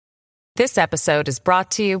This episode is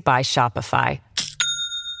brought to you by Shopify.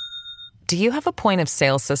 Do you have a point of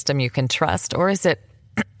sale system you can trust, or is it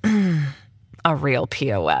a real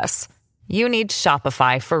POS? You need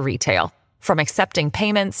Shopify for retail. From accepting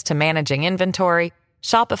payments to managing inventory,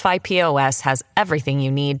 Shopify POS has everything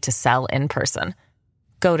you need to sell in person.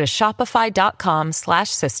 Go to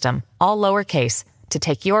shopify.com/system, all lowercase, to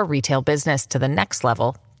take your retail business to the next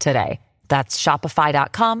level today. That's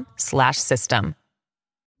shopify.com/system.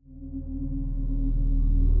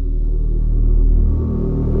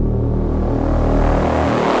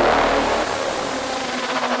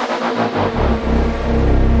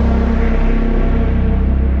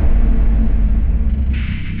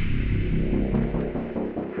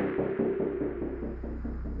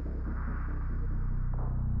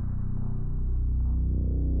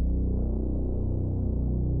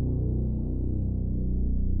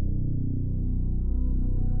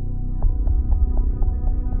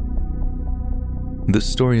 This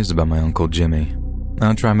story is about my Uncle Jimmy.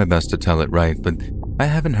 I'll try my best to tell it right, but I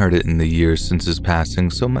haven't heard it in the years since his passing,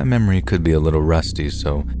 so my memory could be a little rusty,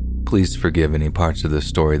 so please forgive any parts of this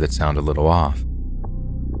story that sound a little off.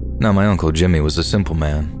 Now, my Uncle Jimmy was a simple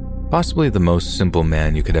man, possibly the most simple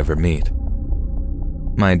man you could ever meet.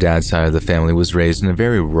 My dad's side of the family was raised in a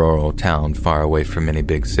very rural town far away from any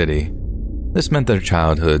big city. This meant their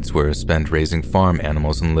childhoods were spent raising farm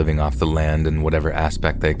animals and living off the land in whatever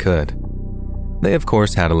aspect they could. They, of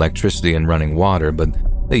course, had electricity and running water, but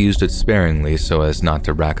they used it sparingly so as not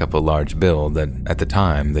to rack up a large bill that, at the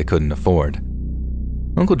time, they couldn't afford.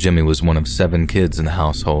 Uncle Jimmy was one of 7 kids in the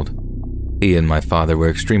household. He and my father were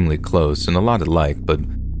extremely close and a lot alike, but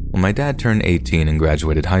when my dad turned 18 and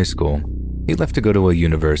graduated high school, he left to go to a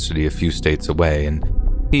university a few states away, and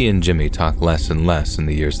he and Jimmy talked less and less in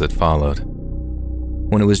the years that followed.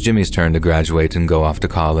 When it was Jimmy's turn to graduate and go off to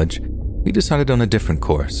college, he decided on a different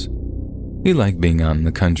course. He liked being out in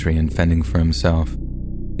the country and fending for himself.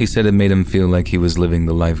 He said it made him feel like he was living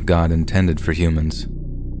the life God intended for humans,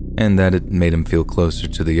 and that it made him feel closer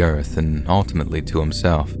to the earth and ultimately to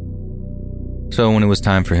himself. So when it was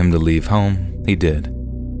time for him to leave home, he did.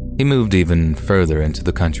 He moved even further into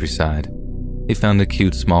the countryside. He found a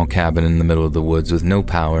cute small cabin in the middle of the woods with no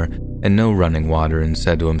power and no running water and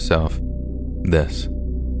said to himself, This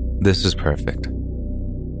is perfect."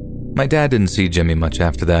 My dad didn't see Jimmy much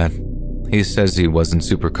after that. He says he wasn't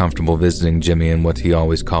super comfortable visiting Jimmy in what he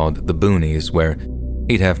always called the boonies, where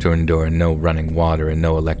he'd have to endure no running water and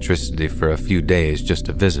no electricity for a few days just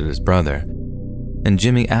to visit his brother. And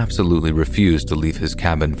Jimmy absolutely refused to leave his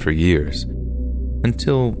cabin for years,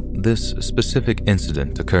 until this specific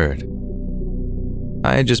incident occurred.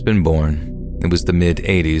 I had just been born. It was the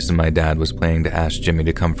mid-'80s and my dad was planning to ask Jimmy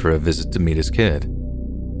to come for a visit to meet his kid.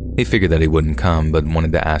 He figured that he wouldn't come, but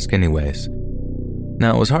wanted to ask anyways.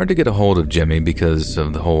 Now, it was hard to get a hold of Jimmy because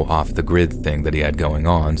of the whole off-the-grid thing that he had going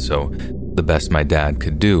on, so the best my dad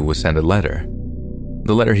could do was send a letter.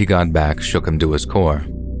 The letter he got back shook him to his core.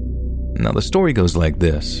 Now, the story goes like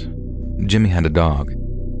this. Jimmy had a dog,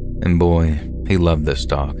 and boy, he loved this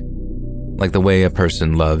dog. Like the way a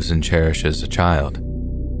person loves and cherishes a child.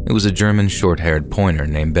 It was a German short-haired pointer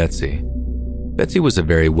named Betsy. Betsy was a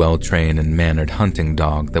very well-trained and mannered hunting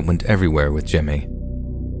dog that went everywhere with Jimmy.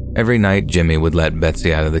 Every night, Jimmy would let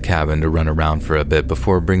Betsy out of the cabin to run around for a bit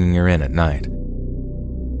before bringing her in at night.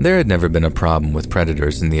 There had never been a problem with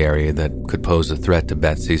predators in the area that could pose a threat to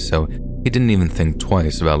Betsy, so he didn't even think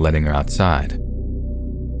twice about letting her outside.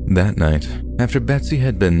 That night, after Betsy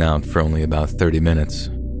had been out for only about 30 minutes,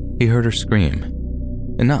 he heard her scream.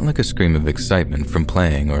 And not like a scream of excitement from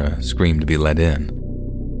playing or a scream to be let in.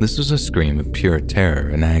 This was a scream of pure terror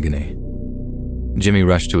and agony. Jimmy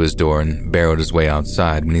rushed to his door and barreled his way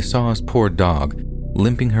outside when he saw his poor dog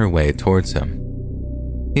limping her way towards him.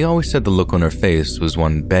 He always said the look on her face was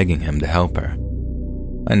one begging him to help her.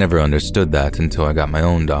 I never understood that until I got my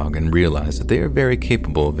own dog and realized that they are very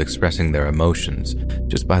capable of expressing their emotions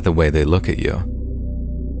just by the way they look at you.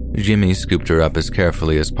 Jimmy scooped her up as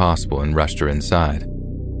carefully as possible and rushed her inside.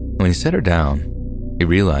 When he set her down, he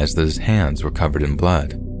realized that his hands were covered in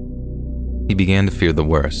blood. He began to fear the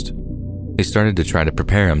worst. He started to try to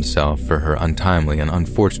prepare himself for her untimely and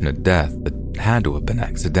unfortunate death that had to have been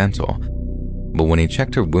accidental. But when he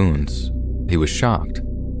checked her wounds, he was shocked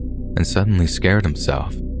and suddenly scared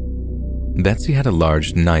himself. Betsy had a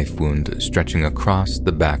large knife wound stretching across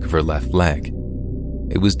the back of her left leg.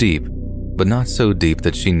 It was deep, but not so deep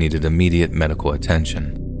that she needed immediate medical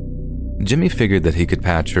attention. Jimmy figured that he could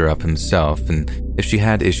patch her up himself, and if she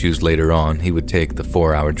had issues later on, he would take the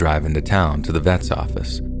 4-hour drive into town to the vet's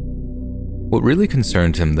office. What really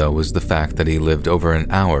concerned him, though, was the fact that he lived over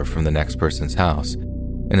an hour from the next person's house,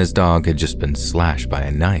 and his dog had just been slashed by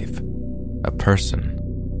a knife. A person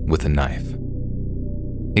with a knife.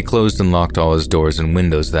 He closed and locked all his doors and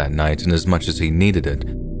windows that night, and as much as he needed it,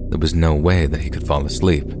 there was no way that he could fall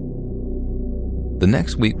asleep. The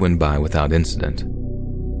next week went by without incident,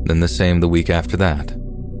 then the same the week after that,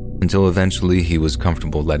 until eventually he was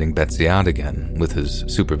comfortable letting Betsy out again, with his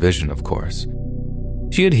supervision, of course.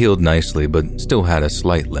 She had healed nicely, but still had a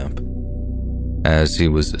slight limp. As he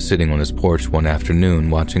was sitting on his porch one afternoon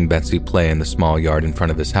watching Betsy play in the small yard in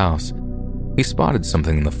front of his house, he spotted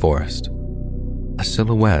something in the forest. A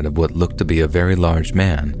silhouette of what looked to be a very large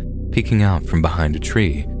man peeking out from behind a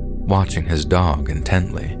tree, watching his dog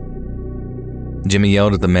intently. Jimmy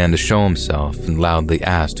yelled at the man to show himself and loudly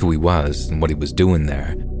asked who he was and what he was doing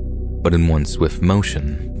there. But in one swift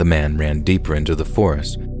motion, the man ran deeper into the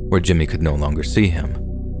forest where Jimmy could no longer see him.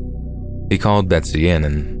 He called Betsy in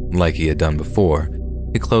and, like he had done before,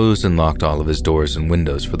 he closed and locked all of his doors and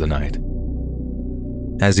windows for the night.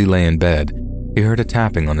 As he lay in bed, he heard a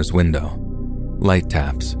tapping on his window. Light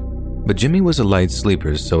taps, but Jimmy was a light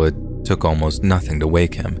sleeper, so it took almost nothing to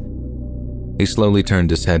wake him. He slowly turned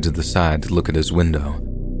his head to the side to look at his window,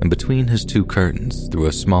 and between his two curtains, through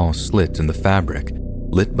a small slit in the fabric,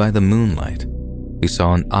 lit by the moonlight, he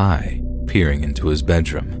saw an eye peering into his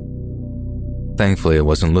bedroom. Thankfully, it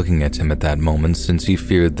wasn't looking at him at that moment, since he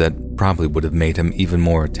feared that probably would have made him even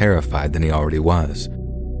more terrified than he already was.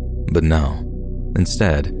 But no,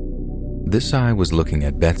 instead, this eye was looking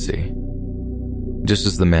at Betsy, just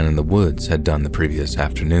as the man in the woods had done the previous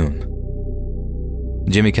afternoon.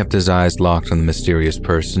 Jimmy kept his eyes locked on the mysterious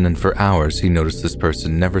person, and for hours he noticed this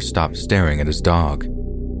person never stopped staring at his dog.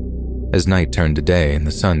 As night turned to day and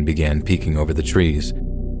the sun began peeking over the trees,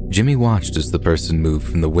 Jimmy watched as the person moved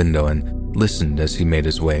from the window and listened as he made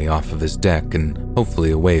his way off of his deck and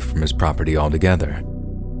hopefully away from his property altogether.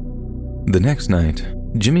 The next night,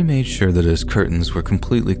 Jimmy made sure that his curtains were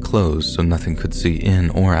completely closed so nothing could see in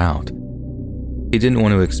or out. He didn't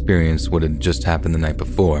want to experience what had just happened the night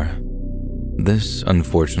before. This,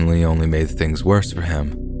 unfortunately, only made things worse for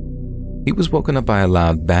him. He was woken up by a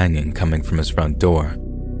loud banging coming from his front door,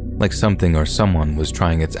 like something or someone was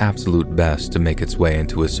trying its absolute best to make its way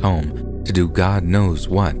into his home to do God knows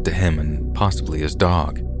what to him and possibly his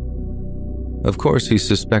dog. Of course, he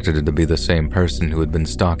suspected it to be the same person who had been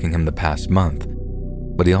stalking him the past month,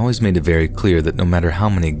 but he always made it very clear that no matter how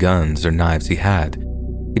many guns or knives he had,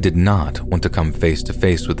 he did not want to come face to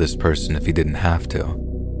face with this person if he didn't have to.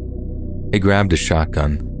 He grabbed a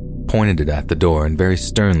shotgun, pointed it at the door, and very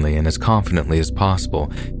sternly and as confidently as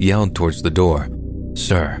possible yelled towards the door,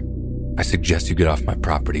 "Sir, I suggest you get off my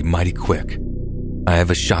property mighty quick. I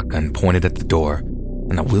have a shotgun pointed at the door,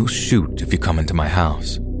 and I will shoot if you come into my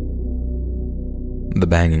house." The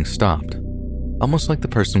banging stopped, almost like the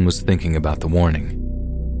person was thinking about the warning.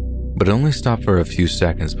 But it only stopped for a few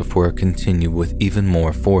seconds before it continued with even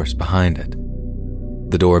more force behind it.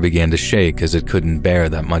 The door began to shake as it couldn't bear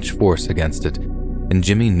that much force against it, and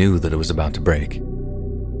Jimmy knew that it was about to break.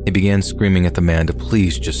 He began screaming at the man to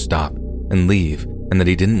please just stop and leave, and that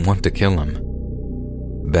he didn't want to kill him.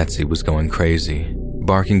 Betsy was going crazy,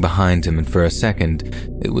 barking behind him, and for a second,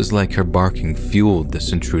 it was like her barking fueled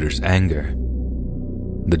this intruder's anger.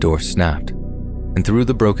 The door snapped, and through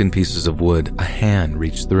the broken pieces of wood, a hand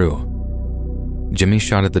reached through. Jimmy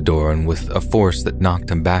shot at the door, and with a force that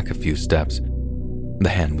knocked him back a few steps, the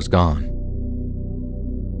hand was gone.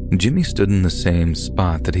 Jimmy stood in the same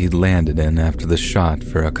spot that he'd landed in after the shot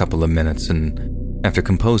for a couple of minutes, and after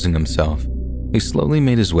composing himself, he slowly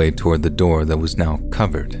made his way toward the door that was now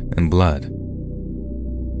covered in blood.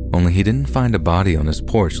 Only he didn't find a body on his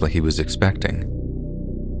porch like he was expecting.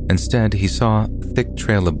 Instead, he saw a thick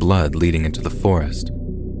trail of blood leading into the forest.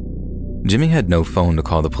 Jimmy had no phone to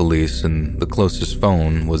call the police, and the closest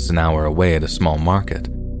phone was an hour away at a small market.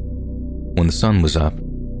 When the sun was up,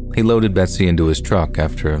 he loaded Betsy into his truck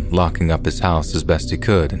after locking up his house as best he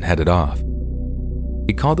could and headed off.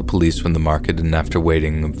 He called the police from the market, and after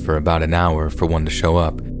waiting for about an hour for one to show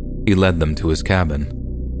up, he led them to his cabin.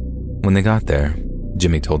 When they got there,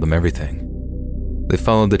 Jimmy told them everything. They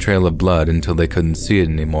followed the trail of blood until they couldn't see it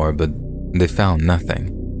anymore, but they found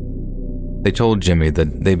nothing. They told Jimmy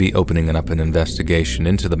that they'd be opening up an investigation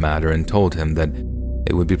into the matter and told him that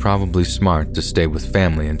it would be probably smart to stay with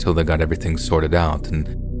family until they got everything sorted out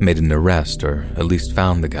and made an arrest or at least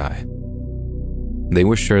found the guy. They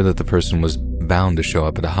were sure that the person was bound to show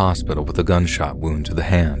up at a hospital with a gunshot wound to the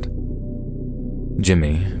hand.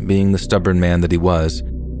 Jimmy, being the stubborn man that he was,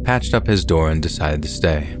 patched up his door and decided to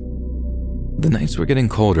stay. The nights were getting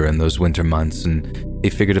colder in those winter months, and he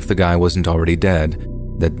figured if the guy wasn't already dead,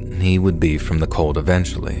 that he would be from the cold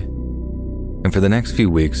eventually. and for the next few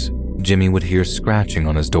weeks, Jimmy would hear scratching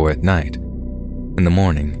on his door at night. In the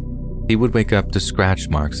morning, he would wake up to scratch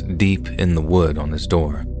marks deep in the wood on his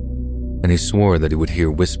door, and he swore that he would hear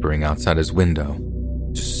whispering outside his window,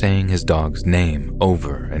 just saying his dog's name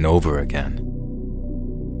over and over again.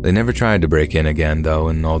 They never tried to break in again, though,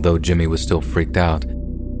 and although Jimmy was still freaked out,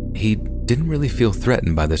 he didn't really feel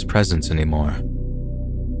threatened by this presence anymore.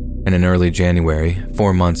 And in early January,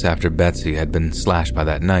 4 months after Betsy had been slashed by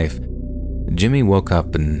that knife, Jimmy woke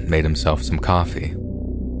up and made himself some coffee.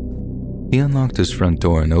 He unlocked his front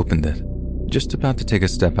door and opened it, just about to take a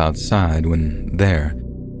step outside when there,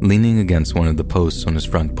 leaning against one of the posts on his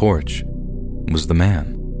front porch, was the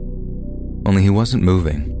man. Only he wasn't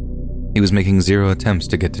moving. He was making zero attempts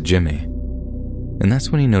to get to Jimmy. And that's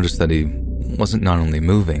when he noticed that he wasn't not only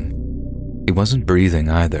moving, he wasn't breathing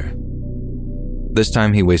either. This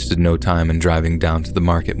time he wasted no time in driving down to the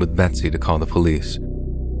market with Betsy to call the police.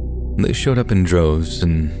 They showed up in droves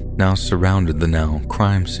and now surrounded the now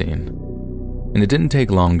crime scene. And it didn't take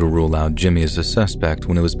long to rule out Jimmy as a suspect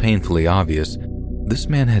when it was painfully obvious this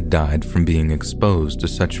man had died from being exposed to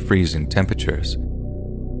such freezing temperatures.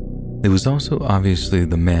 It was also obviously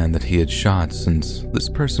the man that he had shot, since this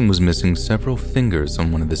person was missing several fingers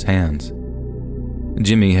on one of his hands.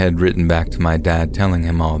 Jimmy had written back to my dad telling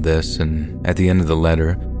him all this, and at the end of the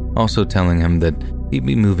letter, also telling him that he'd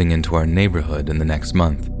be moving into our neighborhood in the next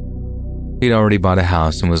month. He'd already bought a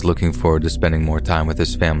house and was looking forward to spending more time with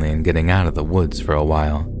his family and getting out of the woods for a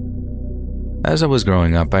while. As I was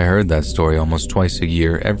growing up, I heard that story almost twice a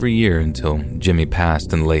year, every year until Jimmy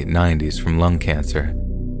passed in the late 90s from lung cancer.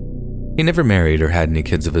 He never married or had any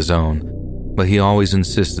kids of his own, but he always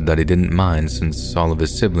insisted that he didn't mind since all of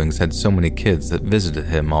his siblings had so many kids that visited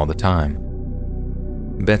him all the time.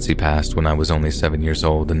 Betsy passed when I was only 7 years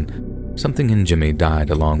old, and something in Jimmy died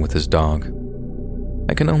along with his dog.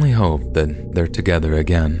 I can only hope that they're together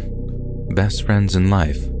again, best friends in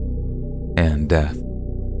life and death.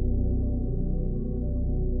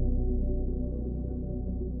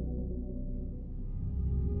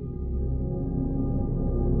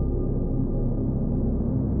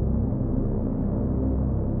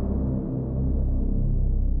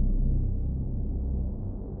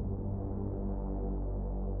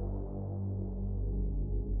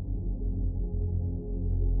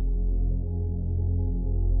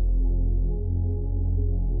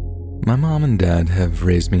 My mom and dad have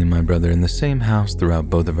raised me and my brother in the same house throughout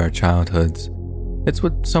both of our childhoods. It's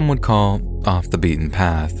what some would call off the beaten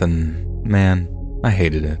path, and man, I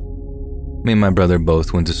hated it. Me and my brother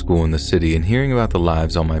both went to school in the city, and hearing about the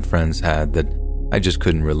lives all my friends had that I just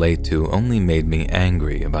couldn't relate to only made me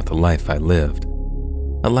angry about the life I lived.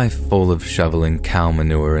 A life full of shoveling cow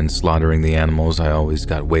manure and slaughtering the animals I always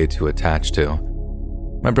got way too attached to.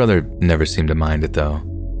 My brother never seemed to mind it though.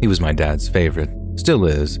 He was my dad's favorite, still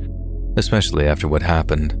is, especially after what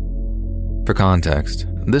happened. For context,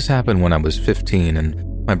 this happened when I was 15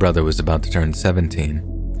 and my brother was about to turn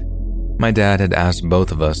 17. My dad had asked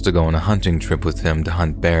both of us to go on a hunting trip with him to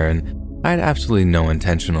hunt bear, and I had absolutely no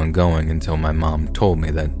intention on going until my mom told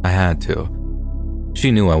me that I had to.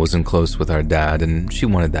 She knew I wasn't close with our dad and she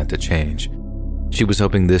wanted that to change. She was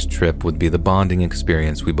hoping this trip would be the bonding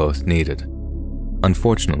experience we both needed.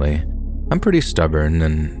 Unfortunately, I'm pretty stubborn,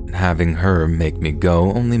 and having her make me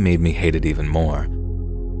go only made me hate it even more.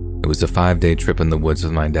 It was a 5-day trip in the woods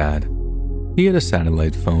with my dad. He had a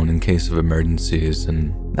satellite phone in case of emergencies,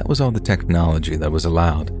 and that was all the technology that was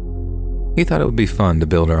allowed. He thought it would be fun to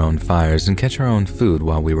build our own fires and catch our own food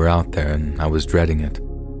while we were out there, and I was dreading it.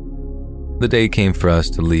 The day came for us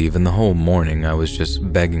to leave, and the whole morning I was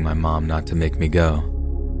just begging my mom not to make me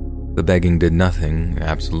go. The begging did nothing,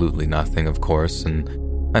 absolutely nothing, of course, and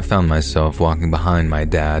I found myself walking behind my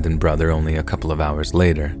dad and brother only a couple of hours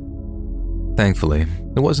later. Thankfully,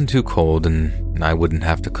 it wasn't too cold and I wouldn't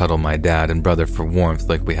have to cuddle my dad and brother for warmth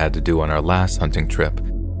like we had to do on our last hunting trip.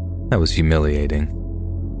 That was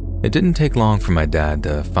humiliating. It didn't take long for my dad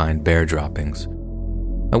to find bear droppings.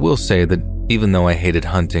 I will say that even though I hated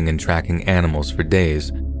hunting and tracking animals for days,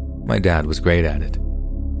 my dad was great at it.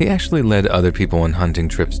 He actually led other people on hunting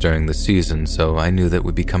trips during the season, so I knew that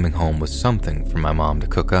we'd be coming home with something for my mom to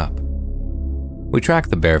cook up. We tracked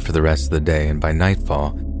the bear for the rest of the day, and by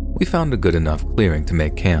nightfall, we found a good enough clearing to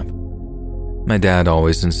make camp. My dad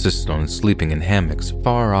always insisted on sleeping in hammocks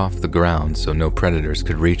far off the ground so no predators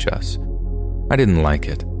could reach us. I didn't like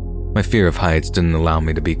it. My fear of heights didn't allow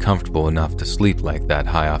me to be comfortable enough to sleep like that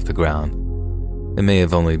high off the ground. It may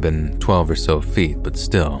have only been 12 or so feet, but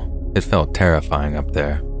still, it felt terrifying up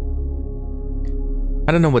there.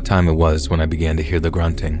 I don't know what time it was when I began to hear the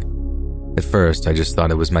grunting. At first, I just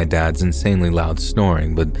thought it was my dad's insanely loud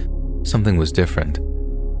snoring, but something was different.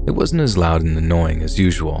 It wasn't as loud and annoying as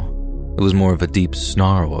usual. It was more of a deep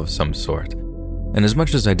snarl of some sort. And as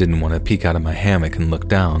much as I didn't want to peek out of my hammock and look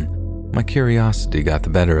down, my curiosity got the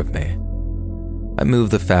better of me. I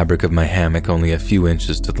moved the fabric of my hammock only a few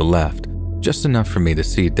inches to the left, just enough for me to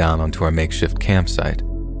see down onto our makeshift campsite.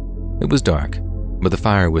 It was dark, but the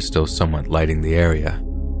fire was still somewhat lighting the area.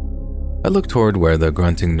 I looked toward where the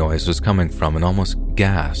grunting noise was coming from and almost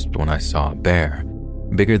gasped when I saw a bear,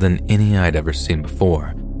 bigger than any I'd ever seen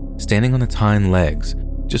before, standing on its hind legs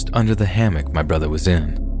just under the hammock my brother was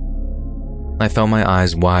in. I felt my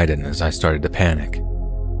eyes widen as I started to panic.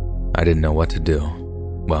 I didn't know what to do.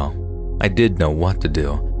 Well, I did know what to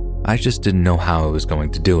do. I just didn't know how I was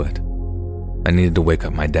going to do it. I needed to wake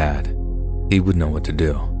up my dad. He would know what to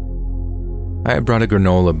do. I had brought a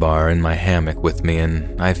granola bar in my hammock with me,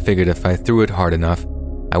 and I figured if I threw it hard enough,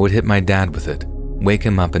 I would hit my dad with it, wake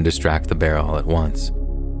him up and distract the bear all at once.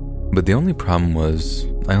 But the only problem was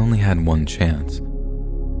I only had one chance.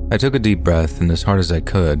 I took a deep breath, and as hard as I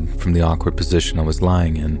could, from the awkward position I was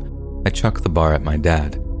lying in, I chucked the bar at my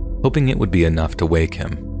dad, hoping it would be enough to wake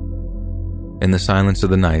him. In the silence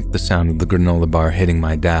of the night, the sound of the granola bar hitting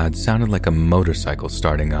my dad sounded like a motorcycle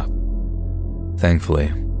starting up.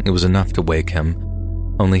 Thankfully, it was enough to wake him,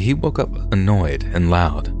 only he woke up annoyed and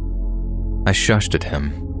loud. I shushed at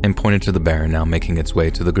him and pointed to the bear now making its way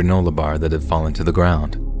to the granola bar that had fallen to the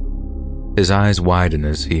ground. His eyes widened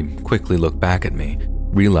as he quickly looked back at me,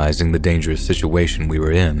 realizing the dangerous situation we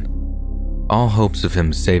were in. All hopes of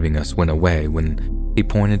him saving us went away when he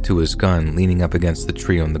pointed to his gun leaning up against the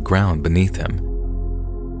tree on the ground beneath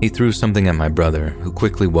him. He threw something at my brother, who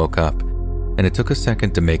quickly woke up, and it took a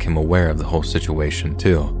second to make him aware of the whole situation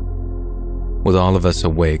too. With all of us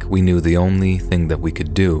awake, we knew the only thing that we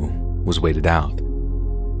could do was wait it out.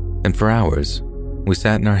 And for hours, we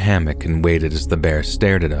sat in our hammock and waited as the bear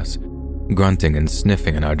stared at us, grunting and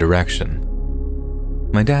sniffing in our direction.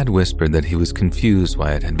 My dad whispered that he was confused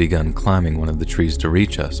why it had begun climbing one of the trees to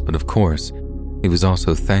reach us, but of course, he was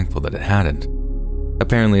also thankful that it hadn't.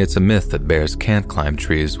 Apparently, it's a myth that bears can't climb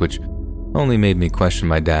trees, which only made me question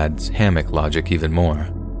my dad's hammock logic even more.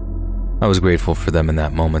 I was grateful for them in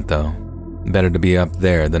that moment, though. Better to be up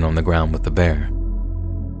there than on the ground with the bear.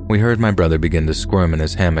 We heard my brother begin to squirm in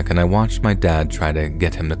his hammock, and I watched my dad try to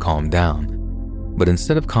get him to calm down. But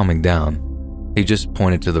instead of calming down, he just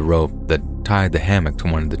pointed to the rope that tied the hammock to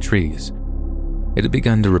one of the trees. It had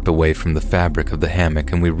begun to rip away from the fabric of the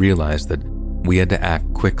hammock, and we realized that we had to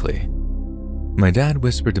act quickly. My dad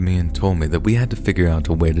whispered to me and told me that we had to figure out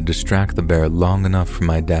a way to distract the bear long enough for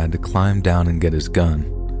my dad to climb down and get his gun.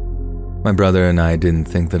 My brother and I didn't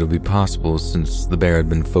think that it would be possible since the bear had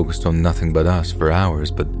been focused on nothing but us for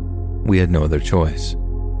hours, but we had no other choice.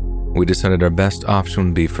 We decided our best option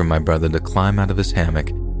would be for my brother to climb out of his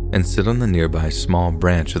hammock and sit on the nearby small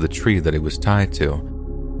branch of the tree that he was tied to,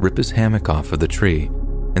 rip his hammock off of the tree,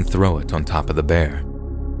 and throw it on top of the bear.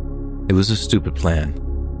 It was a stupid plan,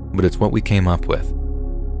 but it's what we came up with.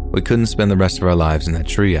 We couldn't spend the rest of our lives in that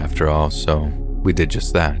tree after all, so we did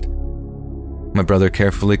just that. My brother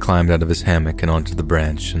carefully climbed out of his hammock and onto the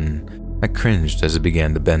branch, and I cringed as it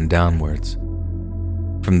began to bend downwards.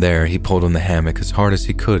 From there, he pulled on the hammock as hard as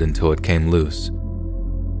he could until it came loose.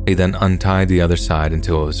 He then untied the other side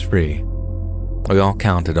until it was free. We all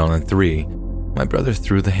counted on 3. My brother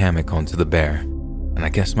threw the hammock onto the bear, and I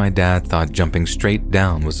guess my dad thought jumping straight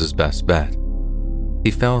down was his best bet. He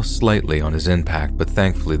fell slightly on his impact, but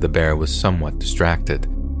thankfully the bear was somewhat distracted.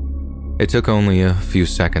 It took only a few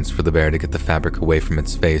seconds for the bear to get the fabric away from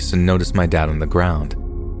its face and notice my dad on the ground.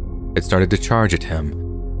 It started to charge at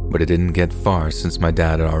him, but it didn't get far since my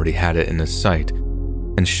dad had already had it in his sight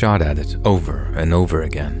and shot at it over and over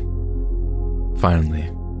again.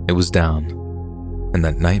 Finally, it was down, and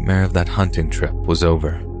that nightmare of that hunting trip was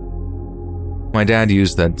over. My dad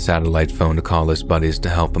used that satellite phone to call his buddies to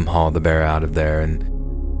help him haul the bear out of there,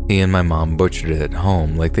 and he and my mom butchered it at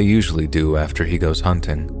home like they usually do after he goes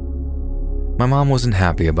hunting. My mom wasn't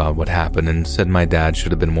happy about what happened and said my dad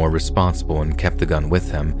should have been more responsible and kept the gun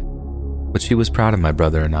with him, but she was proud of my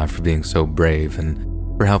brother and I for being so brave and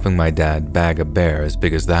for helping my dad bag a bear as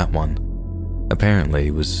big as that one. Apparently,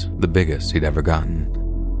 it was the biggest he'd ever gotten.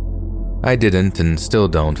 I didn't and still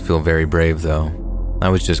don't feel very brave, though. I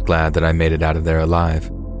was just glad that I made it out of there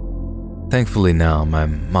alive. Thankfully now, my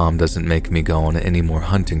mom doesn't make me go on any more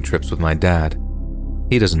hunting trips with my dad.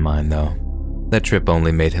 He doesn't mind, though. That trip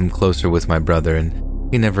only made him closer with my brother,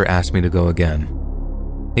 and he never asked me to go again.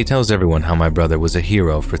 He tells everyone how my brother was a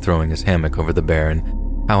hero for throwing his hammock over the bear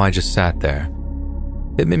and how I just sat there.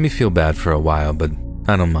 It made me feel bad for a while, but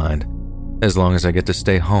I don't mind, as long as I get to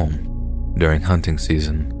stay home during hunting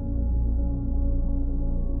season.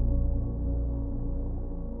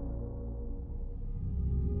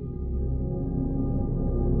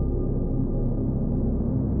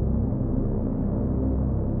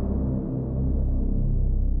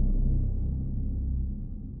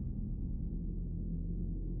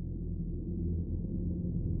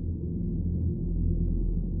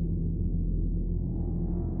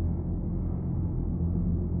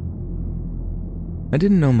 I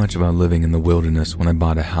didn't know much about living in the wilderness when I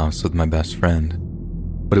bought a house with my best friend,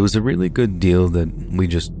 but it was a really good deal that we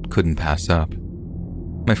just couldn't pass up.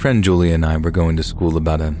 My friend Julie and I were going to school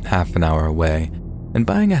about a half an hour away, and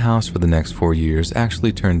buying a house for the next 4 years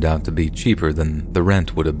actually turned out to be cheaper than the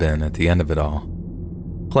rent would have been at the end of it all.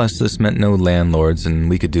 Plus, this meant no landlords and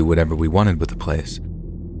we could do whatever we wanted with the place.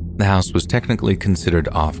 The house was technically considered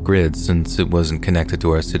off-grid since it wasn't connected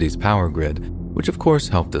to our city's power grid, which of course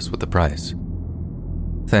helped us with the price.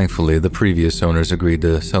 Thankfully, the previous owners agreed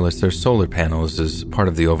to sell us their solar panels as part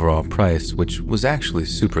of the overall price, which was actually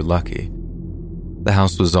super lucky. The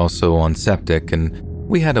house was also on septic and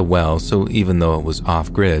we had a well, so even though it was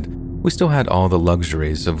off-grid, we still had all the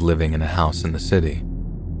luxuries of living in a house in the city.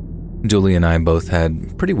 Julie and I both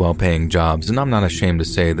had pretty well-paying jobs, and I'm not ashamed to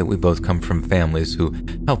say that we both come from families who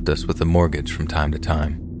helped us with the mortgage from time to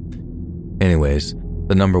time. Anyways,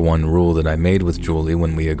 the number one rule that I made with Julie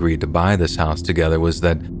when we agreed to buy this house together was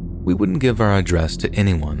that we wouldn't give our address to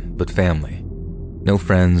anyone but family. No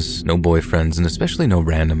friends, no boyfriends, and especially no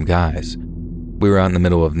random guys. We were out in the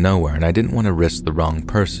middle of nowhere, and I didn't want to risk the wrong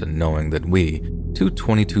person knowing that we, two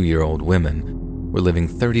 22-year-old women, were living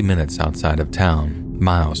 30 minutes outside of town,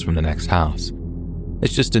 miles from the next house. It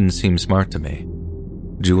just didn't seem smart to me.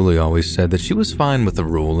 Julie always said that she was fine with the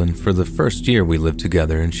rule, and for the first year we lived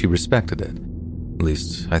together and she respected it. At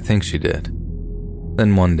least, I think she did.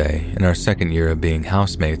 Then one day, in our second year of being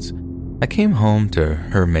housemates, I came home to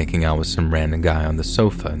her making out with some random guy on the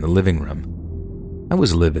sofa in the living room. I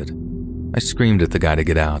was livid. I screamed at the guy to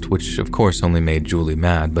get out, which of course only made Julie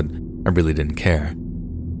mad, but I really didn't care.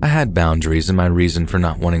 I had boundaries, and my reason for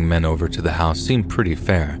not wanting men over to the house seemed pretty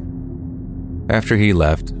fair. After he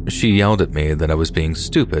left, she yelled at me that I was being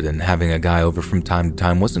stupid and having a guy over from time to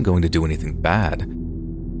time wasn't going to do anything bad.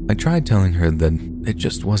 I tried telling her that it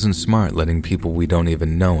just wasn't smart letting people we don't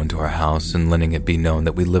even know into our house and letting it be known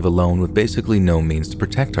that we live alone with basically no means to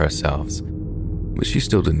protect ourselves. But she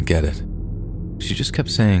still didn't get it. She just kept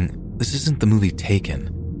saying, "This isn't the movie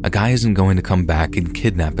Taken. A guy isn't going to come back and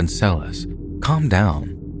kidnap and sell us. Calm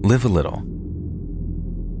down. Live a little."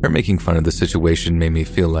 Her making fun of the situation made me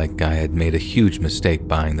feel like I had made a huge mistake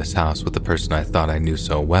buying this house with the person I thought I knew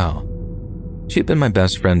so well. She had been my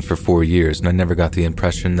best friend for 4 years, and I never got the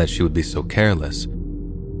impression that she would be so careless.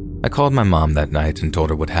 I called my mom that night and told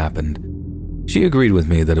her what happened. She agreed with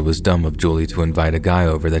me that it was dumb of Julie to invite a guy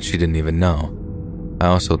over that she didn't even know. I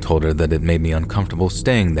also told her that it made me uncomfortable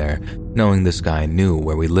staying there, knowing this guy knew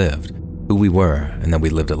where we lived, who we were, and that we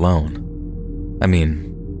lived alone. I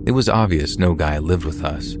mean, it was obvious no guy lived with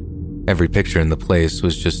us. Every picture in the place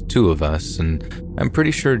was just 2 of us, and I'm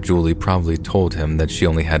pretty sure Julie probably told him that she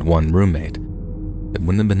only had 1 roommate. It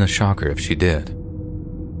wouldn't have been a shocker if she did.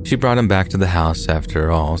 She brought him back to the house after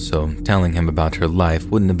all, so telling him about her life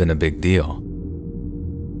wouldn't have been a big deal.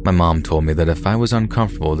 My mom told me that if I was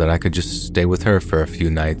uncomfortable that I could just stay with her for a few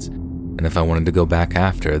nights, and if I wanted to go back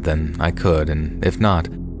after, then I could, and if not,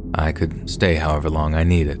 I could stay however long I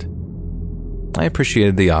needed. I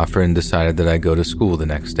appreciated the offer and decided that I'd go to school the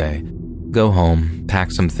next day, go home, pack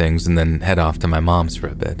some things, and then head off to my mom's for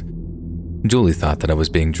a bit. Julie thought that I was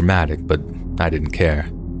being dramatic, but I didn't care.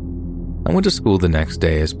 I went to school the next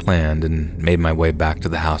day as planned and made my way back to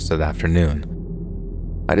the house that afternoon.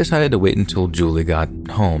 I decided to wait until Julie got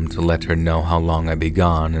home to let her know how long I'd be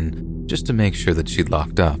gone and just to make sure that she'd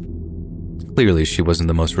locked up. Clearly, she wasn't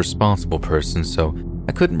the most responsible person, so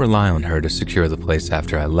I couldn't rely on her to secure the place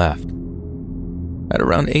after I left. At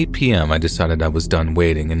around 8 p.m., I decided I was done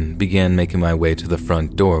waiting and began making my way to the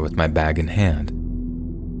front door with my bag in hand.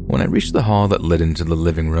 When I reached the hall that led into the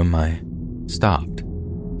living room, I stopped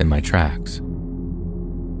in my tracks.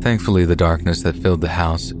 Thankfully, the darkness that filled the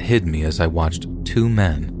house hid me as I watched 2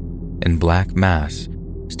 men in black masks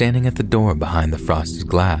standing at the door behind the frosted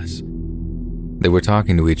glass. They were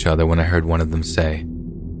talking to each other when I heard one of them say,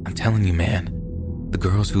 "I'm telling you, man, the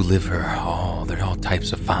girls who live here, they're all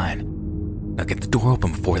types of fine. Now get the door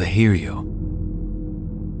open before they hear you."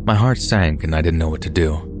 My heart sank and I didn't know what to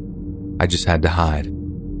do. I just had to hide.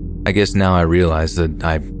 I guess now I realize that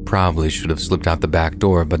I probably should have slipped out the back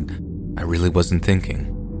door, but I really wasn't thinking.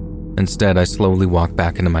 Instead, I slowly walked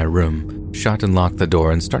back into my room, shut and locked the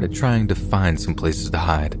door, and started trying to find some places to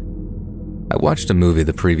hide. I watched a movie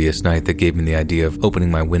the previous night that gave me the idea of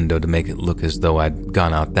opening my window to make it look as though I'd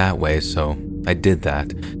gone out that way, so I did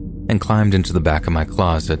that, and climbed into the back of my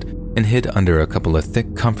closet and hid under a couple of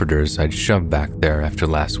thick comforters I'd shoved back there after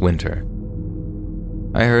last winter.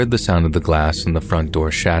 I heard the sound of the glass in the front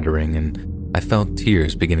door shattering, and I felt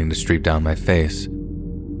tears beginning to stream down my face.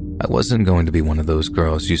 I wasn't going to be one of those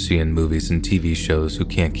girls you see in movies and TV shows who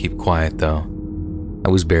can't keep quiet, though. I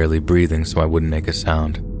was barely breathing so I wouldn't make a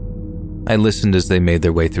sound. I listened as they made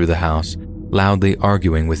their way through the house, loudly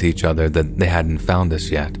arguing with each other that they hadn't found us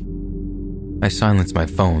yet. I silenced my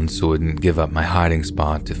phone so it wouldn't give up my hiding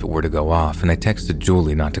spot if it were to go off, and I texted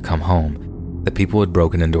Julie not to come home, that people had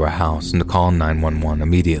broken into our house and to call 911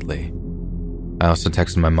 immediately. I also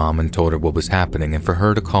texted my mom and told her what was happening and for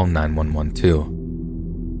her to call 911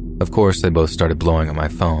 too. Of course, they both started blowing up my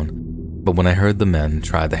phone, but when I heard the men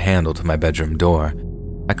try the handle to my bedroom door,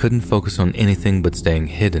 I couldn't focus on anything but staying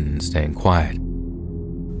hidden and staying quiet.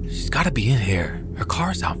 "She's gotta be in here. Her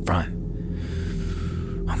car's out front.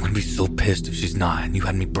 I'm gonna be so pissed if she's not, and you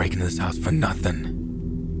had me break into this house for nothing."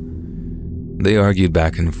 They argued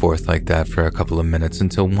back and forth like that for a couple of minutes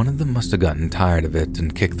until one of them must have gotten tired of it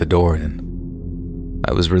and kicked the door in.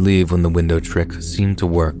 I was relieved when the window trick seemed to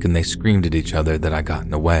work and they screamed at each other that I got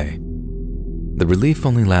in the way. The relief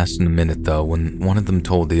only lasted a minute though, when one of them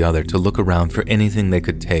told the other to look around for anything they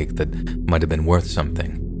could take that might have been worth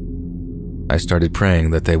something. I started praying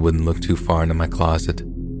that they wouldn't look too far into my closet,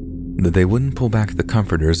 that they wouldn't pull back the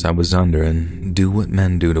comforters I was under and do what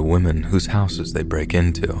men do to women whose houses they break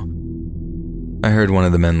into. I heard one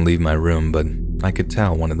of the men leave my room, but I could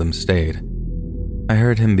tell one of them stayed. I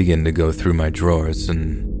heard him begin to go through my drawers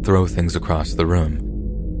and throw things across the room.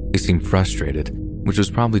 He seemed frustrated, which was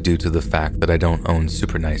probably due to the fact that I don't own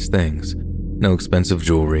super nice things. No expensive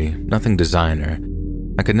jewelry, nothing designer.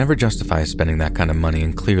 I could never justify spending that kind of money,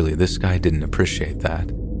 and clearly this guy didn't appreciate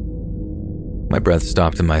that. My breath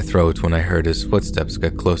stopped in my throat when I heard his footsteps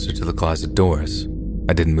get closer to the closet doors.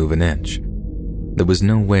 I didn't move an inch. There was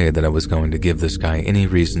no way that I was going to give this guy any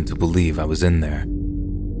reason to believe I was in there.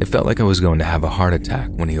 It felt like I was going to have a heart attack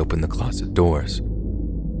when he opened the closet doors.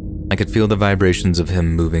 I could feel the vibrations of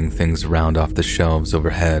him moving things around off the shelves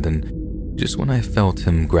overhead, and just when I felt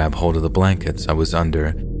him grab hold of the blankets I was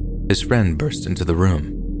under, his friend burst into the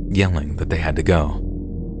room, yelling that they had to go.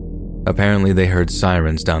 Apparently they heard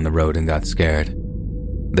sirens down the road and got scared.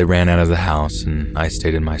 They ran out of the house and I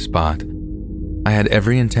stayed in my spot. I had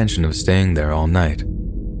every intention of staying there all night.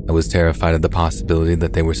 I was terrified of the possibility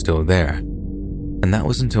that they were still there. And that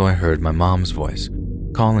was until I heard my mom's voice,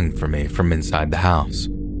 calling for me from inside the house.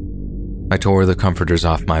 I tore the comforters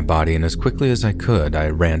off my body, and as quickly as I could, I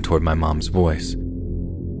ran toward my mom's voice.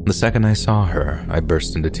 The second I saw her, I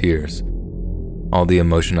burst into tears. All the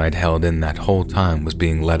emotion I'd held in that whole time was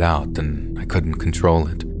being let out, and I couldn't control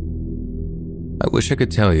it. I wish I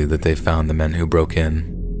could tell you that they found the men who broke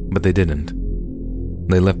in, but they didn't.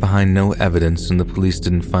 They left behind no evidence, and the police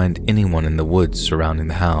didn't find anyone in the woods surrounding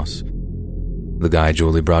the house. The guy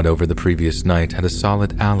Julie brought over the previous night had a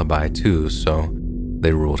solid alibi too, so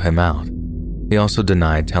they ruled him out. He also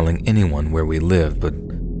denied telling anyone where we lived, but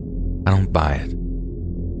I don't buy it.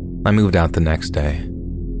 I moved out the next day.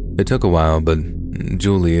 It took a while, but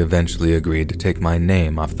Julie eventually agreed to take my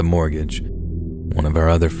name off the mortgage. One of our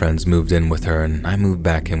other friends moved in with her, and I moved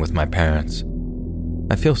back in with my parents.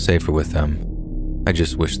 I feel safer with them. I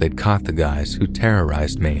just wish they'd caught the guys who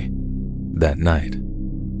terrorized me that night.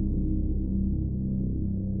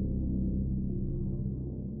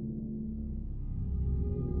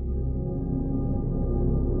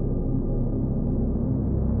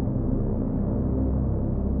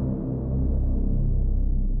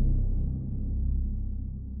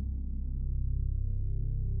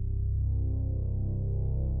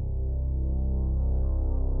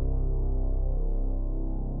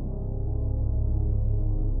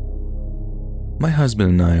 My husband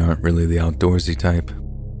and I aren't really the outdoorsy type.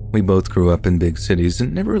 We both grew up in big cities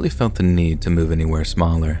and never really felt the need to move anywhere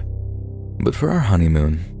smaller. But for our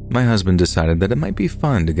honeymoon, my husband decided that it might be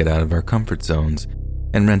fun to get out of our comfort zones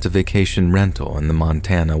and rent a vacation rental in the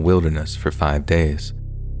Montana wilderness for 5 days.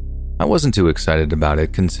 I wasn't too excited about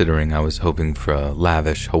it, considering I was hoping for a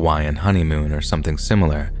lavish Hawaiian honeymoon or something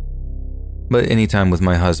similar. But any time with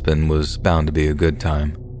my husband was bound to be a good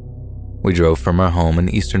time. We drove from our home in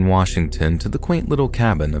eastern Washington to the quaint little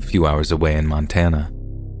cabin a few hours away in Montana.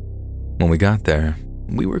 When we got there,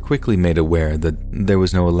 we were quickly made aware that there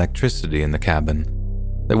was no electricity in the cabin.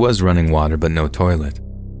 There was running water, but no toilet.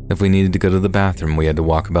 If we needed to go to the bathroom, we had to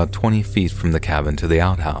walk about 20 feet from the cabin to the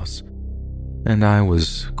outhouse. And I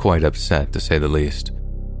was quite upset, to say the least.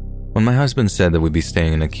 When my husband said that we'd be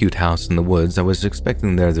staying in a cute house in the woods, I was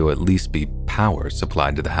expecting there to at least be power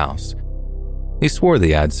supplied to the house. He swore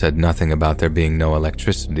the ad said nothing about there being no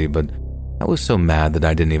electricity, but I was so mad that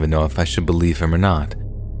I didn't even know if I should believe him or not.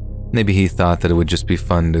 Maybe he thought that it would just be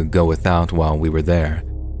fun to go without while we were there.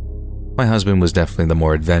 My husband was definitely the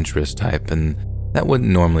more adventurous type, and that wouldn't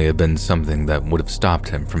normally have been something that would have stopped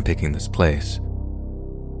him from picking this place.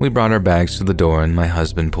 We brought our bags to the door and my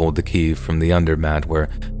husband pulled the key from the undermat where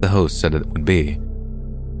the host said it would be.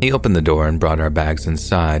 He opened the door and brought our bags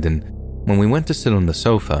inside, and when we went to sit on the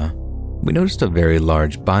sofa, we noticed a very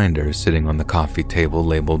large binder sitting on the coffee table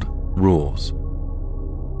labeled Rules.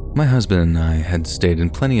 My husband and I had stayed in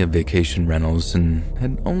plenty of vacation rentals and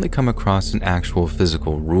had only come across an actual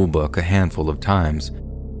physical rule book a handful of times,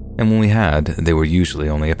 and when we had, they were usually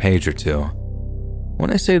only a page or two. When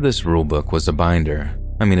I say this rule book was a binder,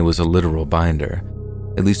 I mean it was a literal binder,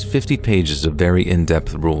 at least 50 pages of very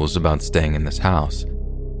in-depth rules about staying in this house.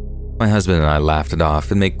 My husband and I laughed it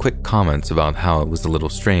off and made quick comments about how it was a little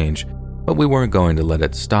strange, but we weren't going to let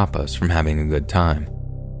it stop us from having a good time.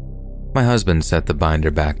 My husband set the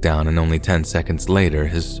binder back down and only 10 seconds later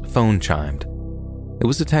his phone chimed. It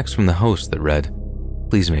was a text from the host that read,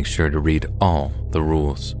 "Please make sure to read all the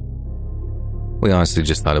rules." We honestly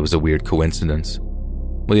just thought it was a weird coincidence.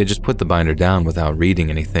 We had just put the binder down without reading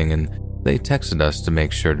anything and they texted us to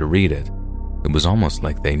make sure to read it. It was almost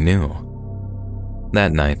like they knew.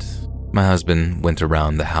 That night, my husband went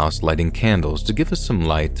around the house lighting candles to give us some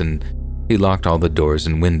light, and he locked all the doors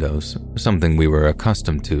and windows, something we were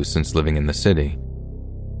accustomed to since living in the city.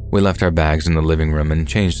 We left our bags in the living room and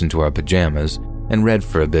changed into our pajamas and read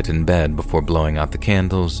for a bit in bed before blowing out the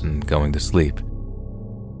candles and going to sleep.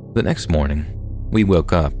 The next morning, we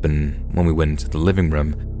woke up, and when we went into the living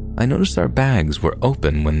room, I noticed our bags were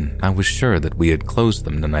open when I was sure that we had closed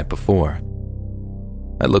them the night before.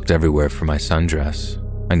 I looked everywhere for my sundress.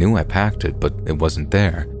 I knew I packed it, but it wasn't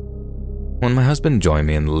there. When my husband joined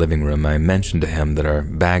me in the living room, I mentioned to him that our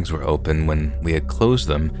bags were open when we had closed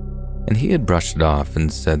them, and he had brushed it off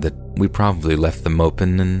and said that we probably left them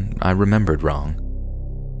open and I remembered wrong.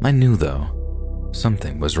 I knew, though,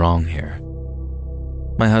 something was wrong here.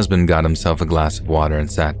 My husband got himself a glass of water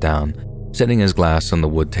and sat down, setting his glass on the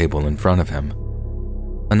wood table in front of him.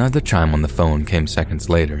 Another chime on the phone came seconds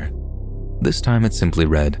later. This time it simply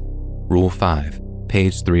read, "Rule 5,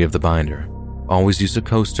 page 3 of the binder. Always use a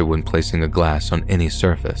coaster when placing a glass on any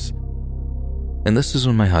surface." And this is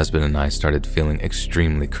when my husband and I started feeling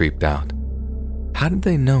extremely creeped out. How did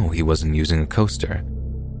they know he wasn't using a coaster?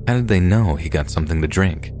 How did they know he got something to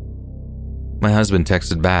drink? My husband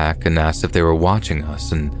texted back and asked if they were watching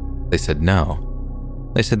us, and they said no.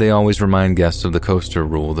 They said they always remind guests of the coaster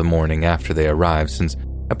rule the morning after they arrive, since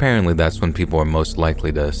apparently that's when people are most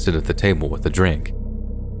likely to sit at the table with a drink.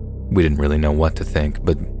 We didn't really know what to think,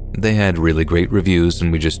 but they had really great reviews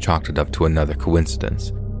and we just chalked it up to another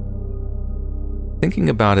coincidence. Thinking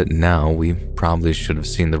about it now, we probably should have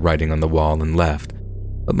seen the writing on the wall and left,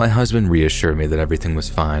 but my husband reassured me that everything was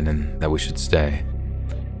fine and that we should stay.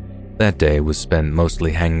 That day was spent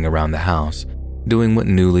mostly hanging around the house, doing what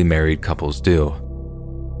newly married couples do.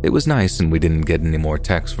 It was nice and we didn't get any more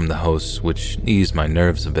texts from the hosts, which eased my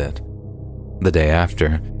nerves a bit. The day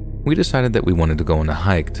after, we decided that we wanted to go on a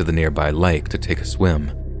hike to the nearby lake to take a swim.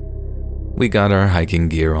 We got our hiking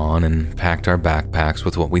gear on and packed our backpacks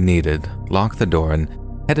with what we needed, locked the door, and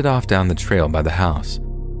headed off down the trail by the house.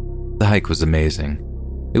 The hike was amazing.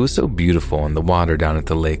 It was so beautiful and the water down at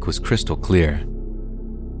the lake was crystal clear.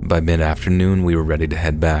 By mid-afternoon, we were ready to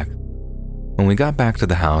head back. When we got back to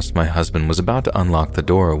the house, my husband was about to unlock the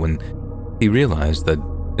door when he realized that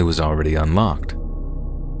it was already unlocked.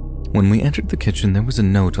 When we entered the kitchen, there was a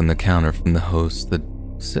note on the counter from the host that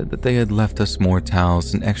said that they had left us more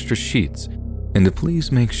towels and extra sheets, and to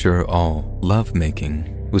please make sure all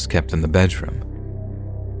lovemaking was kept in the bedroom.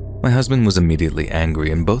 My husband was immediately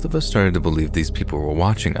angry, and both of us started to believe these people were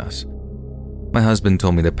watching us. My husband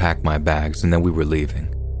told me to pack my bags and that we were leaving.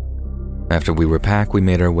 After we were packed, we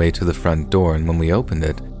made our way to the front door, and when we opened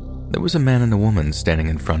it, there was a man and a woman standing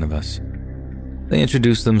in front of us. They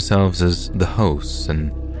introduced themselves as the hosts, and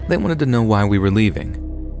they wanted to know why we were leaving.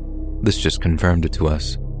 This just confirmed it to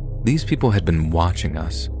us. These people had been watching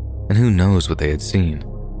us, and who knows what they had seen.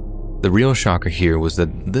 The real shocker here was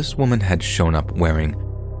that this woman had shown up wearing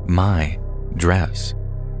my dress,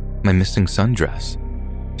 my missing sundress.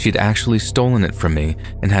 She'd actually stolen it from me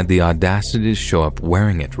and had the audacity to show up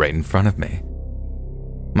wearing it right in front of me.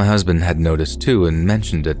 My husband had noticed too and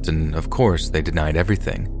mentioned it, and of course they denied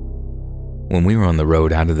everything. When we were on the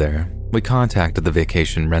road out of there, we contacted the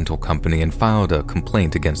vacation rental company and filed a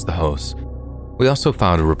complaint against the hosts. We also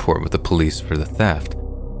filed a report with the police for the theft.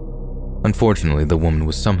 Unfortunately, the woman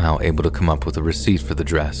was somehow able to come up with a receipt for the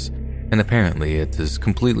dress, and apparently it is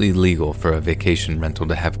completely legal for a vacation rental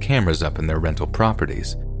to have cameras up in their rental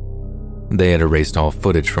properties. They had erased all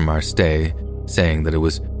footage from our stay, saying that it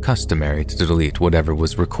was customary to delete whatever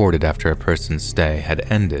was recorded after a person's stay had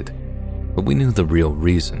ended, but we knew the real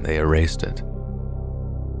reason they erased it.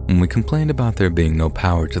 When we complained about there being no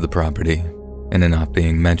power to the property and it not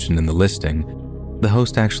being mentioned in the listing, the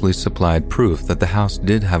host actually supplied proof that the house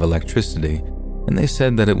did have electricity, and they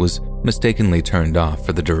said that it was mistakenly turned off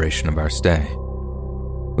for the duration of our stay.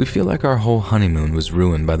 We feel like our whole honeymoon was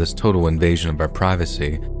ruined by this total invasion of our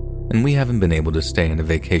privacy, and we haven't been able to stay in a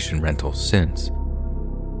vacation rental since.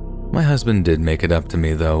 My husband did make it up to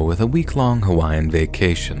me, though, with a week-long Hawaiian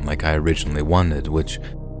vacation like I originally wanted, which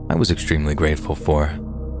I was extremely grateful for.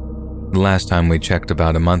 The last time we checked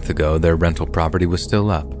about a month ago, their rental property was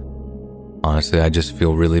still up. Honestly, I just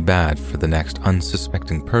feel really bad for the next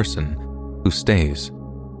unsuspecting person who stays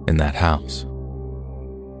in that house.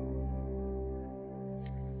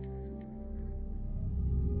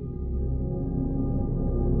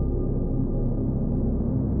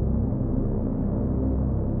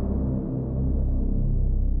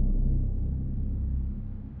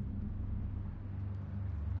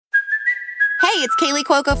 Hey, it's Kaylee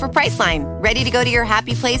Cuoco for Priceline. Ready to go to your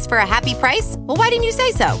happy place for a happy price? Well, why didn't you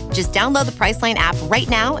say so? Just download the Priceline app right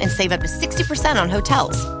now and save up to 60% on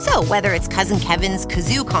hotels. So whether it's Cousin Kevin's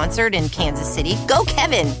Kazoo Concert in Kansas City, go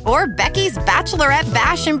Kevin, or Becky's Bachelorette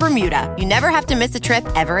Bash in Bermuda, you never have to miss a trip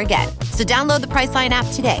ever again. So download the Priceline app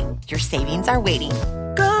today. Your savings are waiting.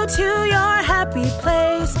 Go to your happy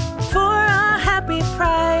place for a happy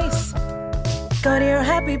price. Go to your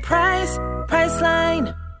happy price,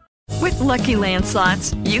 Priceline. With Lucky Land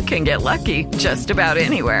Slots, you can get lucky just about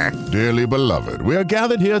anywhere. Dearly beloved, we are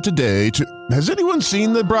gathered here today to... Has anyone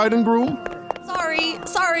seen the bride and groom?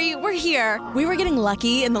 Sorry, we're here. We were getting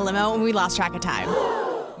lucky in the limo and we lost track of time.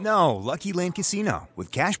 No, Lucky Land Casino,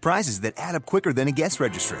 with cash prizes that add up quicker than a guest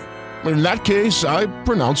registry. In that case, I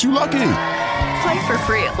pronounce you lucky. Play for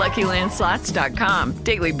free at LuckyLandSlots.com.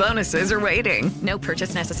 Daily bonuses are waiting. No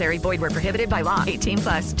purchase necessary. Void where prohibited by law.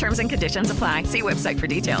 18+. Terms and conditions apply. See website for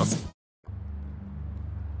details.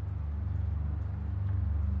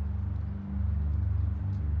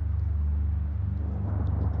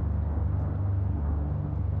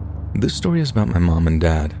 This story is about my mom and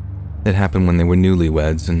dad. It happened when they were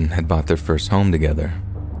newlyweds and had bought their first home together.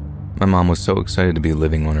 My mom was so excited to be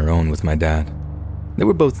living on her own with my dad. They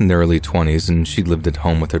were both in their early 20s and she'd lived at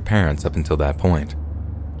home with her parents up until that point.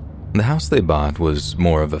 The house they bought was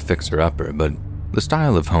more of a fixer-upper, but the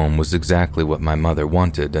style of home was exactly what my mother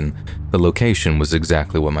wanted and the location was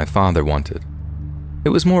exactly what my father wanted. It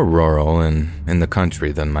was more rural and in the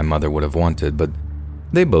country than my mother would have wanted, but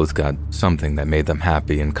they both got something that made them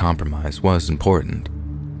happy and compromise was important.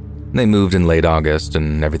 They moved in late August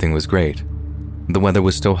and everything was great. The weather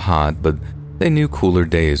was still hot, but they knew cooler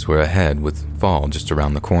days were ahead with fall just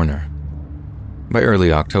around the corner. By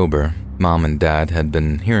early October, Mom and Dad had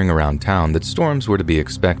been hearing around town that storms were to be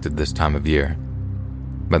expected this time of year.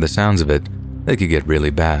 By the sounds of it, they could get really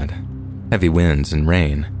bad. Heavy winds and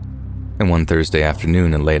rain. And one Thursday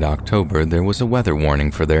afternoon in late October, there was a weather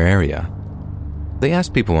warning for their area. They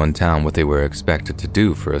asked people in town what they were expected to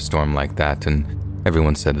do for a storm like that, and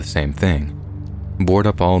everyone said the same thing. Board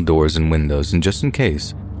up all doors and windows and just in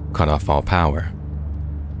case, cut off all power.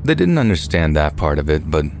 They didn't understand that part of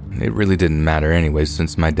it, but it really didn't matter anyway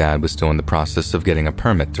since my dad was still in the process of getting a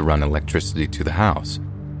permit to run electricity to the house.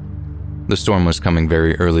 The storm was coming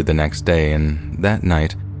very early the next day, and that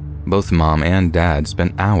night, both Mom and Dad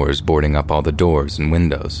spent hours boarding up all the doors and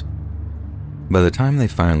windows. By the time they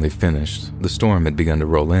finally finished, the storm had begun to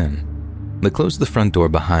roll in. They closed the front door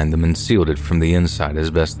behind them and sealed it from the inside as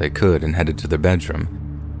best they could and headed to their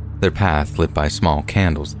bedroom, their path lit by small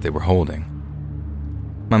candles that they were holding.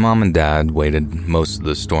 My mom and dad waited most of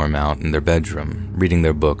the storm out in their bedroom, reading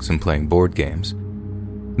their books and playing board games.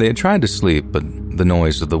 They had tried to sleep, but the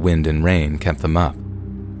noise of the wind and rain kept them up.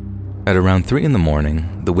 At around 3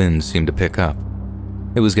 a.m, the wind seemed to pick up.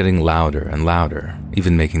 It was getting louder and louder,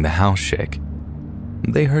 even making the house shake.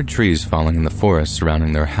 They heard trees falling in the forest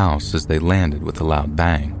surrounding their house as they landed with a loud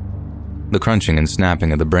bang. The crunching and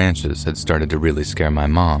snapping of the branches had started to really scare my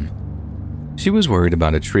mom. She was worried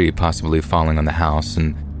about a tree possibly falling on the house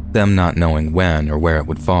and them not knowing when or where it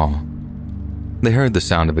would fall. They heard the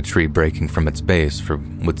sound of a tree breaking from its base for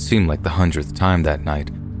what seemed like the 100th time that night,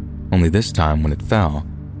 only this time when it fell,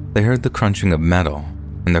 they heard the crunching of metal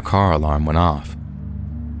and their car alarm went off.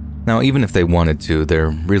 Now, even if they wanted to,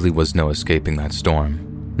 there really was no escaping that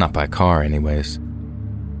storm. Not by car, anyways.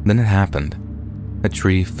 Then it happened. A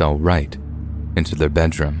tree fell right into their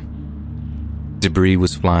bedroom. Debris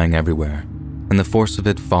was flying everywhere, and the force of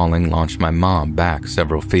it falling launched my mom back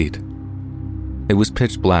several feet. It was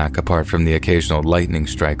pitch black apart from the occasional lightning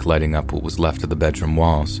strike lighting up what was left of the bedroom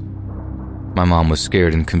walls. My mom was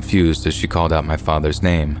scared and confused as she called out my father's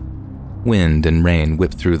name. Wind and rain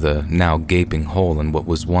whipped through the now gaping hole in what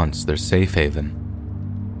was once their safe haven.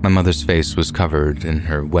 My mother's face was covered in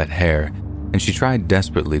her wet hair, and she tried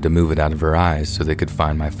desperately to move it out of her eyes so they could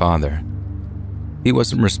find my father. He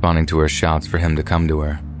wasn't responding to her shouts for him to come to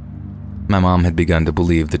her. My mom had begun to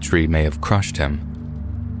believe the tree may have crushed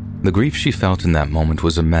him. The grief she felt in that moment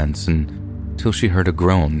was immense until she heard a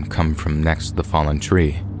groan come from next to the fallen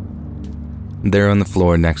tree. There on the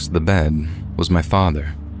floor next to the bed was my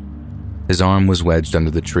father. His arm was wedged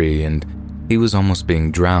under the tree, and he was almost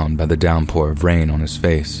being drowned by the downpour of rain on his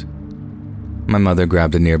face. My mother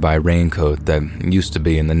grabbed a nearby raincoat that used to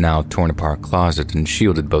be in the now torn-apart closet and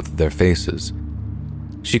shielded both of their faces.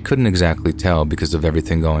 She couldn't exactly tell because of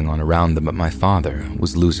everything going on around them, but my father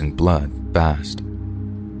was losing blood fast.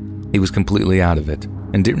 He was completely out of it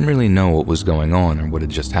and didn't really know what was going on or what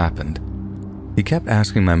had just happened. He kept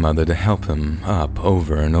asking my mother to help him up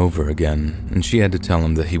over and over again, and she had to tell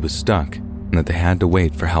him that he was stuck and that they had to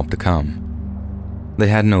wait for help to come. They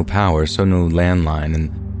had no power, so no landline,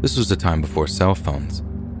 and this was the time before cell phones,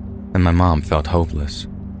 and my mom felt hopeless.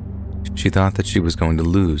 She thought that she was going to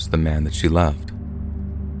lose the man that she loved.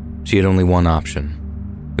 She had only one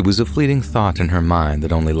option. It was a fleeting thought in her mind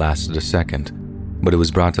that only lasted a second, but it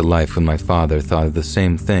was brought to life when my father thought of the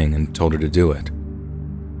same thing and told her to do it.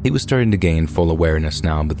 He was starting to gain full awareness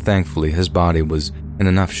now, but thankfully his body was in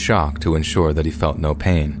enough shock to ensure that he felt no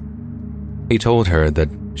pain. He told her that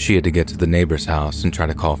she had to get to the neighbor's house and try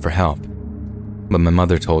to call for help, but my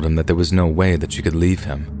mother told him that there was no way that she could leave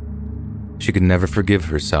him. She could never forgive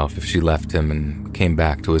herself if she left him and came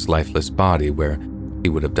back to his lifeless body where he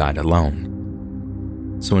would have died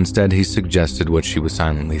alone. So instead he suggested what she was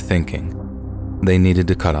silently thinking. They needed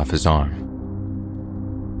to cut off his arm.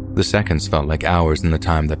 The seconds felt like hours in the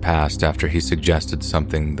time that passed after he suggested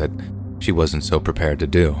something that she wasn't so prepared to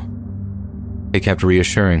do. He kept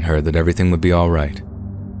reassuring her that everything would be all right.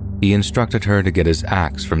 He instructed her to get his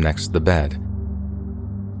axe from next to the bed.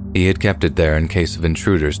 He had kept it there in case of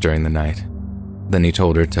intruders during the night. Then he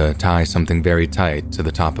told her to tie something very tight to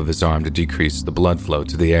the top of his arm to decrease the blood flow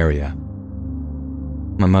to the area.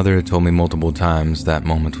 My mother had told me multiple times that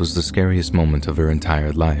moment was the scariest moment of her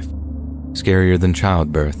entire life. Scarier than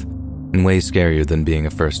childbirth, and way scarier than being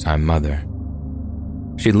a first-time mother.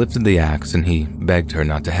 She lifted the axe and he begged her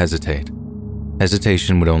not to hesitate.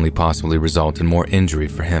 Hesitation would only possibly result in more injury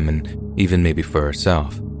for him and even maybe for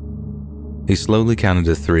herself. He slowly counted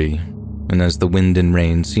to 3, and as the wind and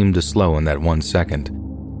rain seemed to slow in that 1 second,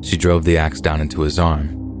 she drove the axe down into his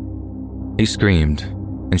arm. He screamed,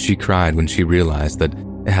 and she cried when she realized that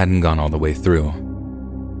it hadn't gone all the way through.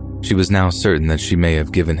 She was now certain that she may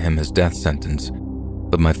have given him his death sentence,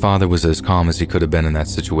 but my father was as calm as he could have been in that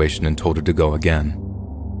situation and told her to go again.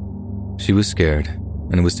 She was scared,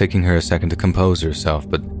 and it was taking her a second to compose herself,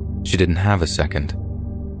 but she didn't have a second.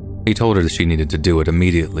 He told her that she needed to do it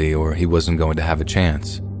immediately or he wasn't going to have a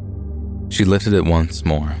chance. She lifted it once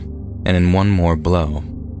more, and in one more blow,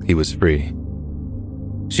 he was free.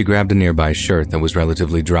 She grabbed a nearby shirt that was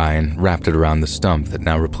relatively dry and wrapped it around the stump that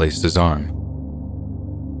now replaced his arm.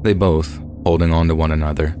 They both, holding on to one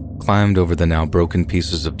another, climbed over the now broken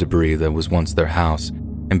pieces of debris that was once their house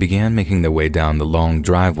and began making their way down the long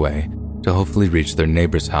driveway to hopefully reach their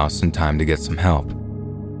neighbor's house in time to get some help.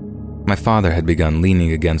 My father had begun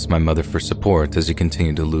leaning against my mother for support as he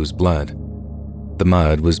continued to lose blood. The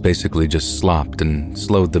mud was basically just slopped and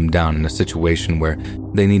slowed them down in a situation where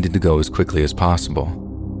they needed to go as quickly as possible.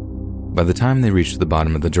 By the time they reached the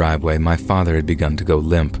bottom of the driveway, my father had begun to go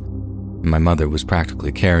limp, and my mother was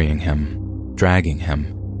practically carrying him, dragging him.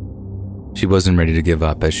 She wasn't ready to give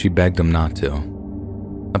up as she begged him not to.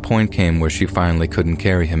 A point came where she finally couldn't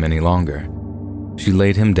carry him any longer. She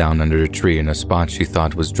laid him down under a tree in a spot she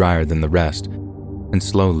thought was drier than the rest, and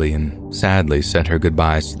slowly and sadly said her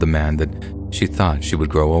goodbyes to the man that she thought she would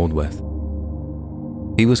grow old with.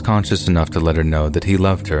 He was conscious enough to let her know that he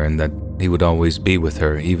loved her and that he would always be with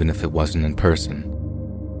her even if it wasn't in person.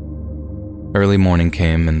 Early morning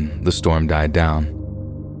came and the storm died down.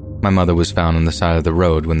 My mother was found on the side of the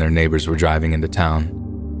road when their neighbors were driving into town.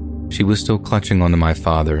 She was still clutching onto my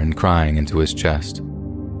father and crying into his chest.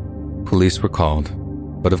 Police were called,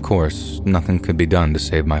 but of course, nothing could be done to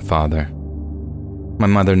save my father. My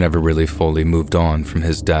mother never really fully moved on from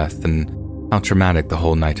his death and how traumatic the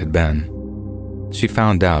whole night had been. She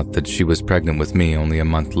found out that she was pregnant with me only a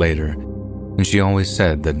month later, and she always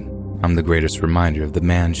said that I'm the greatest reminder of the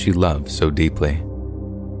man she loved so deeply.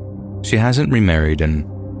 She hasn't remarried, and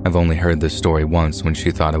I've only heard this story once when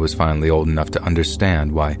she thought I was finally old enough to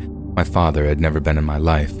understand why my father had never been in my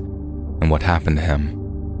life and what happened to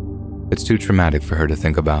him. It's too traumatic for her to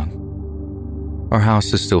think about. Our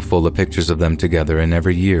house is still full of pictures of them together, and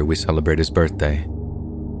every year we celebrate his birthday.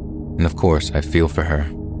 And of course, I feel for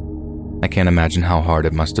her. I can't imagine how hard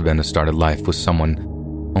it must have been to start a life with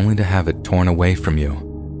someone only to have it torn away from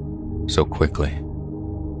you so quickly.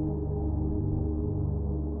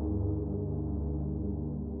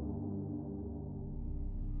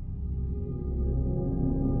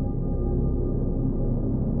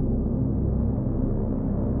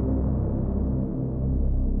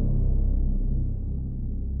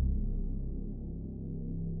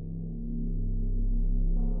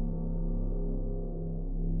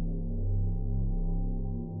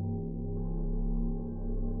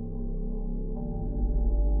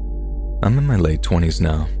 I'm in my late 20s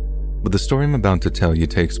now, but the story I'm about to tell you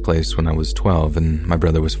takes place when I was 12 and my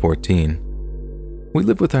brother was 14. We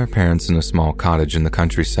lived with our parents in a small cottage in the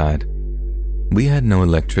countryside. We had no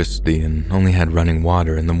electricity and only had running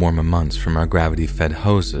water in the warmer months from our gravity-fed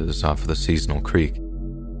hoses off of the seasonal creek.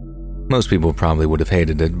 Most people probably would have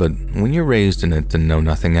hated it, but when you're raised in it and know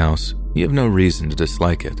nothing else, you have no reason to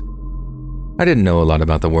dislike it. I didn't know a lot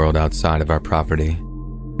about the world outside of our property.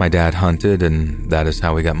 My dad hunted, and that is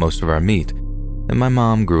how we got most of our meat, and my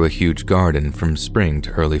mom grew a huge garden from spring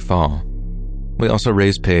to early fall. We also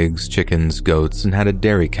raised pigs, chickens, goats, and had a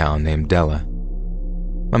dairy cow named Della.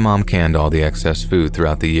 My mom canned all the excess food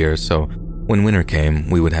throughout the year, so when winter came,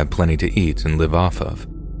 we would have plenty to eat and live off of.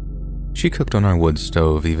 She cooked on our wood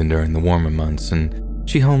stove even during the warmer months, and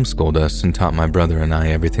she homeschooled us and taught my brother and I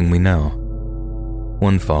everything we know.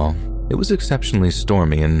 One fall, it was exceptionally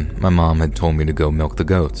stormy, and my mom had told me to go milk the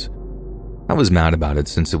goats. I was mad about it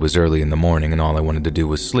since it was early in the morning and all I wanted to do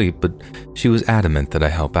was sleep, but she was adamant that I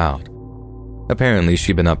help out. Apparently,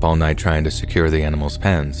 she'd been up all night trying to secure the animals'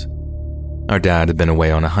 pens. Our dad had been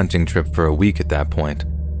away on a hunting trip for a week at that point.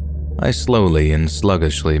 I slowly and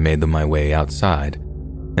sluggishly made my way outside,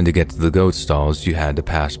 and to get to the goat stalls, you had to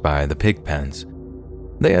pass by the pig pens.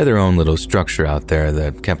 They had their own little structure out there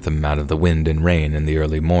that kept them out of the wind and rain. In the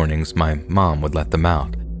early mornings, my mom would let them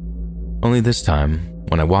out. Only this time,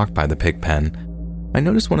 when I walked by the pig pen, I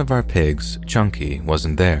noticed one of our pigs, Chunky,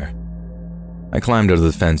 wasn't there. I climbed over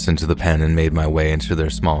the fence into the pen and made my way into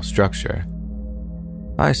their small structure.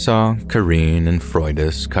 I saw Kareen and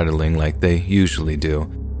Freudis cuddling like they usually do,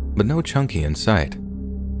 but no Chunky in sight.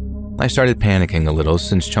 I started panicking a little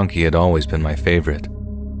since Chunky had always been my favorite.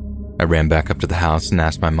 I ran back up to the house and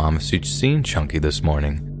asked my mom if she'd seen Chunky this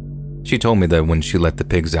morning. She told me that when she let the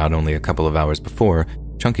pigs out only a couple of hours before,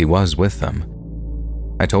 Chunky was with them.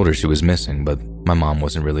 I told her she was missing, but my mom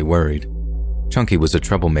wasn't really worried. Chunky was a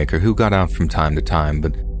troublemaker who got out from time to time,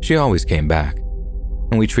 but she always came back.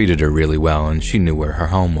 And we treated her really well, and she knew where her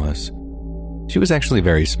home was. She was actually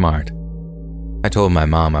very smart. I told my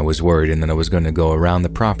mom I was worried and that I was going to go around the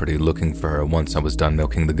property looking for her once I was done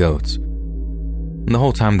milking the goats. And the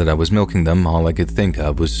whole time that I was milking them, all I could think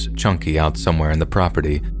of was Chunky out somewhere in the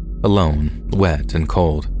property, alone, wet and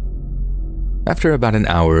cold. After about an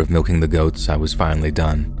hour of milking the goats, I was finally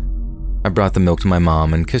done. I brought the milk to my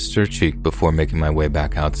mom and kissed her cheek before making my way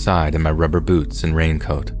back outside in my rubber boots and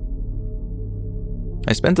raincoat.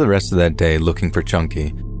 I spent the rest of that day looking for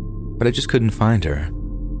Chunky, but I just couldn't find her.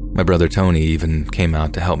 My brother Tony even came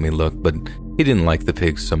out to help me look, but he didn't like the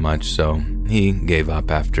pigs so much, so he gave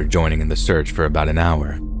up after joining in the search for about an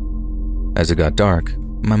hour. As it got dark,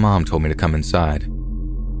 my mom told me to come inside.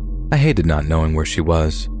 I hated not knowing where she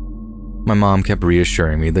was. My mom kept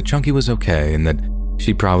reassuring me that Chunky was okay and that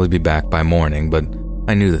she'd probably be back by morning, but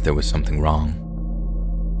I knew that there was something wrong.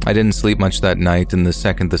 I didn't sleep much that night, and the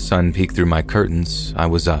second the sun peeked through my curtains, I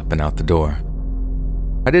was up and out the door.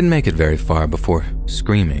 I didn't make it very far before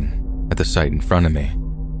screaming at the sight in front of me.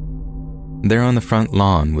 There on the front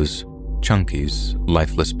lawn was Chunky's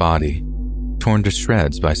lifeless body, torn to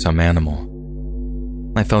shreds by some animal.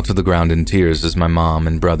 I fell to the ground in tears as my mom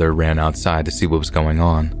and brother ran outside to see what was going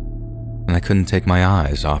on, and I couldn't take my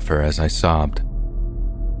eyes off her as I sobbed.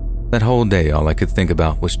 That whole day, all I could think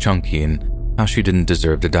about was Chunky and how she didn't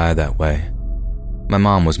deserve to die that way. My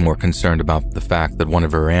mom was more concerned about the fact that one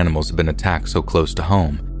of her animals had been attacked so close to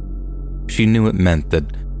home. She knew it meant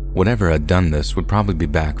that whatever had done this would probably be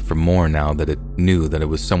back for more now that it knew that it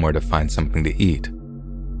was somewhere to find something to eat.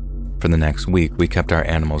 For the next week, we kept our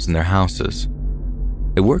animals in their houses.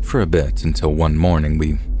 It worked for a bit until one morning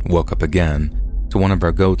we woke up again to one of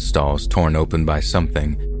our goat stalls torn open by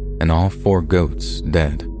something and all 4 goats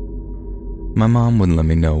dead. My mom wouldn't let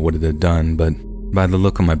me know what it had done, but by the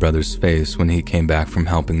look on my brother's face when he came back from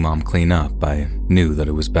helping Mom clean up, I knew that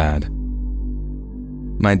it was bad.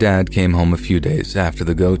 My dad came home a few days after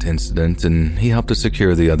the goat incident, and he helped to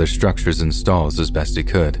secure the other structures and stalls as best he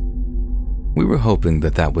could. We were hoping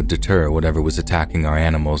that that would deter whatever was attacking our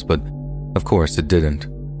animals, but of course it didn't.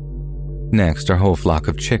 Next, our whole flock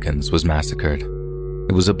of chickens was massacred.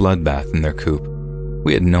 It was a bloodbath in their coop.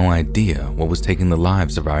 We had no idea what was taking the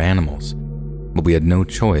lives of our animals, but we had no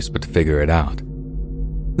choice but to figure it out.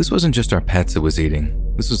 This wasn't just our pets it was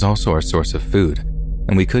eating, this was also our source of food,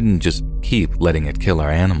 and we couldn't just keep letting it kill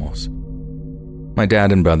our animals. My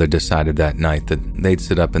dad and brother decided that night that they'd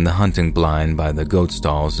sit up in the hunting blind by the goat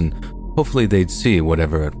stalls and hopefully they'd see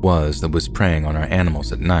whatever it was that was preying on our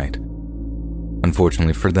animals at night.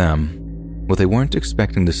 Unfortunately for them, what they weren't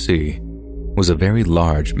expecting to see was a very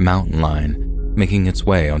large mountain lion making its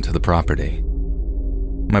way onto the property.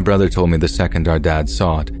 My brother told me the second our dad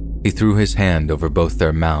saw it, he threw his hand over both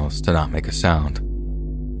their mouths to not make a sound.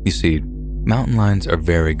 You see, mountain lions are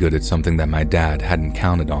very good at something that my dad hadn't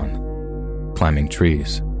counted on: climbing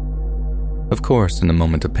trees. Of course, in a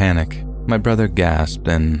moment of panic, my brother gasped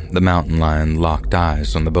and the mountain lion locked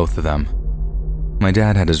eyes on the both of them. My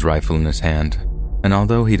dad had his rifle in his hand, and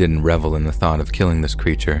although he didn't revel in the thought of killing this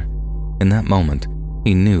creature, in that moment,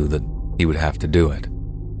 he knew that he would have to do it.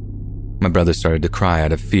 My brother started to cry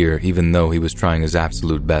out of fear even though he was trying his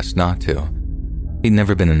absolute best not to. He'd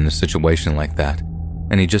never been in a situation like that,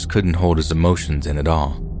 and he just couldn't hold his emotions in at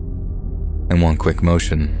all. In one quick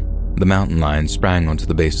motion, the mountain lion sprang onto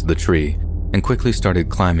the base of the tree and quickly started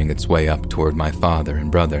climbing its way up toward my father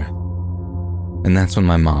and brother. And that's when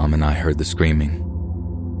my mom and I heard the screaming.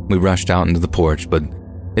 We rushed out into the porch, but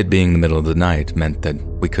it being the middle of the night meant that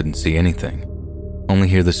we couldn't see anything, only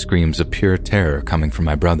hear the screams of pure terror coming from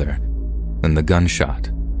my brother, then the gunshot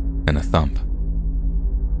and a thump.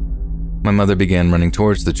 My mother began running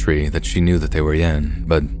towards the tree that she knew that they were in,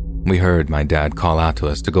 but we heard my dad call out to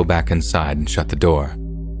us to go back inside and shut the door.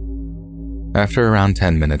 After around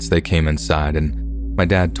 10 minutes, they came inside and my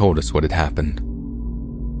dad told us what had happened.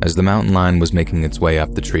 As the mountain lion was making its way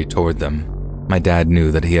up the tree toward them, my dad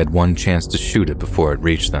knew that he had one chance to shoot it before it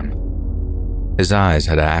reached them. His eyes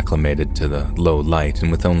had acclimated to the low light,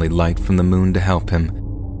 and with only light from the moon to help him,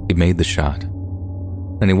 he made the shot.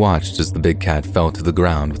 And he watched as the big cat fell to the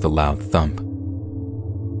ground with a loud thump.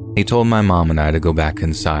 He told my mom and I to go back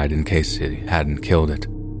inside in case he hadn't killed it,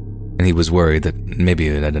 and he was worried that maybe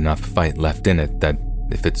it had enough fight left in it that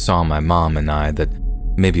if it saw my mom and I, that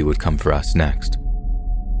maybe it would come for us next.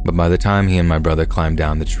 But by the time he and my brother climbed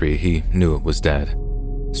down the tree, he knew it was dead.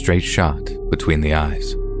 Straight shot between the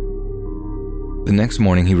eyes. The next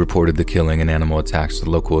morning, he reported the killing and animal attacks to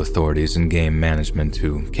local authorities and game management,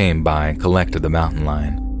 who came by and collected the mountain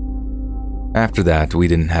lion. After that, we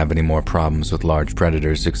didn't have any more problems with large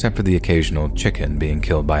predators except for the occasional chicken being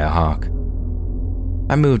killed by a hawk.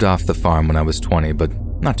 I moved off the farm when I was 20, but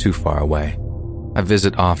not too far away. I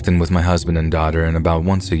visit often with my husband and daughter, and about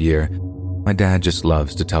once a year, my dad just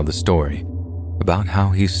loves to tell the story about how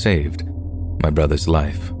he saved my brother's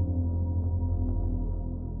life.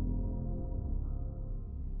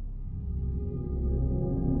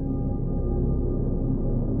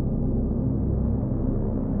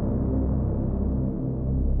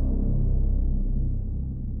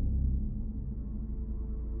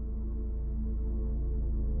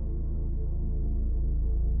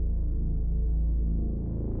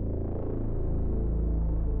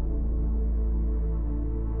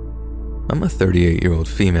 I'm a 38-year-old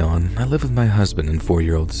female, and I live with my husband and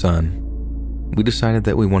 4-year-old son. We decided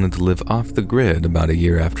that we wanted to live off the grid about a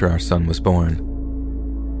year after our son was born.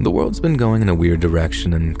 The world's been going in a weird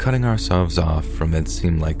direction, and cutting ourselves off from it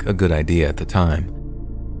seemed like a good idea at the time.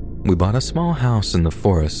 We bought a small house in the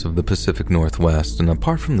forests of the Pacific Northwest, and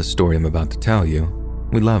apart from the story I'm about to tell you,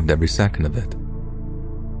 we loved every second of it.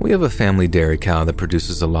 We have a family dairy cow that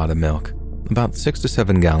produces a lot of milk. About 6 to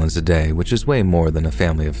 7 gallons a day, which is way more than a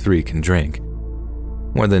family of 3 can drink.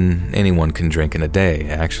 More than anyone can drink in a day,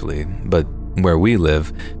 actually, but where we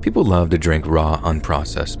live, people love to drink raw,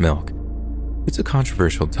 unprocessed milk. It's a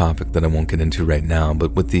controversial topic that I won't get into right now,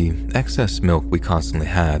 but with the excess milk we constantly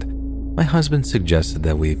had, my husband suggested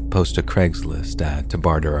that we post a Craigslist ad to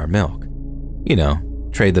barter our milk. You know,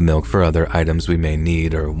 trade the milk for other items we may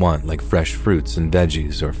need or want, like fresh fruits and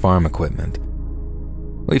veggies or farm equipment.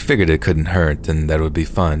 We figured it couldn't hurt and that it would be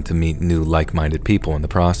fun to meet new like-minded people in the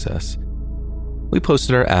process. We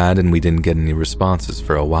posted our ad and we didn't get any responses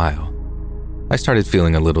for a while. I started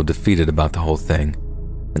feeling a little defeated about the whole thing,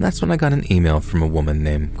 and that's when I got an email from a woman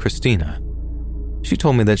named Christina. She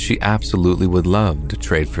told me that she absolutely would love to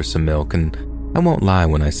trade for some milk, and I won't lie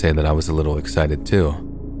when I say that I was a little excited too.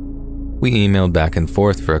 We emailed back and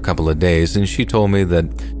forth for a couple of days, and she told me that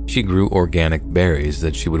she grew organic berries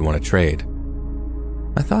that she would want to trade.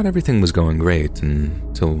 I thought everything was going great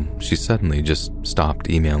until she suddenly just stopped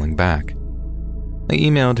emailing back. I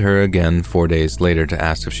emailed her again 4 days later to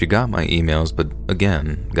ask if she got my emails, but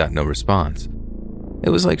again, got no response. It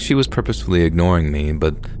was like she was purposefully ignoring me,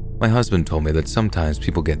 but my husband told me that sometimes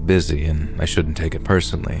people get busy and I shouldn't take it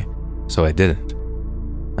personally, so I didn't.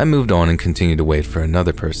 I moved on and continued to wait for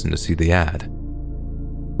another person to see the ad.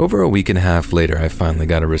 Over a week and a half later, I finally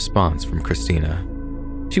got a response from Christina.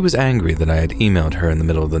 She was angry that I had emailed her in the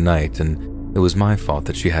middle of the night, and it was my fault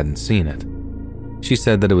that she hadn't seen it. She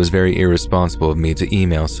said that it was very irresponsible of me to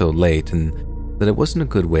email so late and that it wasn't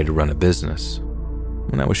a good way to run a business.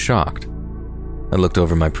 And I was shocked. I looked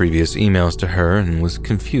over my previous emails to her and was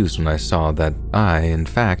confused when I saw that I, in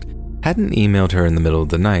fact, hadn't emailed her in the middle of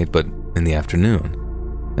the night but in the afternoon.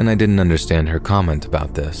 And I didn't understand her comment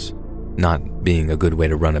about this, not being a good way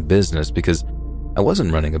to run a business, because I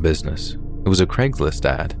wasn't running a business. It was a Craigslist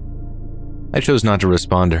ad. I chose not to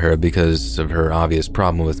respond to her because of her obvious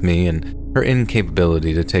problem with me and her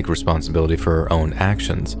incapability to take responsibility for her own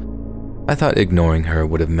actions. I thought ignoring her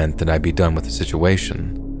would have meant that I'd be done with the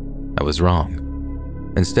situation. I was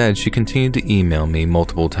wrong. Instead, she continued to email me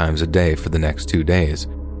multiple times a day for the next 2 days,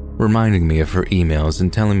 reminding me of her emails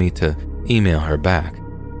and telling me to email her back.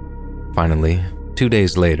 Finally, 2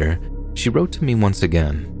 days later, she wrote to me once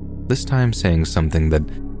again, this time saying something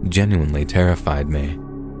that genuinely terrified me.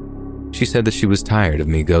 She said that she was tired of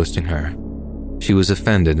me ghosting her. She was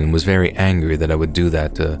offended and was very angry that I would do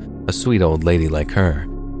that to a sweet old lady like her,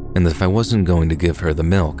 and that if I wasn't going to give her the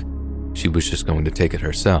milk, she was just going to take it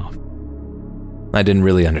herself. I didn't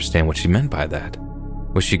really understand what she meant by that.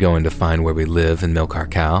 Was she going to find where we live and milk our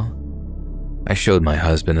cow? I showed my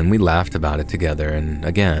husband and we laughed about it together, and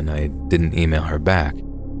again, I didn't email her back.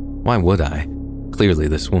 Why would I? Clearly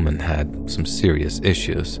this woman had some serious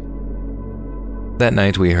issues. That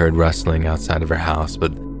night we heard rustling outside of our house,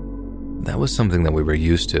 but that was something that we were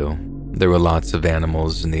used to. There were lots of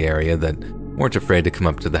animals in the area that weren't afraid to come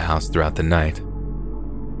up to the house throughout the night.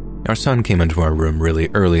 Our son came into our room really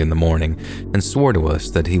early in the morning and swore to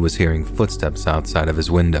us that he was hearing footsteps outside of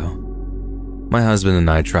his window. My husband and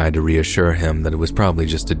I tried to reassure him that it was probably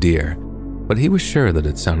just a deer, but he was sure that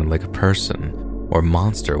it sounded like a person or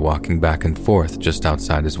monster walking back and forth just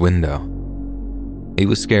outside his window. He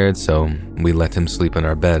was scared, so we let him sleep in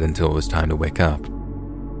our bed until it was time to wake up.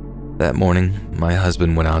 That morning, my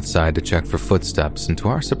husband went outside to check for footsteps, and to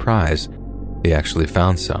our surprise, he actually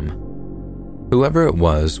found some. Whoever it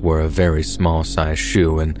was wore a very small-sized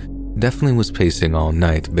shoe and definitely was pacing all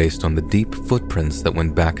night based on the deep footprints that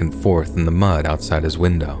went back and forth in the mud outside his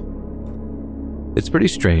window. It's pretty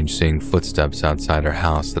strange seeing footsteps outside our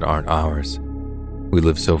house that aren't ours. We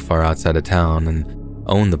live so far outside of town and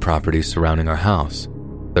own the property surrounding our house,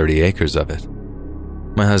 30 acres of it.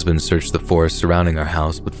 My husband searched the forest surrounding our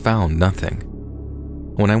house but found nothing.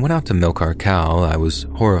 When I went out to milk our cow, I was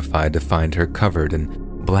horrified to find her covered in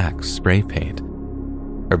black spray paint.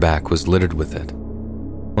 Her back was littered with it.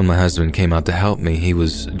 When my husband came out to help me, he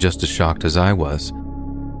was just as shocked as I was.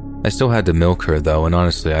 I still had to milk her though, and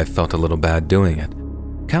honestly I felt a little bad doing it.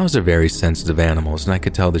 Cows are very sensitive animals, and I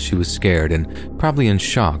could tell that she was scared and probably in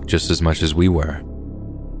shock just as much as we were.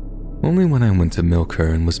 Only when I went to milk her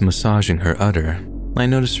and was massaging her udder, I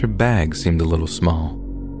noticed her bag seemed a little small,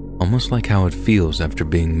 almost like how it feels after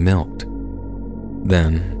being milked.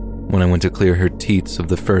 Then, when I went to clear her teats of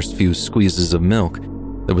the first few squeezes of milk,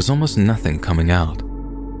 there was almost nothing coming out.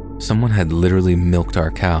 Someone had literally milked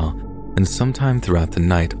our cow, and sometime throughout the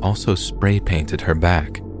night also spray painted her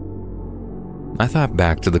back. I thought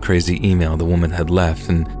back to the crazy email the woman had left,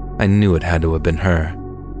 and I knew it had to have been her.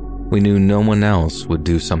 We knew no one else would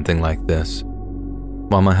do something like this.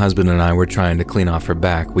 While my husband and I were trying to clean off her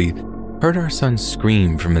back, we heard our son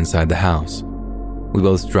scream from inside the house. We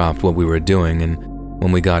both dropped what we were doing, and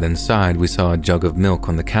when we got inside, we saw a jug of milk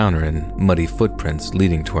on the counter and muddy footprints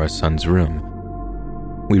leading to our son's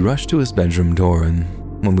room. We rushed to his bedroom door, and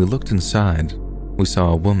when we looked inside, we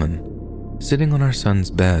saw a woman sitting on our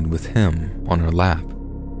son's bed with him on her lap.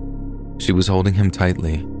 She was holding him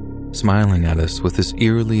tightly, smiling at us with this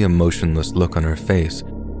eerily emotionless look on her face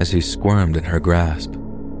as he squirmed in her grasp.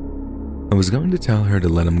 I was going to tell her to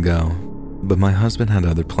let him go, but my husband had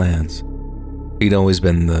other plans. He'd always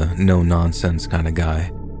been the no-nonsense kind of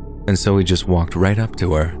guy, and so he just walked right up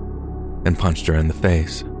to her and punched her in the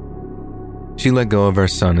face. She let go of our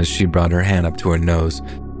son as she brought her hand up to her nose,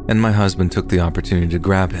 and my husband took the opportunity to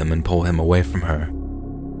grab him and pull him away from her.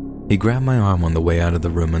 He grabbed my arm on the way out of the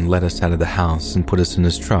room and led us out of the house and put us in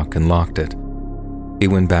his truck and locked it. He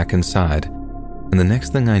went back inside, and the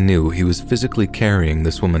next thing I knew, he was physically carrying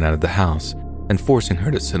this woman out of the house and forcing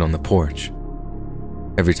her to sit on the porch.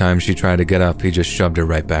 Every time she tried to get up, he just shoved her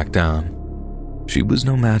right back down. She was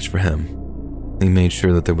no match for him. He made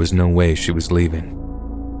sure that there was no way she was leaving.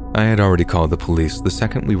 I had already called the police the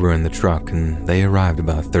second we were in the truck, and they arrived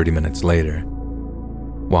about 30 minutes later.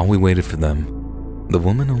 While we waited for them, the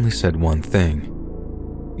woman only said one thing: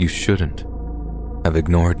 "You shouldn't have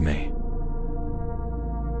ignored me."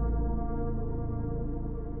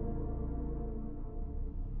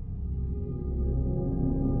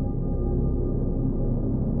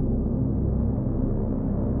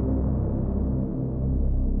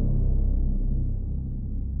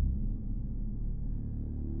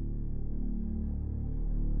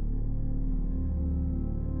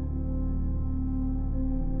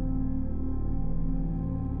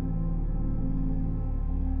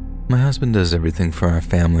 My husband does everything for our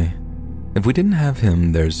family. If we didn't have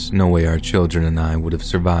him, there's no way our children and I would have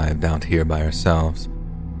survived out here by ourselves.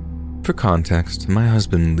 For context, my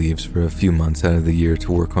husband leaves for a few months out of the year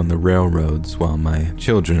to work on the railroads while my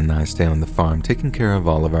children and I stay on the farm taking care of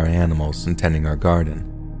all of our animals and tending our garden.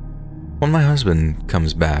 When my husband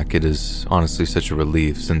comes back, it is honestly such a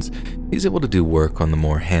relief since he's able to do work on the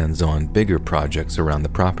more hands-on, bigger projects around the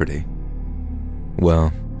property.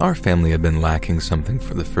 Well, our family had been lacking something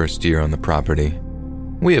for the first year on the property.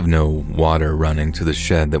 We have no water running to the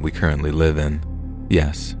shed that we currently live in.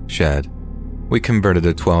 Yes, shed. We converted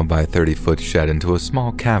a 12 by 30 foot shed into a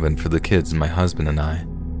small cabin for the kids and my husband and I.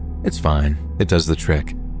 It's fine, it does the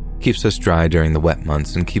trick. Keeps us dry during the wet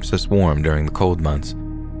months and keeps us warm during the cold months.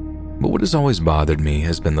 But what has always bothered me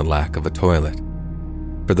has been the lack of a toilet.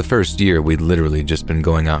 For the first year, we'd literally just been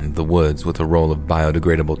going out into the woods with a roll of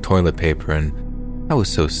biodegradable toilet paper, and I was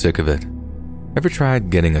so sick of it. Ever tried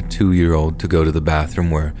getting a 2-year-old to go to the bathroom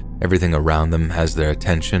where everything around them has their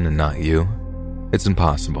attention and not you? It's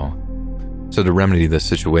impossible. So to remedy this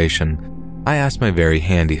situation, I asked my very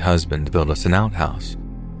handy husband to build us an outhouse.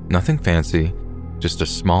 Nothing fancy, just a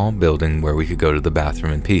small building where we could go to the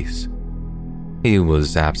bathroom in peace. He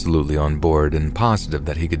was absolutely on board and positive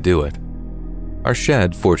that he could do it. Our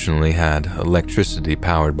shed fortunately had electricity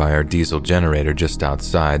powered by our diesel generator just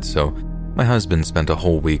outside, so my husband spent a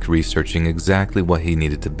whole week researching exactly what he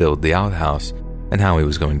needed to build the outhouse and how he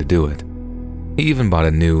was going to do it. He even bought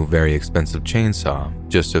a new, very expensive chainsaw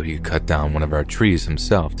just so he could cut down one of our trees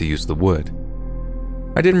himself to use the wood.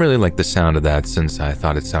 I didn't really like the sound of that since I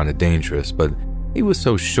thought it sounded dangerous, but he was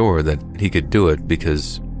so sure that he could do it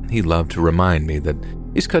because he loved to remind me that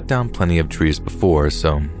he's cut down plenty of trees before,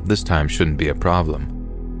 so this time shouldn't be a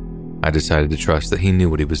problem. I decided to trust that he knew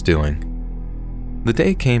what he was doing. The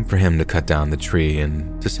day came for him to cut down the tree,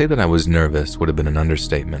 and to say that I was nervous would have been an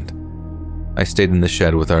understatement. I stayed in the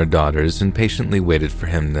shed with our daughters and patiently waited for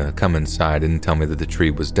him to come inside and tell me that the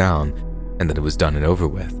tree was down and that it was done and over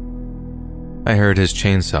with. I heard his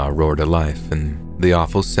chainsaw roar to life and the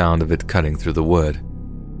awful sound of it cutting through the wood.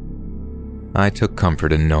 I took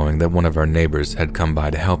comfort in knowing that one of our neighbors had come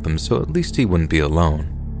by to help him, so at least he wouldn't be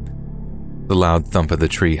alone. The loud thump of the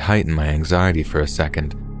tree heightened my anxiety for a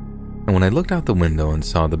second, and when I looked out the window and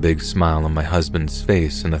saw the big smile on my husband's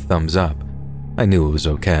face and a thumbs up, I knew it was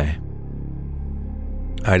okay.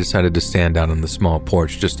 I decided to stand out on the small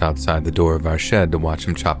porch just outside the door of our shed to watch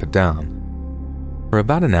him chop it down. For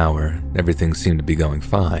about an hour, everything seemed to be going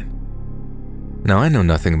fine. Now, I know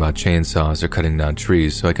nothing about chainsaws or cutting down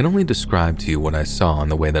trees, so I can only describe to you what I saw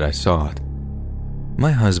and the way that I saw it.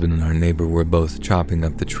 My husband and our neighbor were both chopping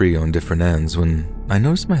up the tree on different ends when I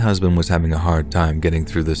noticed my husband was having a hard time getting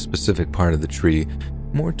through this specific part of the tree,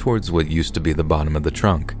 more towards what used to be the bottom of the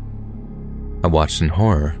trunk. I watched in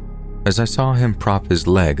horror as I saw him prop his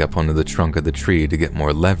leg up onto the trunk of the tree to get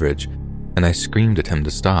more leverage, and I screamed at him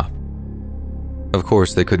to stop. Of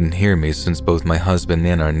course, they couldn't hear me since both my husband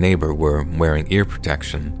and our neighbor were wearing ear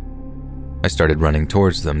protection. I started running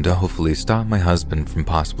towards them to hopefully stop my husband from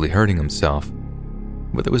possibly hurting himself,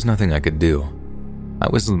 but there was nothing I could do. I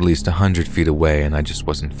was at least 100 feet away and I just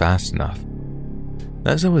wasn't fast enough.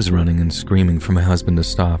 As I was running and screaming for my husband to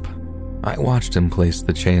stop, I watched him place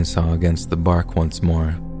the chainsaw against the bark once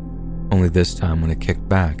more, only this time when it kicked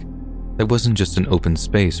back, there wasn't just an open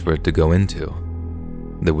space for it to go into.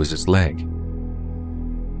 There was his leg.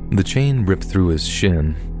 The chain ripped through his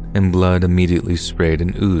shin, and blood immediately sprayed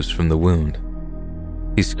and oozed from the wound.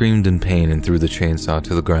 He screamed in pain and threw the chainsaw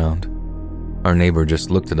to the ground. Our neighbor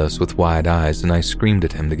just looked at us with wide eyes, and I screamed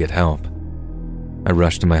at him to get help. I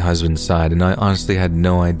rushed to my husband's side, and I honestly had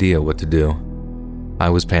no idea what to do. I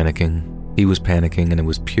was panicking, he was panicking, and it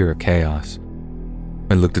was pure chaos.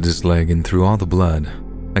 I looked at his leg, and through all the blood,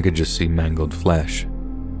 I could just see mangled flesh.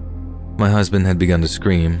 My husband had begun to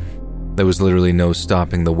scream. There was literally no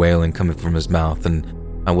stopping the wailing coming from his mouth, and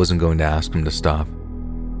I wasn't going to ask him to stop.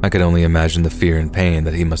 I could only imagine the fear and pain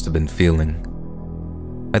that he must have been feeling.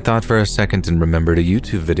 I thought for a second and remembered a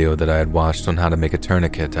YouTube video that I had watched on how to make a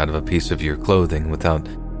tourniquet out of a piece of your clothing. Without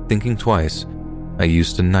thinking twice, I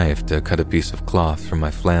used a knife to cut a piece of cloth from my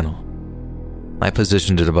flannel. I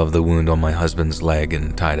positioned it above the wound on my husband's leg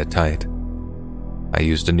and tied it tight. I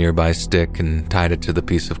used a nearby stick and tied it to the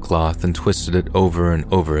piece of cloth and twisted it over and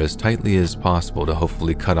over as tightly as possible to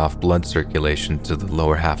hopefully cut off blood circulation to the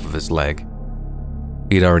lower half of his leg.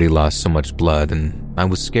 He'd already lost so much blood, and I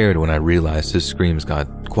was scared when I realized his screams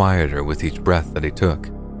got quieter with each breath that he took.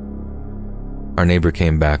 Our neighbor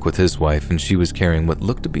came back with his wife, and she was carrying what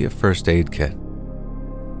looked to be a first aid kit.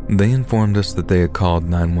 They informed us that they had called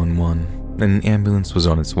 911, and an ambulance was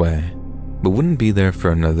on its way, but wouldn't be there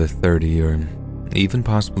for another 30 or even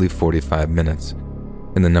possibly 45 minutes,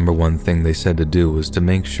 and the number one thing they said to do was to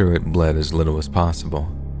make sure it bled as little as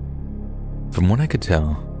possible. From what I could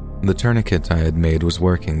tell, the tourniquet I had made was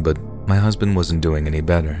working, but my husband wasn't doing any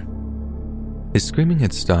better. His screaming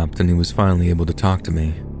had stopped and he was finally able to talk to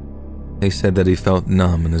me. They said that he felt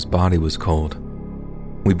numb and his body was cold.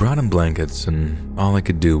 We brought him blankets, and all I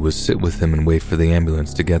could do was sit with him and wait for the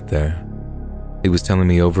ambulance to get there. He was telling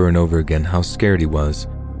me over and over again how scared he was,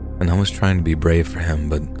 and I was trying to be brave for him,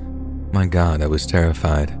 but my God, I was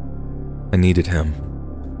terrified. I needed him.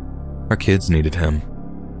 Our kids needed him,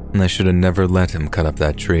 and I should have never let him cut up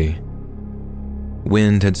that tree.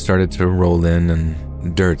 Wind had started to roll in,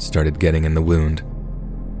 and dirt started getting in the wound.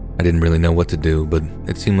 I didn't really know what to do, but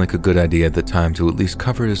it seemed like a good idea at the time to at least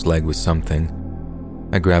cover his leg with something.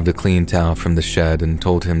 I grabbed a clean towel from the shed and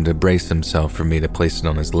told him to brace himself for me to place it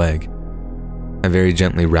on his leg. I very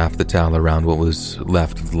gently wrapped the towel around what was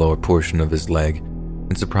left of the lower portion of his leg,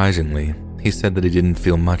 and surprisingly, he said that he didn't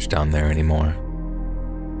feel much down there anymore.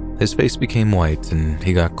 His face became white and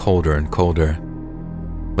he got colder and colder.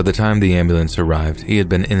 By the time the ambulance arrived, he had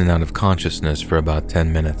been in and out of consciousness for about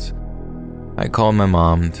 10 minutes. I called my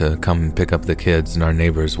mom to come and pick up the kids, and our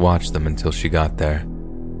neighbors watched them until she got there.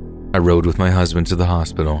 I rode with my husband to the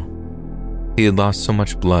hospital. He had lost so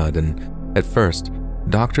much blood, and at first,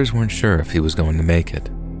 doctors weren't sure if he was going to make it.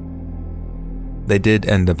 They did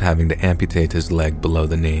end up having to amputate his leg below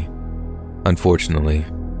the knee. Unfortunately,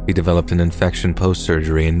 he developed an infection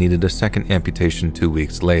post-surgery and needed a second amputation 2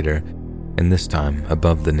 weeks later, and this time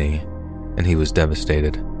above the knee, and he was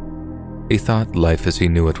devastated. He thought life as he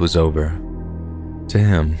knew it was over. To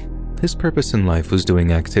him, his purpose in life was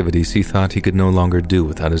doing activities he thought he could no longer do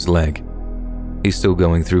without his leg. He's still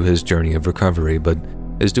going through his journey of recovery, but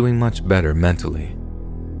is doing much better mentally.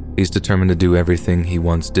 He's determined to do everything he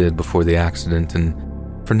once did before the accident, and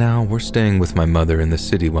for now, we're staying with my mother in the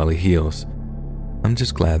city while he heals. I'm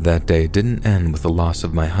just glad that day didn't end with the loss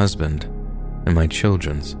of my husband and my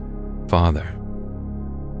children's father.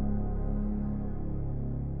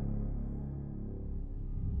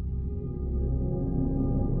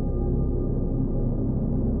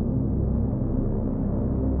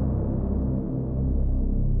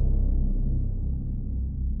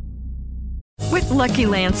 With Lucky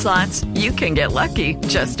Land Slots, you can get lucky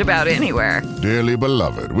just about anywhere. Dearly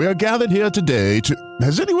beloved, we are gathered here today to...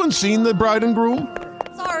 Has anyone seen the bride and groom?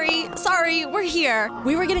 Sorry, we're here.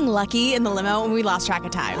 We were getting lucky in the limo and we lost track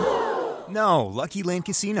of time. No, Lucky Land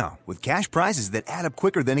Casino, with cash prizes that add up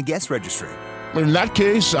quicker than a guest registry. In that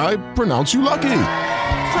case, I pronounce you lucky.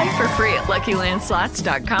 Play for free at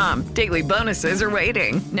LuckyLandSlots.com. Daily bonuses are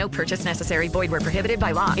waiting. No purchase necessary. Void where prohibited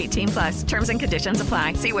by law. 18+. Terms and conditions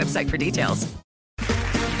apply. See website for details.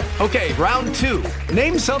 Okay, round two.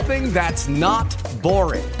 Name something that's not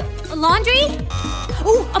boring. A laundry?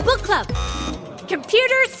 Ooh, a book club.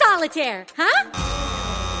 Computer solitaire, huh?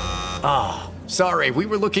 Ah, sorry, we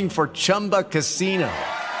were looking for Chumba Casino.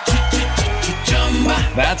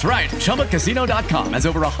 That's right, ChumbaCasino.com has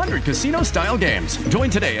over 100 casino-style games. Join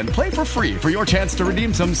today and play for free for your chance to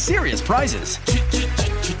redeem some serious prizes.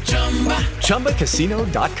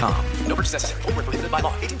 ChumbaCasino.com. No purchase necessary. Void where prohibited by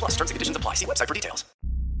law. 18+. Terms and conditions apply. See website for details.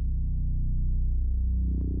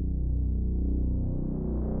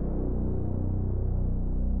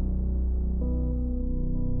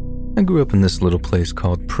 I grew up in this little place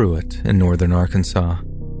called Pruitt in northern Arkansas.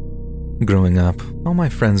 Growing up, all my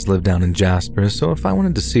friends lived down in Jasper, so if I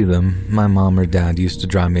wanted to see them, my mom or dad used to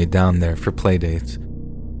drive me down there for play dates.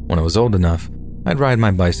 When I was old enough, I'd ride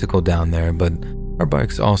my bicycle down there, but our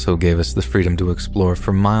bikes also gave us the freedom to explore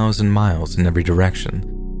for miles and miles in every direction.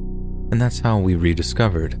 And that's how we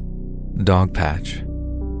rediscovered Dogpatch.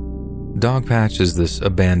 Dogpatch is this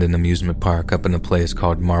abandoned amusement park up in a place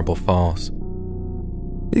called Marble Falls.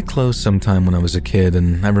 It closed sometime when I was a kid,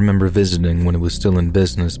 and I remember visiting when it was still in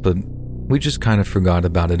business, but we just kind of forgot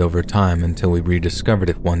about it over time until we rediscovered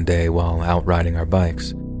it one day while out riding our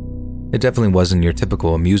bikes. It definitely wasn't your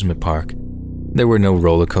typical amusement park. There were no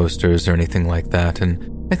roller coasters or anything like that,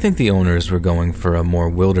 and I think the owners were going for a more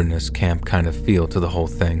wilderness camp kind of feel to the whole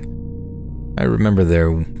thing. I remember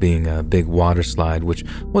there being a big water slide which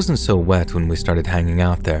wasn't so wet when we started hanging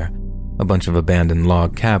out there, a bunch of abandoned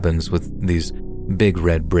log cabins with these big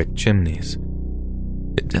red brick chimneys.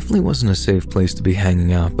 It definitely wasn't a safe place to be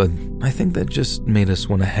hanging out, but I think that just made us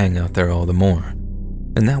want to hang out there all the more.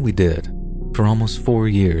 And that we did, for almost 4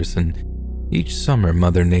 years, and each summer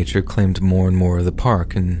Mother Nature claimed more and more of the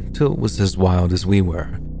park until it was as wild as we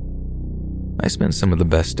were. I spent some of the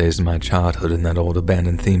best days of my childhood in that old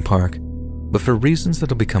abandoned theme park, but for reasons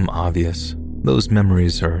that'll become obvious, those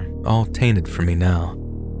memories are all tainted for me now.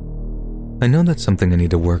 I know that's something I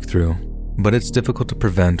need to work through, but it's difficult to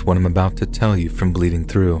prevent what I'm about to tell you from bleeding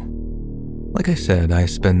through. Like I said, I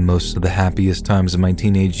spent most of the happiest times of my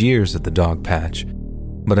teenage years at the dog patch,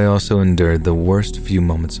 but I also endured the worst few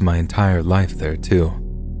moments of my entire life there too.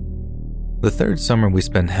 The third summer we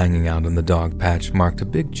spent hanging out in the dog patch marked a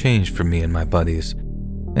big change for me and my buddies,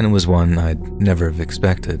 and it was one I'd never have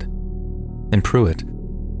expected. In Pruitt,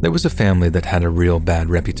 there was a family that had a real bad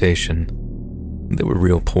reputation. They were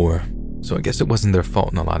real poor, so I guess it wasn't their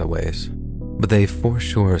fault in a lot of ways. But they for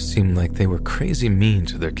sure seemed like they were crazy mean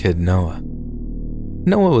to their kid Noah.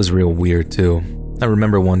 Noah was real weird too. I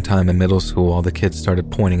remember one time in middle school all the kids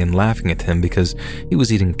started pointing and laughing at him because he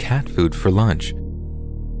was eating cat food for lunch.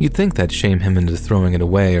 You'd think that'd shame him into throwing it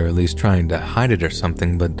away or at least trying to hide it or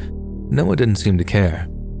something, but Noah didn't seem to care.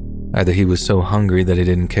 Either he was so hungry that he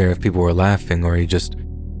didn't care if people were laughing or he just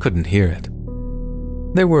couldn't hear it.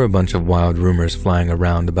 There were a bunch of wild rumors flying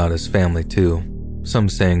around about his family too. Some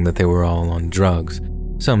saying that they were all on drugs,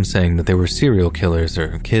 some saying that they were serial killers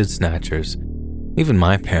or kid snatchers. Even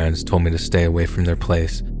my parents told me to stay away from their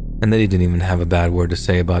place, and that he didn't even have a bad word to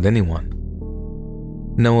say about anyone.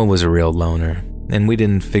 Noah was a real loner, and we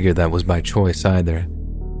didn't figure that was by choice either.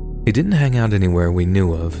 He didn't hang out anywhere we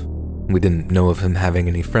knew of. We didn't know of him having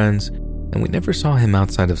any friends, and we never saw him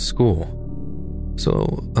outside of school.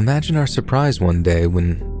 So imagine our surprise one day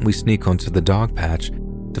when we sneak onto the dog patch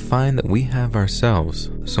to find that we have ourselves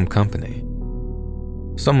some company.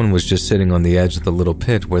 Someone was just sitting on the edge of the little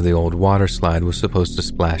pit where the old water slide was supposed to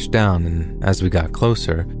splash down, and as we got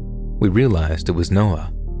closer, we realized it was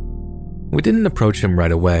Noah. We didn't approach him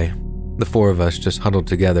right away. The four of us just huddled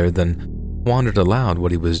together, then wondered aloud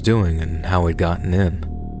what he was doing and how he'd gotten in.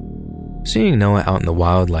 Seeing Noah out in the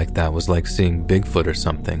wild like that was like seeing Bigfoot or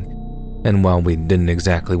something, and while we didn't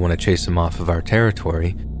exactly want to chase him off of our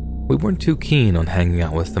territory, we weren't too keen on hanging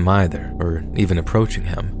out with him either, or even approaching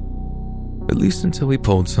him. At least until he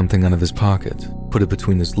pulled something out of his pocket, put it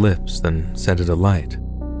between his lips, then set it alight.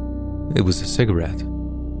 It was a cigarette.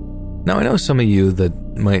 Now I know some of you that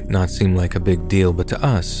might not seem like a big deal, but to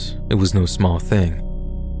us, it was no small thing.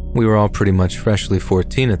 We were all pretty much freshly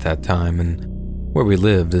 14 at that time, and where we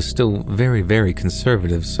lived is still very, very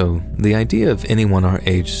conservative, so the idea of anyone our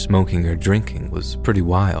age smoking or drinking was pretty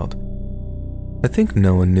wild. I think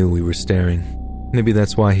Noah knew we were staring. Maybe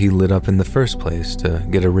that's why he lit up in the first place, to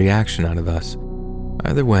get a reaction out of us.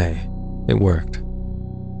 Either way, it worked.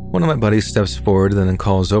 One of my buddies steps forward and then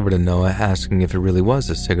calls over to Noah asking if it really was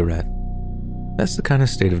a cigarette. That's the kind of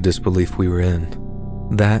state of disbelief we were in.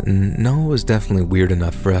 That, and Noah was definitely weird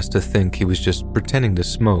enough for us to think he was just pretending to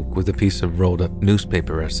smoke with a piece of rolled up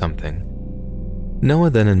newspaper or something. Noah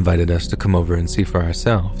then invited us to come over and see for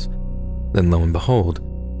ourselves. Then lo and behold,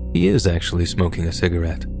 he is actually smoking a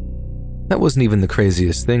cigarette. That wasn't even the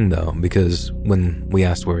craziest thing though, because when we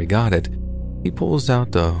asked where he got it, he pulls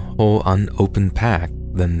out a whole unopened pack,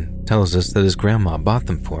 then tells us that his grandma bought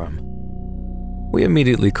them for him. We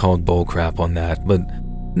immediately called bullcrap on that, but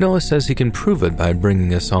Noah says he can prove it by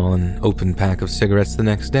bringing us all an open pack of cigarettes the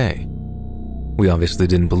next day. We obviously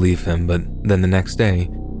didn't believe him, but then the next day,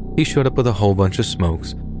 he showed up with a whole bunch of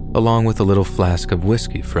smokes, along with a little flask of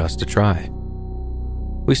whiskey for us to try.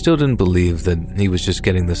 We still didn't believe that he was just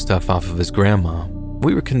getting the stuff off of his grandma.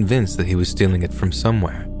 We were convinced that he was stealing it from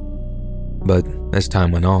somewhere. But as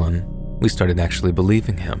time went on, we started actually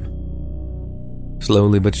believing him.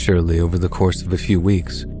 Slowly but surely, over the course of a few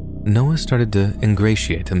weeks, Noah started to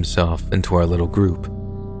ingratiate himself into our little group.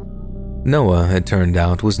 Noah, it turned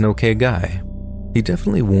out, was an okay guy. He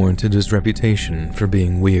definitely warranted his reputation for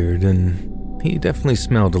being weird, and he definitely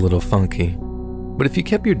smelled a little funky. But if you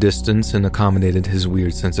kept your distance and accommodated his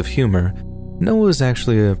weird sense of humor, Noah was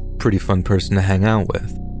actually a pretty fun person to hang out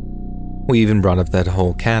with. We even brought up that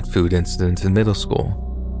whole cat food incident in middle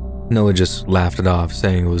school. Noah just laughed it off,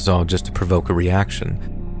 saying it was all just to provoke a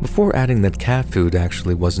reaction, before adding that cat food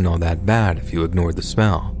actually wasn't all that bad if you ignored the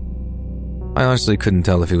smell. I honestly couldn't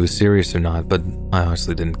tell if he was serious or not, but I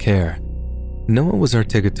honestly didn't care. Noah was our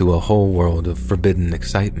ticket to a whole world of forbidden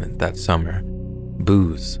excitement that summer.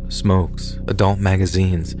 Booze, smokes, adult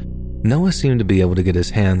magazines. Noah seemed to be able to get his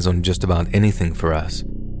hands on just about anything for us.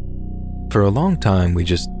 For a long time, we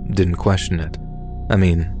just didn't question it. I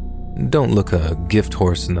mean, don't look a gift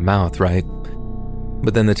horse in the mouth, right?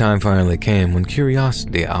 But then the time finally came when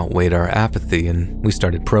curiosity outweighed our apathy and we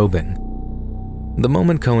started probing. The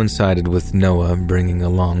moment coincided with Noah bringing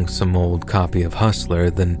along some old copy of Hustler,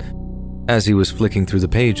 then as he was flicking through the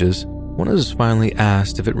pages, one of us finally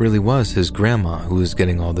asked if it really was his grandma who was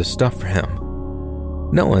getting all this stuff for him.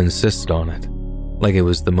 Noah insisted on it, like it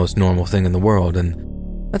was the most normal thing in the world,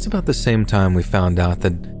 and that's about the same time we found out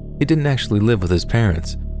that he didn't actually live with his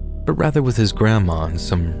parents, but rather with his grandma in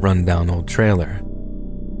some rundown old trailer.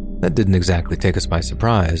 That didn't exactly take us by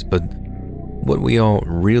surprise, but what we all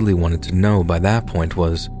really wanted to know by that point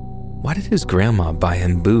was, why did his grandma buy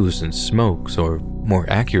him booze and smokes, or more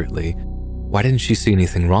accurately, why didn't she see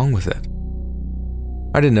anything wrong with it?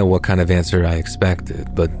 I didn't know what kind of answer I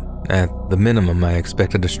expected, but at the minimum I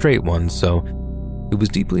expected a straight one, so it was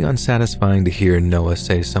deeply unsatisfying to hear Noah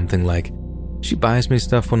say something like, "She buys me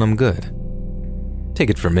stuff when I'm good."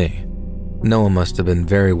 Take it from me, Noah must have been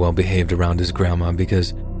very well behaved around his grandma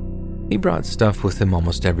because he brought stuff with him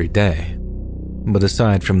almost every day. But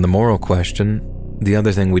aside from the moral question, the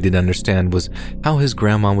other thing we didn't understand was how his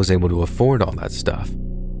grandma was able to afford all that stuff.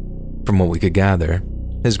 From what we could gather,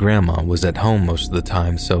 his grandma was at home most of the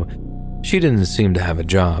time, so she didn't seem to have a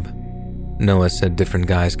job. Noah said different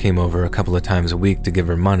guys came over a couple of times a week to give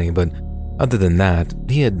her money, but other than that,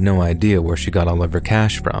 he had no idea where she got all of her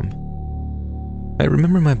cash from. I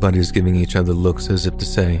remember my buddies giving each other looks as if to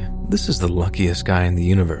say, "This is the luckiest guy in the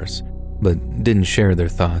universe," but didn't share their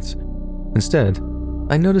thoughts. Instead,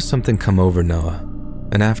 I noticed something come over Noah,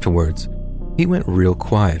 and afterwards, he went real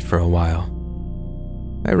quiet for a while.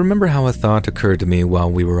 I remember how a thought occurred to me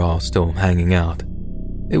while we were all still hanging out.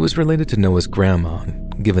 It was related to Noah's grandma,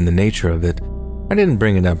 and given the nature of it, I didn't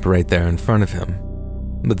bring it up right there in front of him.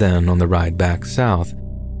 But then, on the ride back south,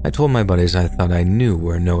 I told my buddies I thought I knew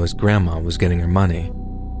where Noah's grandma was getting her money.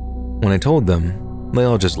 When I told them, they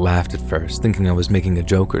all just laughed at first, thinking I was making a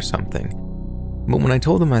joke or something. But when I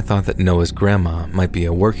told them I thought that Noah's grandma might be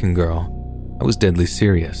a working girl, I was deadly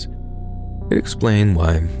serious. It explained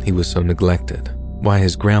why he was so neglected, why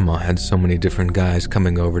his grandma had so many different guys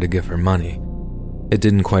coming over to give her money. It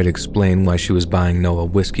didn't quite explain why she was buying Noah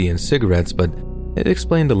whiskey and cigarettes, but it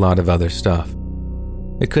explained a lot of other stuff.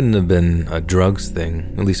 It couldn't have been a drugs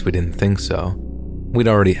thing, at least we didn't think so. We'd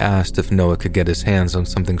already asked if Noah could get his hands on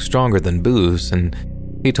something stronger than booze, and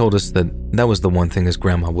he told us that that was the one thing his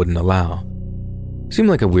grandma wouldn't allow. Seemed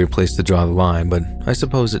like a weird place to draw the line, but I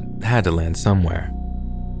suppose it had to land somewhere.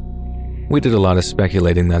 We did a lot of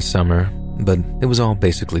speculating that summer, but it was all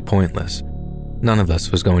basically pointless. None of us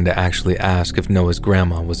was going to actually ask if Noah's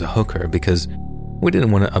grandma was a hooker because we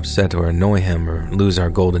didn't want to upset or annoy him or lose our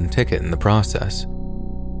golden ticket in the process.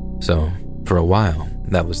 So, for a while,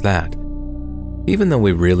 that was that. Even though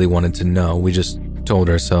we really wanted to know, we just told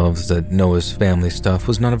ourselves that Noah's family stuff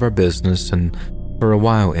was none of our business, and for a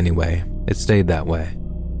while anyway, it stayed that way.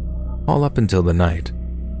 All up until the night,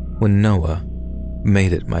 when Noah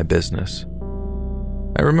made it my business.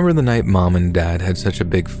 I remember the night Mom and Dad had such a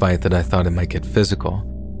big fight that I thought it might get physical.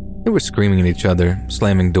 They were screaming at each other,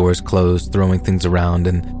 slamming doors closed, throwing things around,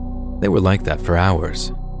 and they were like that for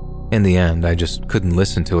hours. In the end, I just couldn't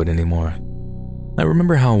listen to it anymore. I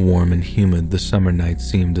remember how warm and humid the summer night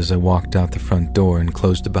seemed as I walked out the front door and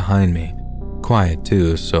closed it behind me. Quiet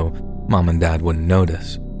too, so Mom and Dad wouldn't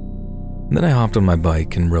notice. Then I hopped on my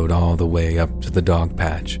bike and rode all the way up to the dog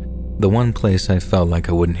patch, the one place I felt like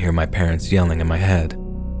I wouldn't hear my parents yelling in my head.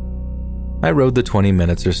 I rode the 20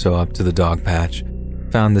 minutes or so up to the dog patch,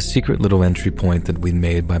 found the secret little entry point that we'd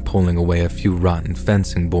made by pulling away a few rotten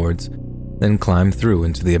fencing boards, then climbed through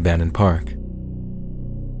into the abandoned park.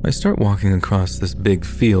 I start walking across this big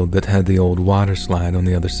field that had the old water slide on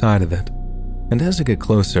the other side of it, and as I get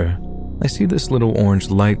closer, I see this little orange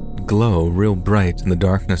light glow real bright in the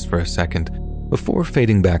darkness for a second before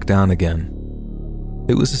fading back down again.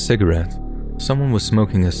 It was a cigarette. Someone was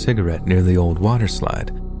smoking a cigarette near the old water slide,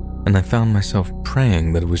 and I found myself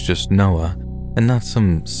praying that it was just Noah and not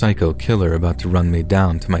some psycho killer about to run me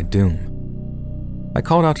down to my doom. I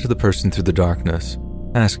called out to the person through the darkness,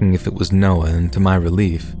 asking if it was Noah, and to my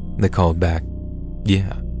relief, they called back,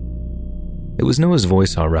 "Yeah." It was Noah's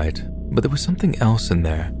voice all right, but there was something else in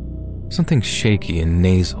there, something shaky and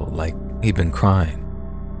nasal, like he'd been crying.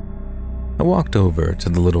 I walked over to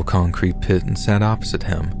the little concrete pit and sat opposite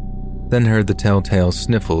him, then heard the telltale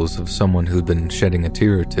sniffles of someone who'd been shedding a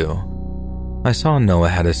tear or two. I saw Noah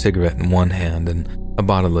had a cigarette in one hand and a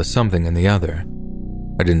bottle of something in the other.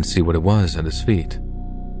 I didn't see what it was at his feet.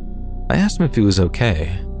 I asked him if he was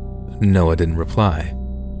okay. Noah didn't reply.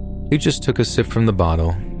 He just took a sip from the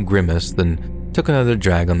bottle, grimaced, then took another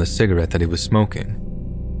drag on the cigarette that he was smoking.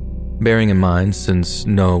 Bearing in mind, since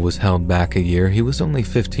Noah was held back a year, he was only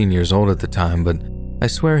 15 years old at the time, but I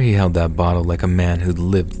swear he held that bottle like a man who'd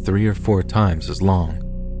lived 3 or 4 times as long.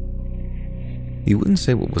 He wouldn't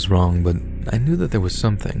say what was wrong, but I knew that there was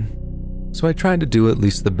something. So I tried to do at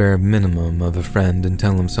least the bare minimum of a friend and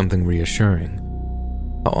tell him something reassuring.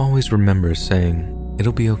 I'll always remember saying,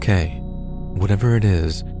 "It'll be okay. Whatever it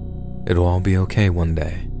is, it'll all be okay one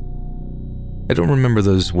day." I don't remember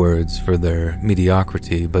those words for their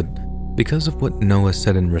mediocrity, but because of what Noah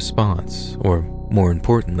said in response, or more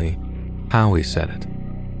importantly, how he said it.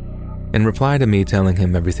 In reply to me telling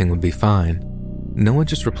him everything would be fine, Noah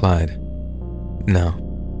just replied, "No,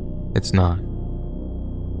 it's not."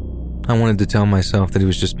 I wanted to tell myself that he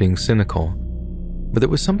was just being cynical, but there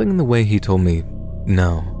was something in the way he told me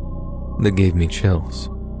no that gave me chills.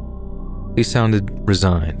 He sounded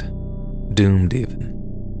resigned, doomed even.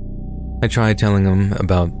 I tried telling him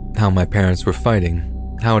about how my parents were fighting,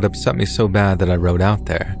 how it upset me so bad that I rode out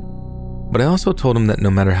there. But I also told him that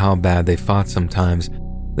no matter how bad they fought sometimes,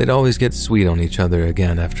 they'd always get sweet on each other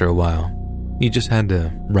again after a while. You just had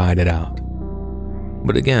to ride it out.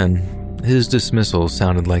 But again, his dismissal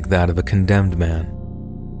sounded like that of a condemned man.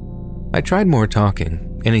 I tried more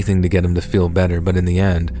talking, anything to get him to feel better, but in the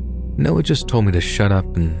end, Noah just told me to shut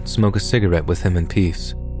up and smoke a cigarette with him in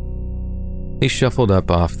peace. He shuffled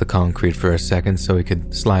up off the concrete for a second so he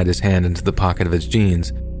could slide his hand into the pocket of his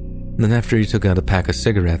jeans. Then after he took out a pack of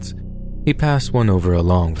cigarettes, he passed one over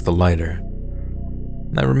along with a lighter.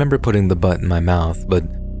 I remember putting the butt in my mouth, but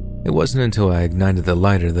it wasn't until I ignited the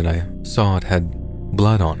lighter that I saw it had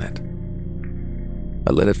blood on it.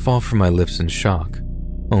 I let it fall from my lips in shock,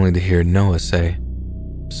 only to hear Noah say,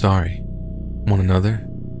 "Sorry, want another?"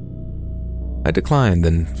 I declined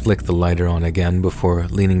and flicked the lighter on again before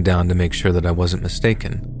leaning down to make sure that I wasn't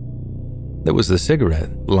mistaken. There was the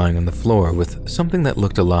cigarette lying on the floor with something that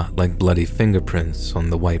looked a lot like bloody fingerprints on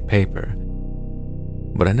the white paper.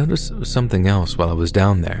 But I noticed something else while I was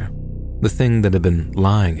down there, the thing that had been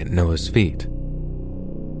lying at Noah's feet.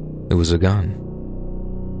 It was a gun.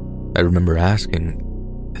 I remember asking,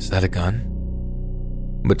 "Is that a gun?"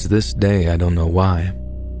 But to this day, I don't know why.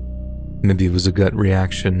 Maybe it was a gut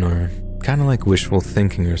reaction or kind of like wishful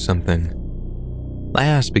thinking or something. I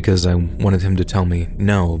asked because I wanted him to tell me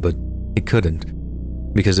no, but he couldn't,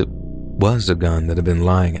 because it was a gun that had been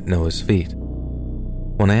lying at Noah's feet.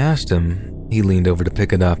 When I asked him, he leaned over to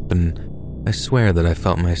pick it up, and I swear that I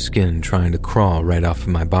felt my skin trying to crawl right off of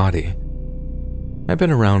my body. I've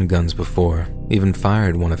been around guns before, even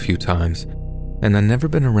fired one a few times, and I'd never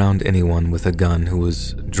been around anyone with a gun who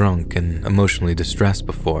was drunk and emotionally distressed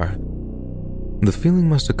before. The feeling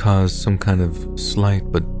must have caused some kind of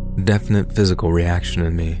slight but definite physical reaction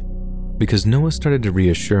in me, because Noah started to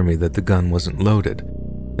reassure me that the gun wasn't loaded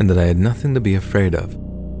and that I had nothing to be afraid of.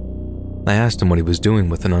 I asked him what he was doing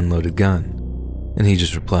with an unloaded gun, and he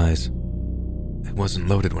just replies, "It wasn't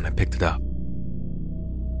loaded when I picked it up."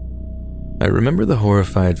 I remember the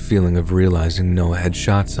horrified feeling of realizing Noah had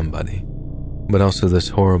shot somebody, but also this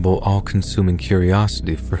horrible, all-consuming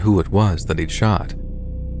curiosity for who it was that he'd shot.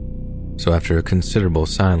 So after a considerable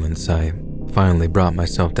silence, I finally brought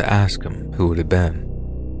myself to ask him who it had been.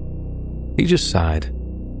 He just sighed,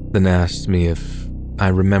 then asked me if I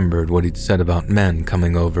remembered what he'd said about men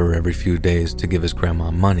coming over every few days to give his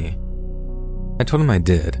grandma money. I told him I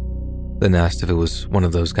did, then asked if it was one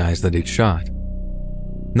of those guys that he'd shot.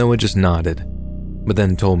 Noah just nodded, but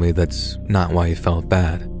then told me that's not why he felt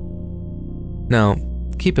bad. Now,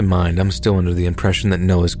 keep in mind, I'm still under the impression that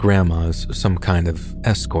Noah's grandma is some kind of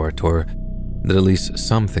escort, or that at least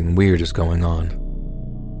something weird is going on.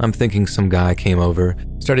 I'm thinking some guy came over,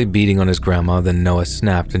 started beating on his grandma, then Noah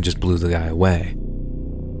snapped and just blew the guy away.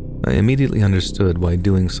 I immediately understood why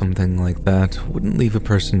doing something like that wouldn't leave a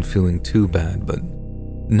person feeling too bad, but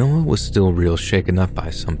Noah was still real shaken up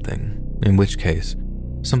by something, in which case,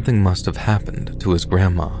 something must have happened to his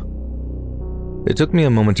grandma. It took me a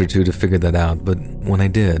moment or two to figure that out, but when I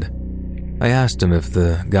did, I asked him if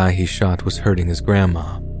the guy he shot was hurting his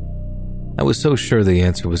grandma. I was so sure the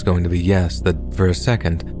answer was going to be yes that for a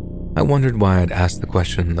second, I wondered why I'd asked the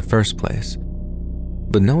question in the first place.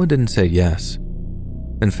 But Noah didn't say yes.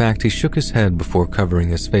 In fact, he shook his head before covering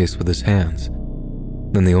his face with his hands.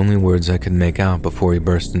 Then the only words I could make out before he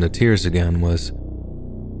burst into tears again was,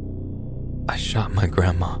 "I shot my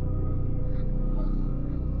grandma."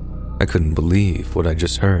 I couldn't believe what I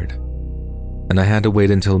just heard, and I had to wait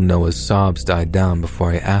until Noah's sobs died down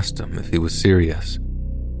before I asked him if he was serious.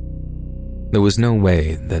 There was no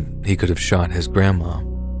way that he could have shot his grandma.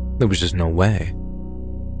 There was just no way.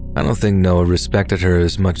 I don't think Noah respected her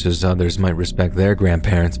as much as others might respect their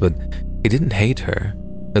grandparents, but he didn't hate her.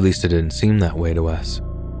 At least it didn't seem that way to us.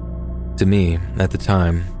 To me, at the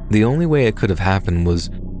time, the only way it could have happened was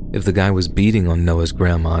if the guy was beating on Noah's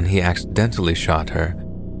grandma and he accidentally shot her.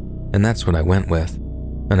 And that's what I went with.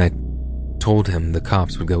 And I told him the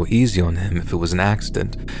cops would go easy on him if it was an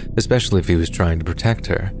accident, especially if he was trying to protect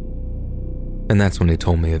her. And that's when he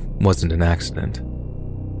told me it wasn't an accident.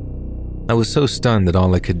 I was so stunned that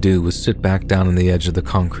all I could do was sit back down on the edge of the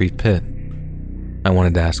concrete pit. I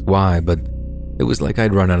wanted to ask why, but it was like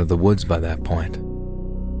I'd run out of the woods by that point.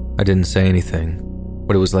 I didn't say anything,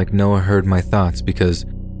 but it was like Noah heard my thoughts because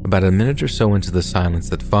about a minute or so into the silence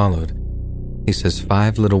that followed, he says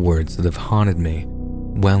 5 little words that have haunted me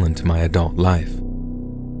well into my adult life.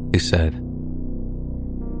 He said,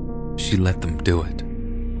 "She let them do it."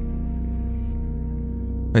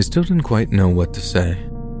 I still didn't quite know what to say,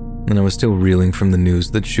 and I was still reeling from the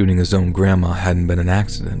news that shooting his own grandma hadn't been an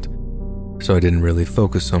accident, so I didn't really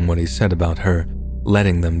focus on what he said about her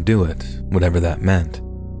letting them do it, whatever that meant.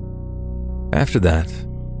 After that,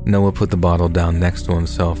 Noah put the bottle down next to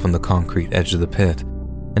himself on the concrete edge of the pit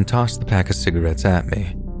and tossed the pack of cigarettes at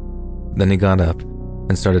me. Then he got up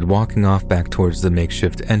and started walking off back towards the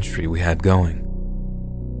makeshift entry we had going.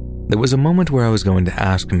 There was a moment where I was going to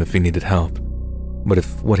ask him if he needed help, but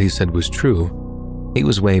if what he said was true, he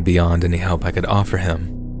was way beyond any help I could offer him.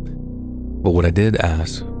 But what I did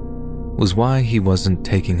ask was why he wasn't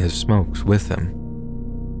taking his smokes with him.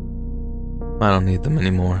 "I don't need them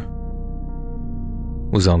anymore,"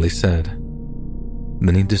 was all he said.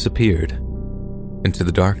 Then he disappeared into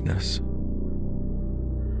the darkness.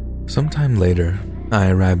 Sometime later,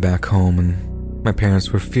 I arrived back home and my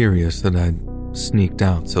parents were furious that I'd sneaked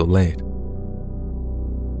out so late.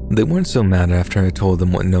 They weren't so mad after I told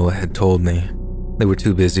them what Noah had told me. They were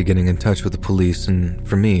too busy getting in touch with the police, and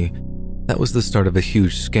for me, that was the start of a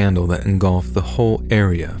huge scandal that engulfed the whole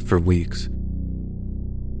area for weeks.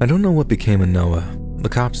 I don't know what became of Noah. The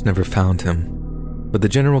cops never found him, but the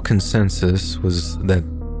general consensus was that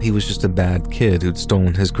he was just a bad kid who'd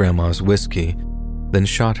stolen his grandma's whiskey, then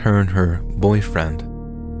shot her and her boyfriend.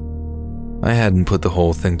 I hadn't put the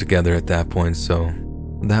whole thing together at that point, so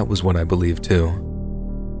that was what I believed too.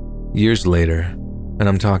 Years later, and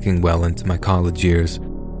I'm talking well into my college years,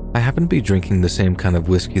 I happened to be drinking the same kind of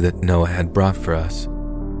whiskey that Noah had brought for us.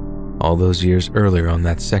 All those years earlier on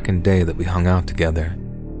that second day that we hung out together.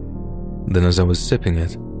 Then as I was sipping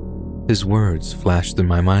it, his words flashed through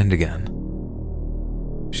my mind again.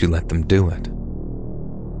 She let them do it.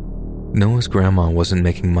 Noah's grandma wasn't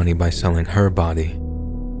making money by selling her body.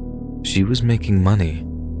 She was making money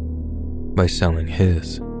by selling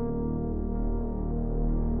his.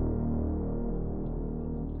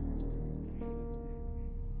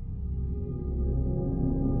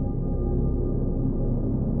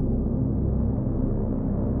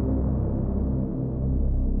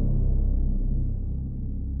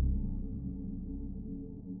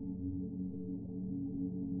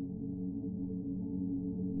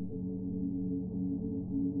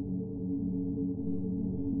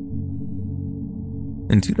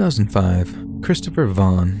 In 2005, Christopher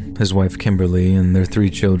Vaughn, his wife Kimberly, and their 3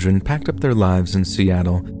 children packed up their lives in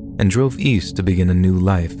Seattle and drove east to begin a new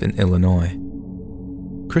life in Illinois.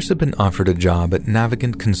 Chris had been offered a job at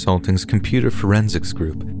Navigant Consulting's computer forensics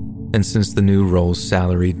group, and since the new role's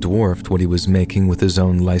salary dwarfed what he was making with his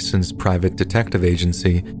own licensed private detective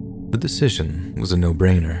agency, the decision was a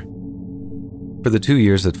no-brainer. For the 2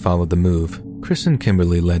 years that followed the move, Chris and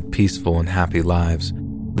Kimberly led peaceful and happy lives,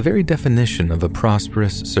 the very definition of a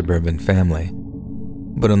prosperous suburban family.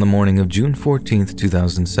 But on the morning of June 14th,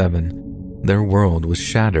 2007, their world was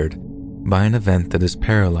shattered by an event that has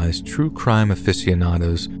paralyzed true crime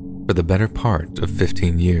aficionados for the better part of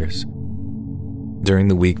 15 years. During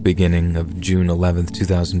the week beginning of June 11th,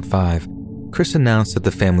 2005, Chris announced that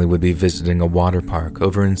the family would be visiting a water park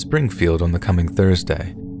over in Springfield on the coming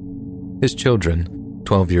Thursday. His children,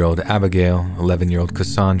 12-year-old Abigail, 11-year-old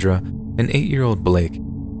Cassandra, and 8-year-old Blake,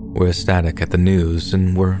 were ecstatic at the news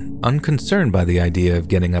and were unconcerned by the idea of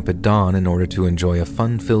getting up at dawn in order to enjoy a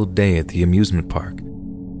fun-filled day at the amusement park.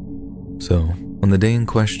 So, on the day in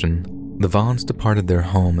question, the Vaughns departed their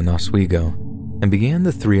home in Oswego and began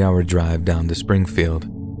the 3-hour drive down to Springfield.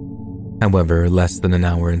 However, less than an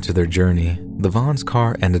hour into their journey, the Vaughns'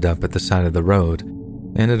 car ended up at the side of the road,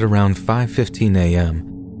 and at around 5:15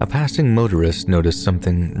 a.m., a passing motorist noticed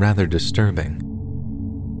something rather disturbing.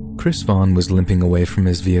 Chris Vaughn was limping away from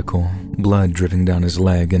his vehicle, blood dripping down his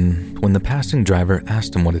leg, and when the passing driver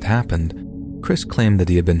asked him what had happened, Chris claimed that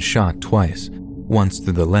he had been shot twice, once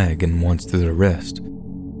through the leg and once through the wrist.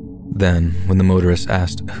 Then, when the motorist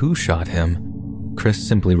asked who shot him, Chris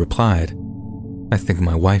simply replied, "I think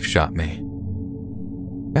my wife shot me."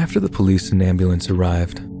 After the police and ambulance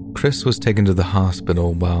arrived, Chris was taken to the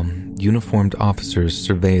hospital while uniformed officers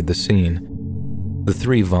surveyed the scene. The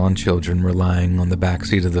 3 Vaughn children were lying on the back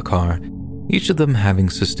seat of the car, each of them having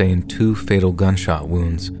sustained 2 fatal gunshot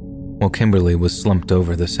wounds, while Kimberly was slumped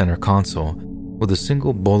over the center console with a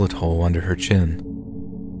single bullet hole under her chin.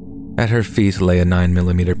 At her feet lay a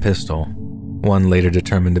 9mm pistol, one later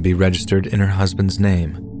determined to be registered in her husband's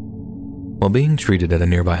name. While being treated at a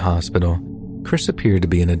nearby hospital, Chris appeared to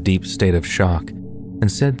be in a deep state of shock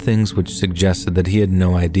and said things which suggested that he had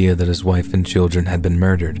no idea that his wife and children had been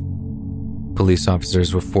murdered. Police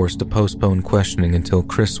officers were forced to postpone questioning until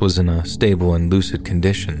Chris was in a stable and lucid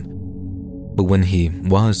condition. But when he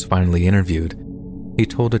was finally interviewed, he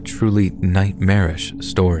told a truly nightmarish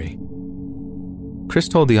story. Chris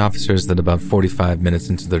told the officers that about 45 minutes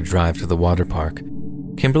into their drive to the water park,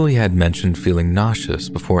 Kimberly had mentioned feeling nauseous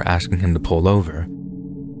before asking him to pull over.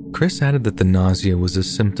 Chris added that the nausea was a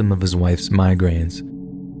symptom of his wife's migraines,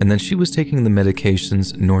 and that she was taking the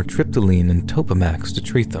medications nortriptyline and Topamax to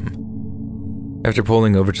treat them. After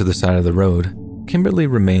pulling over to the side of the road, Kimberly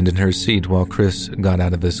remained in her seat while Chris got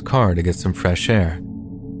out of his car to get some fresh air.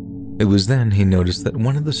 It was then he noticed that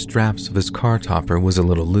one of the straps of his car topper was a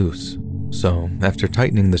little loose, so after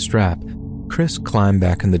tightening the strap, Chris climbed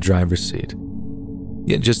back in the driver's seat.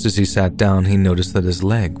 Yet just as he sat down, he noticed that his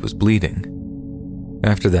leg was bleeding.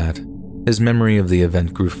 After that, his memory of the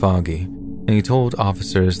event grew foggy, and he told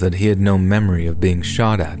officers that he had no memory of being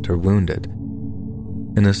shot at or wounded.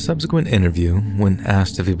 In a subsequent interview, when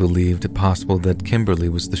asked if he believed it possible that Kimberly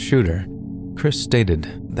was the shooter, Chris stated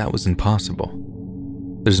that was impossible.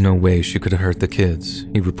 "There's no way she could have hurt the kids,"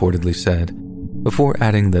 he reportedly said, before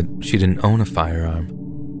adding that she didn't own a firearm.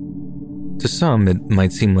 To some, it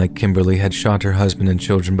might seem like Kimberly had shot her husband and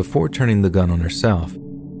children before turning the gun on herself,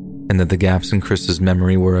 and that the gaps in Chris's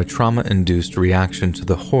memory were a trauma-induced reaction to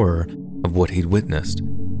the horror of what he'd witnessed.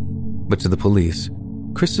 But to the police,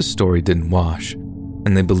 Chris's story didn't wash,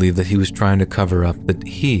 and they believed that he was trying to cover up that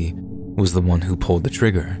he was the one who pulled the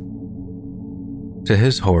trigger. To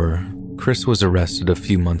his horror, Chris was arrested a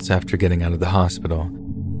few months after getting out of the hospital,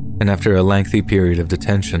 and after a lengthy period of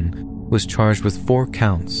detention, was charged with 4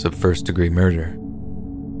 counts of first-degree murder.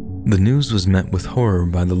 The news was met with horror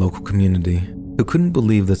by the local community, who couldn't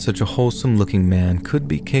believe that such a wholesome-looking man could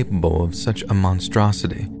be capable of such a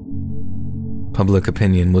monstrosity. Public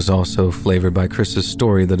opinion was also flavored by Chris's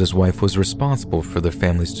story that his wife was responsible for their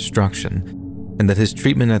family's destruction, and that his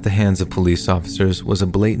treatment at the hands of police officers was a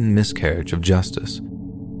blatant miscarriage of justice.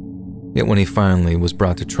 Yet when he finally was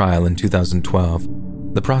brought to trial in 2012,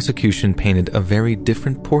 the prosecution painted a very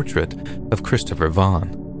different portrait of Christopher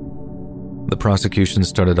Vaughn. The prosecution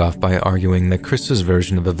started off by arguing that Chris's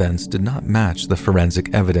version of events did not match the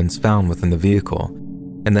forensic evidence found within the vehicle,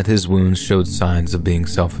 and that his wounds showed signs of being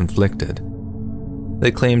self-inflicted.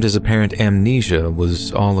 They claimed his apparent amnesia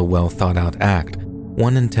was all a well-thought-out act,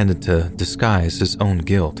 one intended to disguise his own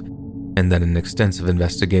guilt, and that an extensive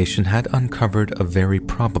investigation had uncovered a very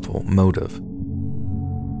probable motive.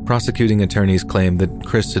 Prosecuting attorneys claimed that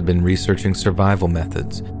Chris had been researching survival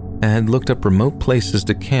methods and had looked up remote places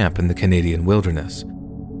to camp in the Canadian wilderness.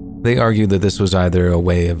 They argued that this was either a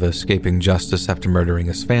way of escaping justice after murdering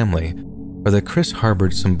his family, or that Chris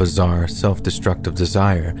harbored some bizarre, self-destructive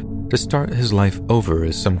desire to start his life over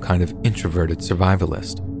as some kind of introverted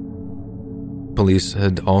survivalist. Police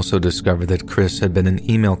had also discovered that Chris had been in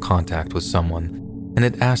email contact with someone and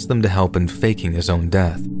had asked them to help in faking his own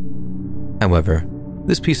death. However,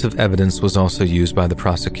 this piece of evidence was also used by the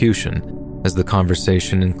prosecution, as the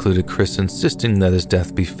conversation included Chris insisting that his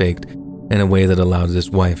death be faked in a way that allowed his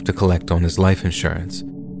wife to collect on his life insurance.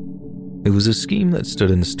 It was a scheme that stood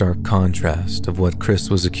in stark contrast of what Chris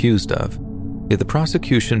was accused of, yet the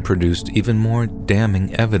prosecution produced even more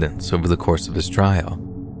damning evidence over the course of his trial.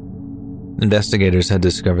 Investigators had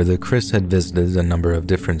discovered that Chris had visited a number of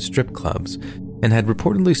different strip clubs and had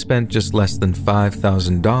reportedly spent just less than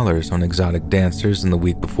 $5,000 on exotic dancers in the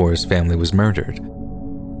week before his family was murdered.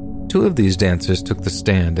 2 of these dancers took the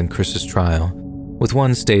stand in Chris's trial, with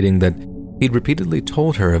one stating that he'd repeatedly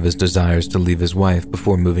told her of his desires to leave his wife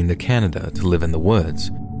before moving to Canada to live in the woods.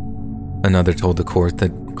 Another told the court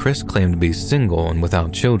that Chris claimed to be single and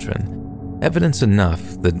without children, evidence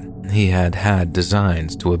enough that he had had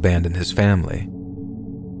designs to abandon his family.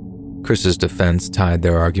 Chris's defense tied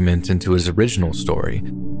their argument into his original story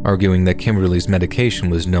arguing that Kimberly's medication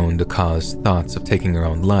was known to cause thoughts of taking her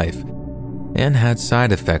own life and had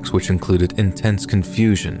side effects which included intense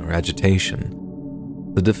confusion or agitation.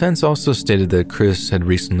 The defense also stated that Chris had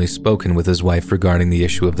recently spoken with his wife regarding the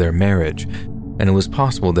issue of their marriage, and it was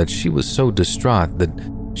possible that she was so distraught that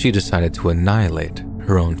she decided to annihilate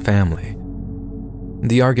her own family.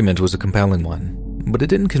 The argument was a compelling one, but it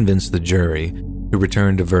didn't convince the jury, who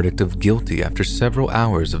returned a verdict of guilty after several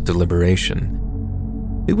hours of deliberation.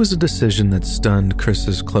 It was a decision that stunned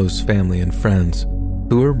Chris's close family and friends,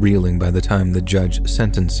 who were reeling by the time the judge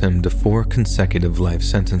sentenced him to 4 consecutive life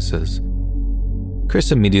sentences.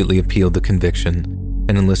 Chris immediately appealed the conviction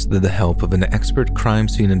and enlisted the help of an expert crime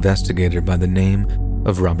scene investigator by the name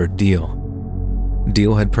of Robert Deal.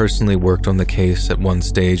 Deal had personally worked on the case at one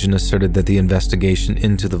stage and asserted that the investigation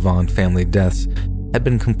into the Vaughn family deaths had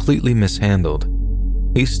been completely mishandled.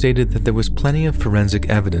 He stated that there was plenty of forensic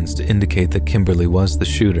evidence to indicate that Kimberly was the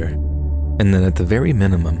shooter, and that at the very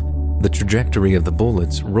minimum, the trajectory of the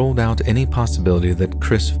bullets ruled out any possibility that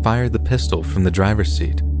Chris fired the pistol from the driver's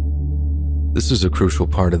seat. This is a crucial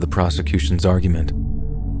part of the prosecution's argument.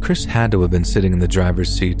 Chris had to have been sitting in the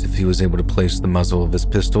driver's seat if he was able to place the muzzle of his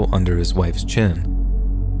pistol under his wife's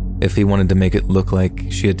chin. If he wanted to make it look like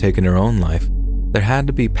she had taken her own life, there had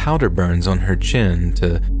to be powder burns on her chin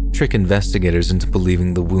to trick investigators into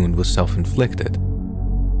believing the wound was self-inflicted.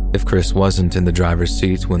 If Chris wasn't in the driver's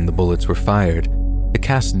seat when the bullets were fired, it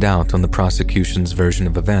cast doubt on the prosecution's version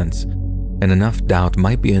of events, and enough doubt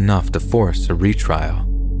might be enough to force a retrial.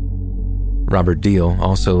 Robert Deal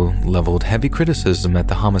also leveled heavy criticism at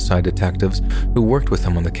the homicide detectives who worked with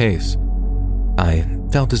him on the case. "I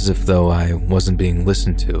felt as if though I wasn't being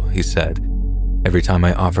listened to," he said. "Every time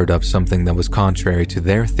I offered up something that was contrary to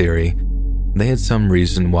their theory, they had some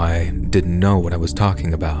reason why I didn't know what I was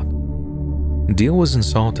talking about." Deal was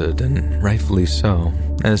insulted, and rightfully so,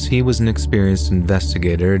 as he was an experienced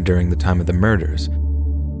investigator during the time of the murders.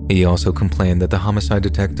 He also complained that the homicide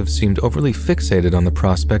detective seemed overly fixated on the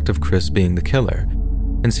prospect of Chris being the killer,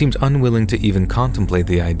 and seemed unwilling to even contemplate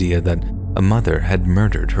the idea that a mother had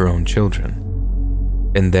murdered her own children.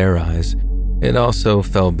 In their eyes, it also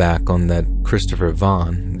fell back on that Christopher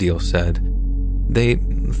Vaughn, Deal said. They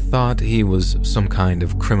thought he was some kind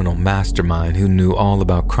of criminal mastermind who knew all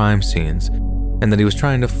about crime scenes, and that he was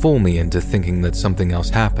trying to fool me into thinking that something else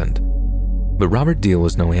happened. But Robert Deal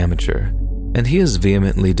was no amateur, and he has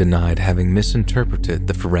vehemently denied having misinterpreted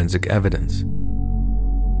the forensic evidence.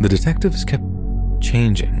 The detectives kept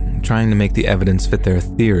changing, trying to make the evidence fit their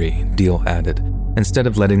theory, Deal added, instead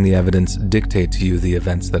of letting the evidence dictate to you the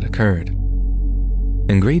events that occurred.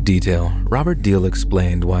 In great detail, Robert Deal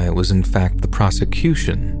explained why it was in fact the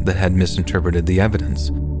prosecution that had misinterpreted the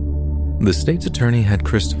evidence. The state's attorney had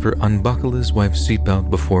Christopher unbuckle his wife's seatbelt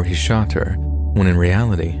before he shot her, when in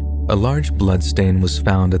reality, a large blood stain was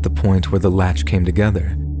found at the point where the latch came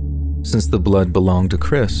together. Since the blood belonged to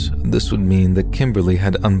Chris, this would mean that Kimberly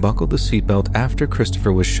had unbuckled the seatbelt after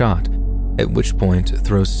Christopher was shot, at which point it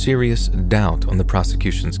throws serious doubt on the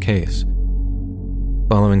prosecution's case.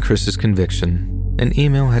 Following Chris's conviction, an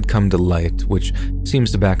email had come to light which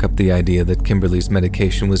seems to back up the idea that Kimberly's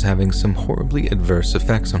medication was having some horribly adverse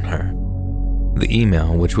effects on her. The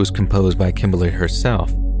email, which was composed by Kimberly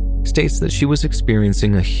herself, states that she was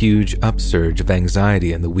experiencing a huge upsurge of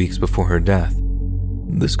anxiety in the weeks before her death.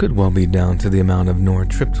 This could well be down to the amount of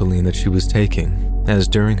nortriptyline that she was taking, as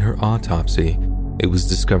during her autopsy, it was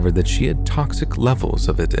discovered that she had toxic levels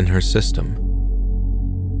of it in her system.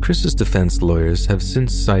 Chris's defense lawyers have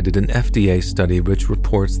since cited an FDA study which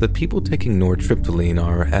reports that people taking nortriptyline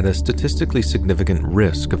are at a statistically significant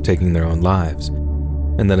risk of taking their own lives,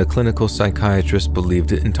 and that a clinical psychiatrist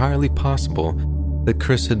believed it entirely possible that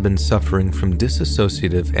Chris had been suffering from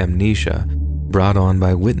dissociative amnesia brought on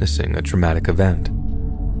by witnessing a traumatic event.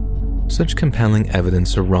 Such compelling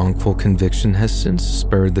evidence of wrongful conviction has since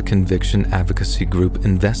spurred the conviction advocacy group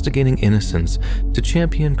Investigating Innocence to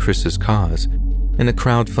champion Chris's cause, and a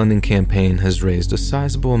crowdfunding campaign has raised a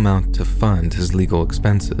sizable amount to fund his legal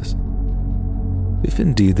expenses. If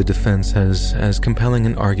indeed the defense has as compelling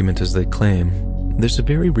an argument as they claim, there's a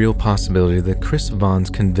very real possibility that Chris Vaughn's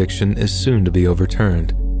conviction is soon to be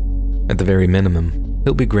overturned. At the very minimum,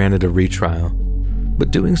 he'll be granted a retrial,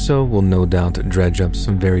 but doing so will no doubt dredge up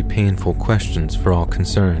some very painful questions for all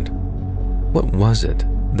concerned. What was it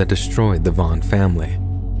that destroyed the Vaughn family?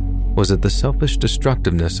 Was it the selfish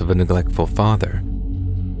destructiveness of a neglectful father?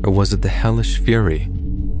 Or was it the hellish fury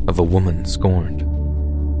of a woman scorned?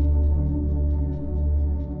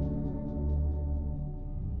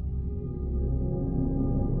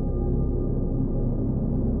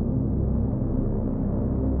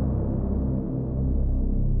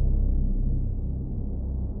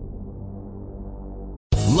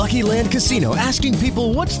 Lucky Land Casino, asking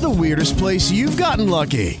people, what's the weirdest place you've gotten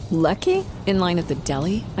lucky? Lucky? In line at the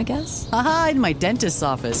deli, I guess? Aha, in my dentist's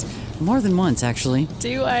office. More than once, actually.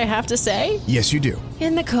 Do I have to say? Yes, you do.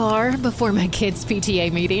 In the car before my kids'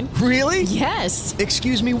 PTA meeting. Really? Yes.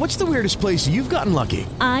 Excuse me, what's the weirdest place you've gotten lucky?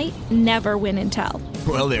 I never win and tell.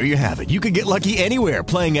 Well, there you have it. You can get lucky anywhere,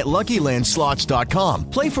 playing at LuckyLandSlots.com.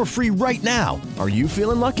 Play for free right now. Are you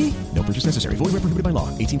feeling lucky? No purchase necessary. Void where prohibited by law.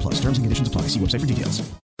 18+. Terms and conditions apply. See website for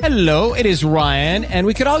details. Hello, it is Ryan, and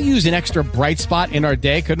we could all use an extra bright spot in our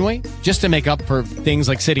day, couldn't we? Just to make up for things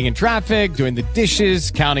like sitting in traffic, doing the dishes,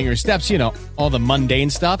 counting your steps, you know, all the mundane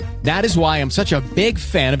stuff. That is why I'm such a big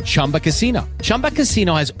fan of Chumba Casino. Chumba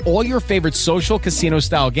Casino has all your favorite social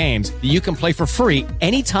casino-style games that you can play for free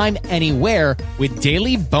anytime, anywhere with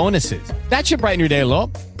daily bonuses. That should brighten your day a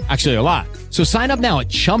little. Actually, a lot. So sign up now at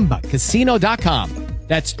ChumbaCasino.com.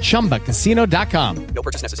 That's ChumbaCasino.com. No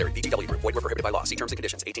purchase necessary. VGW Group. Void where prohibited by law. See terms and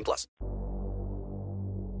conditions. 18+.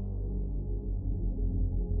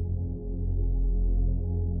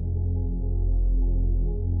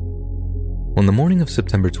 On the morning of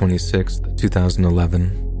September 26,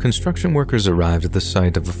 2011, construction workers arrived at the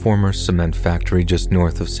site of a former cement factory just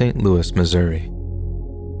north of St. Louis, Missouri.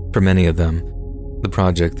 For many of them, the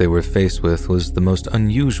project they were faced with was the most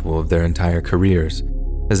unusual of their entire careers,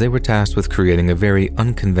 as they were tasked with creating a very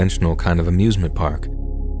unconventional kind of amusement park,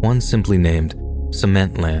 one simply named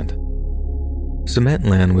Cementland.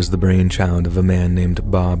 Cementland was the brainchild of a man named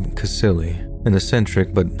Bob Casilli, an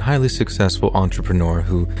eccentric but highly successful entrepreneur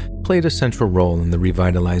who played a central role in the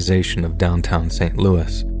revitalization of downtown St.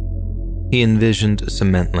 Louis. He envisioned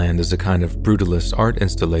Cementland as a kind of brutalist art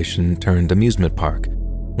installation turned amusement park,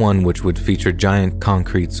 one which would feature giant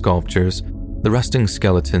concrete sculptures, the rusting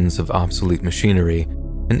skeletons of obsolete machinery,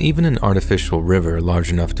 and even an artificial river large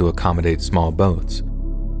enough to accommodate small boats.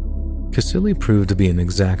 Casilli proved to be an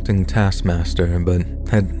exacting taskmaster, but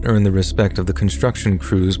had earned the respect of the construction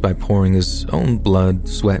crews by pouring his own blood,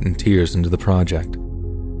 sweat, and tears into the project.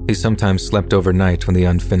 He sometimes slept overnight on the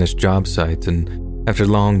unfinished job site, and after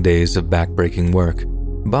long days of back-breaking work,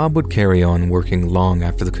 Bob would carry on working long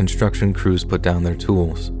after the construction crews put down their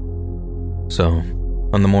tools. So,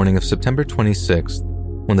 on the morning of September 26th,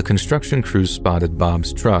 when the construction crews spotted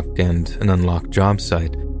Bob's truck and an unlocked job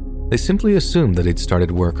site, they simply assumed that he'd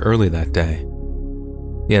started work early that day.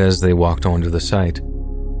 Yet as they walked onto the site,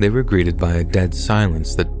 they were greeted by a dead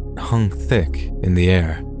silence that hung thick in the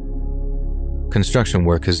air. Construction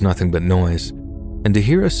work is nothing but noise, and to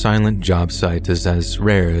hear a silent job site is as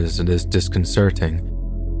rare as it is disconcerting.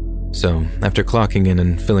 So, after clocking in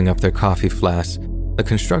and filling up their coffee flasks, the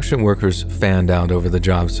construction workers fanned out over the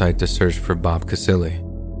job site to search for Bob Casilli.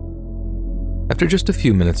 After just a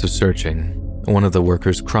few minutes of searching, one of the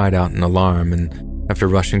workers cried out in alarm, and after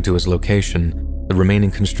rushing to his location, the remaining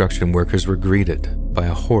construction workers were greeted by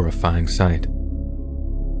a horrifying sight.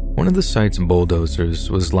 One of the site's bulldozers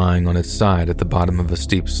was lying on its side at the bottom of a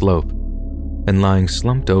steep slope, and lying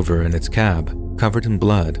slumped over in its cab, covered in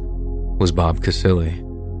blood, was Bob Casilli.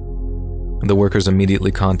 The workers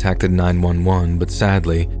immediately contacted 911, but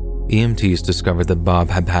sadly, EMTs discovered that Bob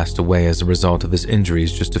had passed away as a result of his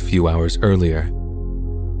injuries just a few hours earlier.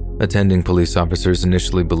 Attending police officers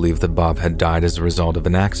initially believed that Bob had died as a result of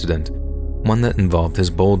an accident, one that involved his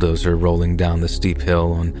bulldozer rolling down the steep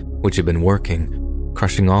hill on which he'd been working,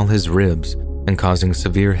 crushing all his ribs and causing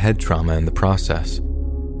severe head trauma in the process.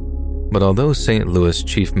 But although St. Louis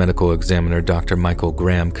Chief Medical Examiner Dr. Michael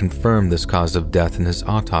Graham confirmed this cause of death in his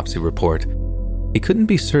autopsy report, he couldn't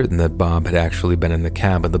be certain that Bob had actually been in the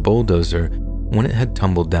cab of the bulldozer when it had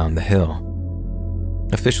tumbled down the hill.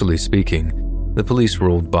 Officially speaking, the police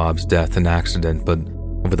ruled Bob's death an accident, but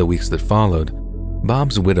over the weeks that followed,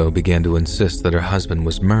 Bob's widow began to insist that her husband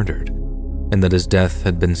was murdered and that his death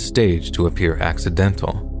had been staged to appear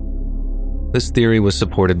accidental. This theory was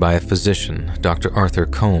supported by a physician, Dr. Arthur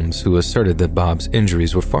Combs, who asserted that Bob's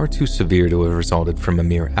injuries were far too severe to have resulted from a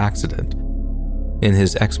mere accident. In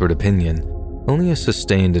his expert opinion, only a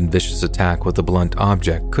sustained and vicious attack with a blunt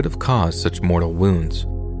object could have caused such mortal wounds.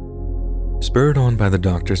 Spurred on by the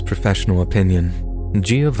doctor's professional opinion,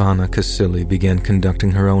 Giovanna Casilli began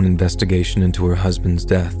conducting her own investigation into her husband's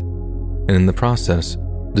death, and in the process,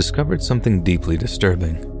 discovered something deeply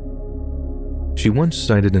disturbing. She once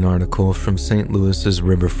cited an article from St. Louis's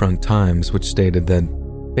Riverfront Times which stated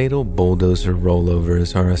that fatal bulldozer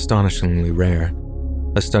rollovers are astonishingly rare.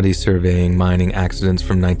 A study surveying mining accidents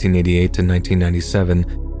from 1988 to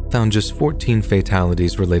 1997 found just 14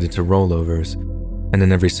 fatalities related to rollovers, and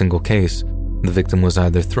in every single case, the victim was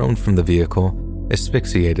either thrown from the vehicle,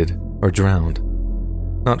 asphyxiated, or drowned.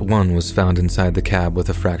 Not one was found inside the cab with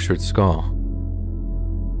a fractured skull.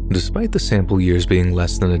 Despite the sample years being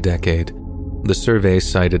less than a decade, the survey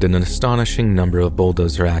cited an astonishing number of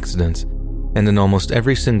bulldozer accidents, and in almost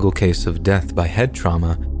every single case of death by head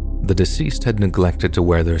trauma, the deceased had neglected to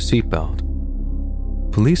wear their seatbelt.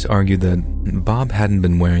 Police argued that Bob hadn't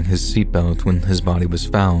been wearing his seatbelt when his body was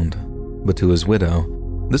found, but to his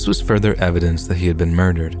widow, this was further evidence that he had been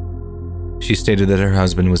murdered. She stated that her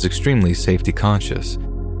husband was extremely safety conscious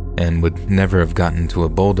and would never have gotten into a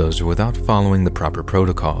bulldozer without following the proper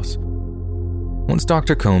protocols. Once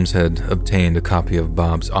Dr. Combs had obtained a copy of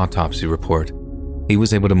Bob's autopsy report, he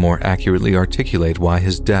was able to more accurately articulate why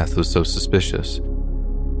his death was so suspicious.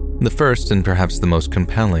 The first and perhaps the most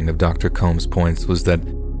compelling of Dr. Combs' points was that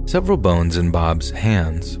several bones in Bob's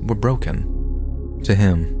hands were broken. To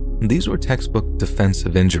him, these were textbook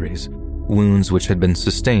defensive injuries, wounds which had been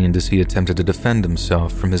sustained as he attempted to defend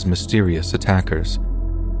himself from his mysterious attackers.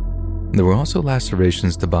 There were also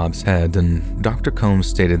lacerations to Bob's head, and Dr. Combs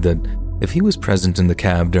stated that if he was present in the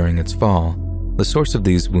cab during its fall, the source of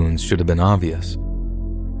these wounds should have been obvious.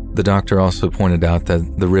 The doctor also pointed out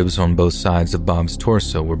that the ribs on both sides of Bob's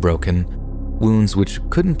torso were broken, wounds which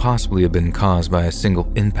couldn't possibly have been caused by a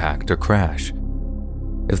single impact or crash.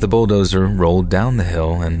 If the bulldozer rolled down the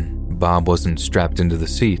hill and Bob wasn't strapped into the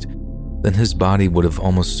seat, then his body would have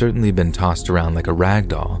almost certainly been tossed around like a rag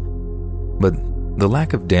doll. But the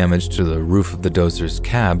lack of damage to the roof of the dozer's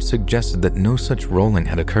cab suggested that no such rolling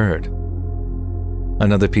had occurred.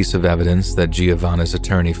 Another piece of evidence that Giovanna's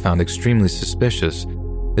attorney found extremely suspicious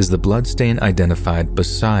is the bloodstain identified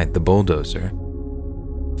beside the bulldozer.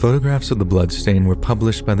 Photographs of the bloodstain were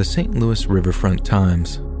published by the St. Louis Riverfront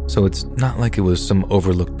Times, so it's not like it was some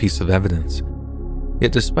overlooked piece of evidence.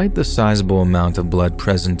 Yet despite the sizable amount of blood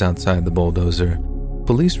present outside the bulldozer,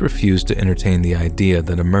 police refused to entertain the idea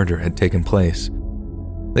that a murder had taken place.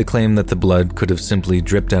 They claimed that the blood could have simply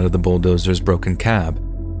dripped out of the bulldozer's broken cab,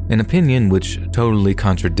 an opinion which totally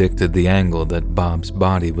contradicted the angle that Bob's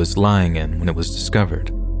body was lying in when it was discovered.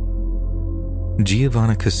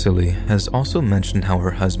 Giovanna Casilli has also mentioned how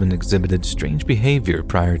her husband exhibited strange behavior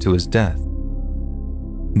prior to his death.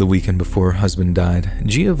 The weekend before her husband died,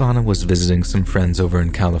 Giovanna was visiting some friends over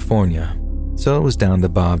in California, so it was down to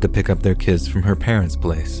Bob to pick up their kids from her parents'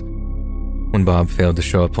 place. When Bob failed to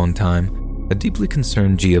show up on time, a deeply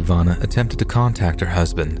concerned Giovanna attempted to contact her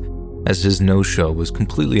husband, as his no-show was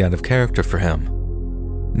completely out of character for him.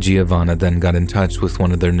 Giovanna then got in touch with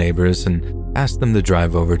one of their neighbors and asked them to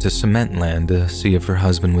drive over to Cementland to see if her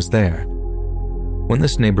husband was there. When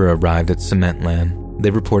this neighbor arrived at Cementland, they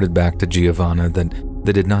reported back to Giovanna that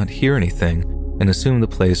they did not hear anything and assumed the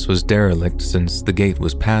place was derelict since the gate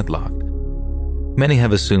was padlocked. Many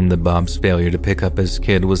have assumed that Bob's failure to pick up his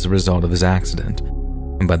kid was the result of his accident,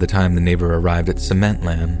 and by the time the neighbor arrived at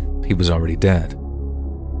Cementland, he was already dead.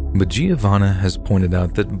 But Giovanna has pointed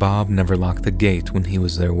out that Bob never locked the gate when he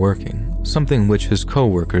was there working, something which his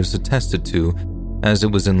co-workers attested to, as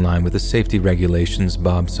it was in line with the safety regulations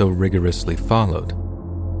Bob so rigorously followed.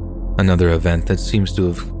 Another event that seems to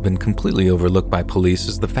have been completely overlooked by police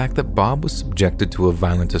is the fact that Bob was subjected to a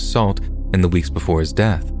violent assault in the weeks before his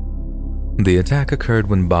death. The attack occurred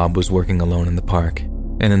when Bob was working alone in the park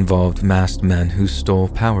and involved masked men who stole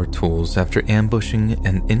power tools after ambushing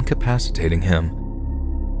and incapacitating him.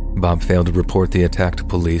 Bob failed to report the attack to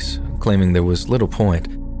police, claiming there was little point,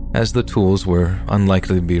 as the tools were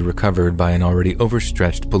unlikely to be recovered by an already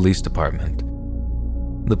overstretched police department.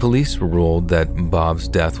 The police ruled that Bob's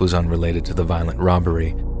death was unrelated to the violent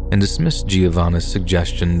robbery and dismissed Giovanna's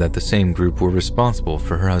suggestion that the same group were responsible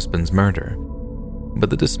for her husband's murder. But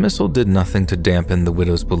the dismissal did nothing to dampen the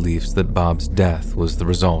widow's beliefs that Bob's death was the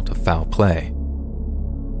result of foul play.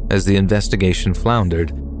 As the investigation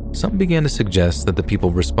floundered, some began to suggest that the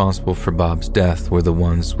people responsible for Bob's death were the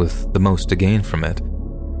ones with the most to gain from it.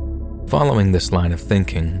 Following this line of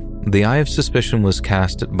thinking, the eye of suspicion was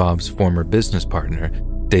cast at Bob's former business partner,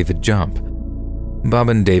 David Jump. Bob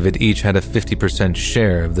and David each had a 50%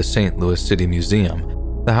 share of the St. Louis City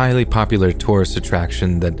Museum, the highly popular tourist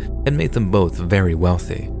attraction that had made them both very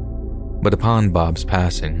wealthy. But upon Bob's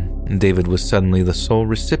passing, David was suddenly the sole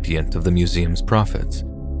recipient of the museum's profits.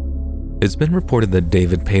 It's been reported that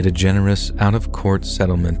David paid a generous out-of-court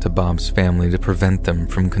settlement to Bob's family to prevent them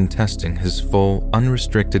from contesting his full,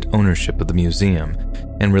 unrestricted ownership of the museum,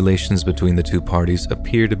 and relations between the two parties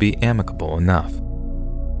appear to be amicable enough.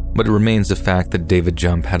 But it remains a fact that David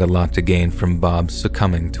Jump had a lot to gain from Bob's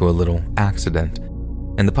succumbing to a little accident,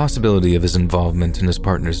 and the possibility of his involvement in his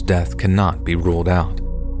partner's death cannot be ruled out.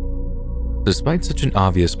 Despite such an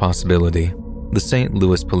obvious possibility, the St.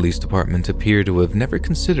 Louis Police Department appear to have never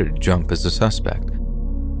considered Jump as a suspect.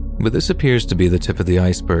 But this appears to be the tip of the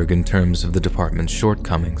iceberg in terms of the department's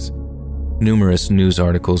shortcomings. Numerous news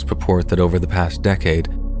articles purport that over the past decade,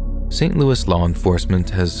 St. Louis law enforcement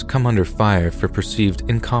has come under fire for perceived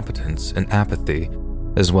incompetence and apathy,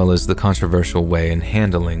 as well as the controversial way in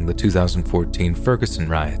handling the 2014 Ferguson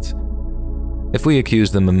riots. If we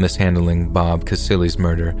accuse them of mishandling Bob Casilli's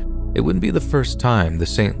murder, it wouldn't be the first time the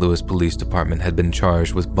St. Louis Police Department had been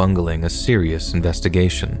charged with bungling a serious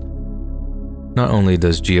investigation. Not only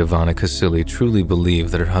does Giovanna Casilli truly believe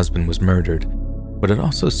that her husband was murdered, but it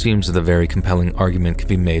also seems that a very compelling argument can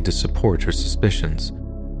be made to support her suspicions.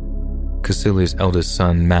 Casilli's eldest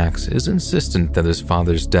son, Max, is insistent that his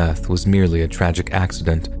father's death was merely a tragic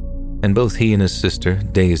accident, and both he and his sister,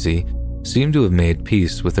 Daisy, seem to have made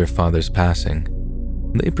peace with their father's passing.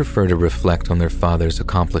 They prefer to reflect on their father's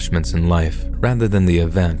accomplishments in life rather than the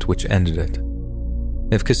event which ended it.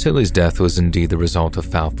 If Casilli's death was indeed the result of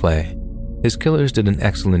foul play, his killers did an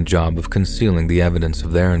excellent job of concealing the evidence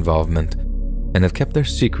of their involvement and have kept their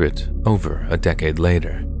secret over a decade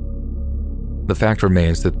later. The fact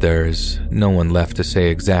remains that there is no one left to say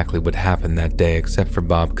exactly what happened that day except for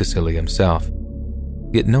Bob Casilli himself,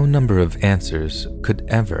 yet no number of answers could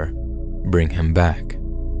ever bring him back.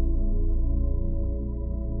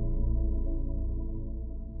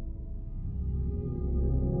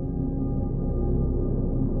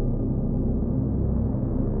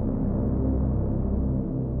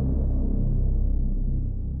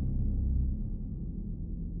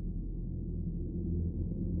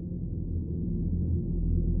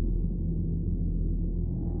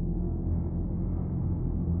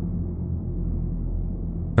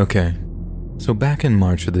 Okay, so back in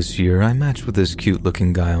March of this year, I matched with this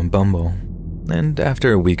cute-looking guy on Bumble, and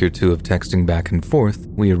after a week or two of texting back and forth,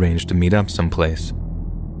 we arranged to meet up someplace.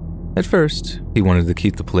 At first, he wanted to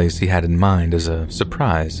keep the place he had in mind as a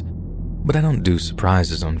surprise, but I don't do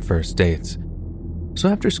surprises on first dates. So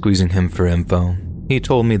after squeezing him for info, he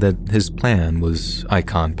told me that his plan was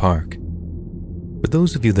Icon Park. For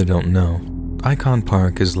those of you that don't know, Icon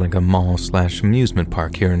Park is like a mall/amusement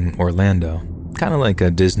park here in Orlando. Kind of like a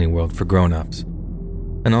Disney World for grown-ups.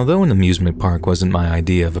 And although an amusement park wasn't my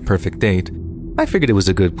idea of a perfect date, I figured it was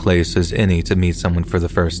a good place as any to meet someone for the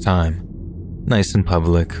first time. Nice and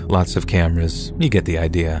public, lots of cameras, you get the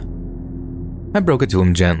idea. I broke it to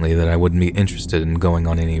him gently that I wouldn't be interested in going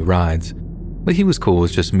on any rides, but he was cool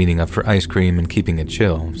with just meeting up for ice cream and keeping it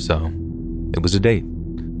chill, so it was a date.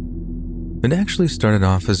 It actually started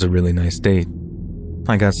off as a really nice date.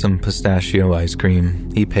 I got some pistachio ice cream,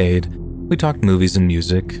 he paid. We talked movies and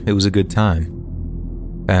music. It was a good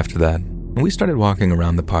time. After that, we started walking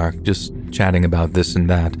around the park, just chatting about this and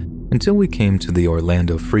that, until we came to the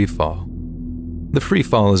Orlando Freefall. The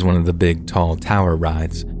Freefall is one of the big, tall tower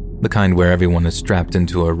rides, the kind where everyone is strapped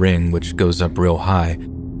into a ring which goes up real high,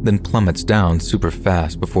 then plummets down super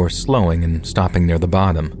fast before slowing and stopping near the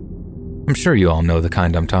bottom. I'm sure you all know the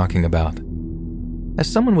kind I'm talking about. As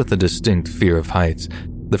someone with a distinct fear of heights,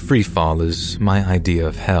 the Freefall is my idea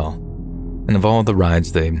of hell. And of all the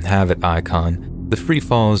rides they have at Icon, the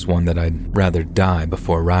Freefall is one that I'd rather die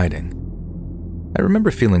before riding. I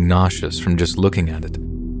remember feeling nauseous from just looking at it,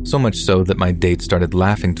 so much so that my date started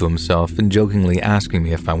laughing to himself and jokingly asking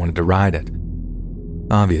me if I wanted to ride it.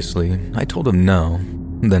 Obviously, I told him no.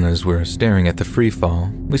 Then as we're staring at the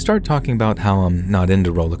Freefall, we start talking about how I'm not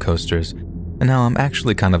into roller coasters and how I'm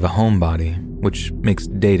actually kind of a homebody, which makes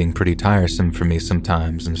dating pretty tiresome for me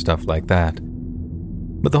sometimes and stuff like that.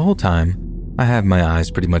 But the whole time, I have my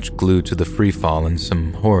eyes pretty much glued to the Freefall in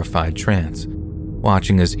some horrified trance,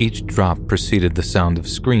 watching as each drop preceded the sound of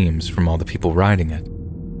screams from all the people riding it.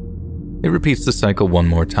 It repeats the cycle one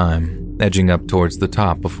more time, edging up towards the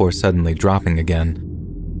top before suddenly dropping again.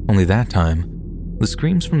 Only that time, the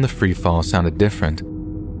screams from the Freefall sounded different,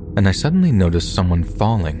 and I suddenly noticed someone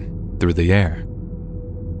falling through the air.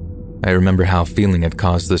 I remember how feeling it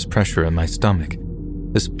caused this pressure in my stomach,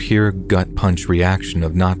 this pure gut punch reaction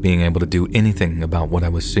of not being able to do anything about what I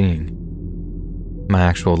was seeing. My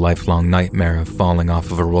actual lifelong nightmare of falling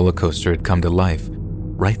off of a roller coaster had come to life,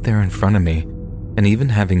 right there in front of me, and even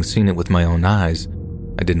having seen it with my own eyes,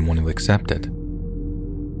 I didn't want to accept it.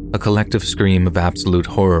 A collective scream of absolute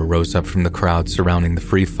horror rose up from the crowd surrounding the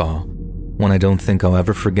Freefall, one I don't think I'll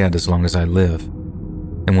ever forget as long as I live.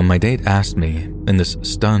 And when my date asked me, in this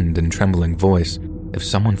stunned and trembling voice, if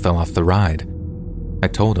someone fell off the ride, I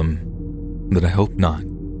told him that I hope not.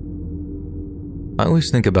 I always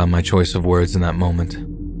think about my choice of words in that moment,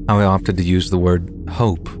 how I opted to use the word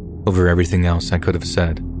hope over everything else I could have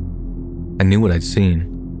said. I knew what I'd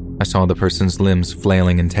seen. I saw the person's limbs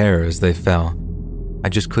flailing in terror as they fell. I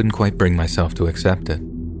just couldn't quite bring myself to accept it.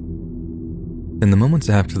 In the moments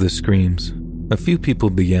after the screams, a few people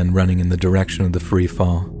began running in the direction of the free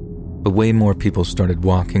fall, but way more people started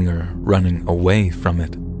walking or running away from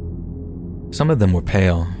it. Some of them were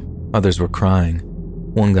pale, others were crying.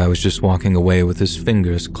 One guy was just walking away with his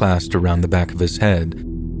fingers clasped around the back of his head,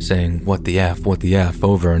 saying, what the F,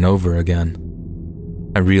 over and over again.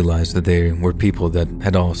 I realized that they were people that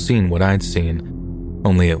had all seen what I'd seen,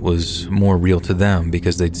 only it was more real to them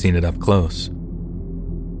because they'd seen it up close.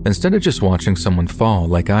 Instead of just watching someone fall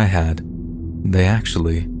like I had, they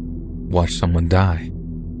actually watched someone die.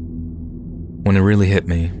 When it really hit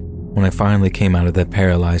me, when I finally came out of that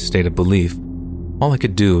paralyzed state of belief, all I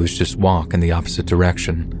could do was just walk in the opposite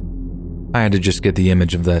direction. I had to just get the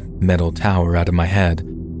image of that metal tower out of my head,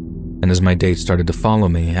 and as my date started to follow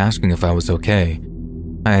me, asking if I was okay,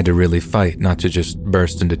 I had to really fight not to just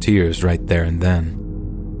burst into tears right there and then.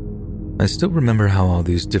 I still remember how all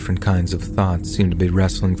these different kinds of thoughts seemed to be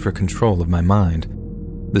wrestling for control of my mind.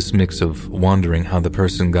 This mix of wondering how the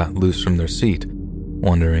person got loose from their seat,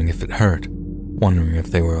 wondering if it hurt, wondering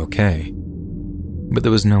if they were okay. But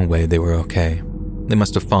there was no way they were okay. They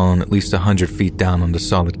must have fallen at least 100 feet down onto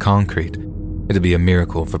solid concrete. It'd be a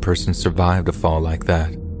miracle if a person survived a fall like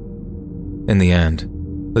that. In the end,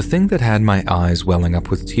 the thing that had my eyes welling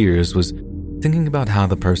up with tears was thinking about how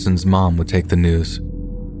the person's mom would take the news.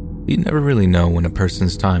 You never really know when a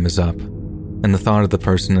person's time is up, and the thought of the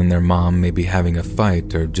person and their mom maybe having a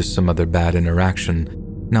fight or just some other bad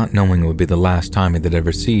interaction, not knowing it would be the last time they'd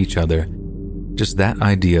ever see each other, just that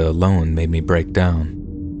idea alone made me break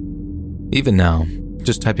down. Even now,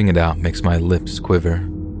 just typing it out makes my lips quiver.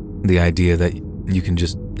 The idea that you can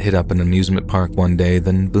just hit up an amusement park one day,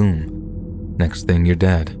 then boom, next thing you're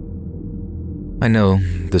dead. I know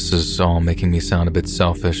this is all making me sound a bit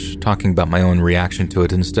selfish, talking about my own reaction to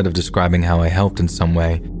it instead of describing how I helped in some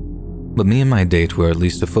way, but me and my date were at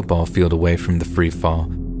least a football field away from the free fall,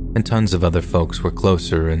 and tons of other folks were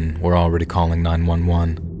closer and were already calling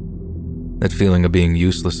 911. That feeling of being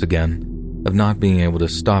useless again, of not being able to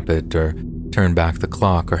stop it or turn back the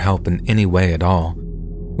clock or help in any way at all,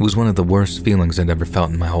 it was one of the worst feelings I'd ever felt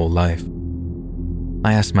in my whole life.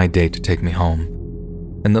 I asked my date to take me home,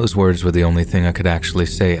 and those words were the only thing I could actually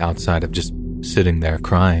say outside of just sitting there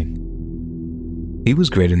crying. He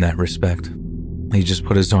was great in that respect. He just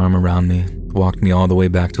put his arm around me, walked me all the way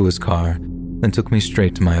back to his car, and took me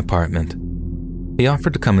straight to my apartment. He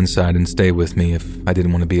offered to come inside and stay with me if I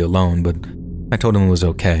didn't want to be alone, but I told him it was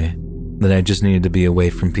okay, that I just needed to be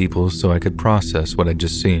away from people so I could process what I'd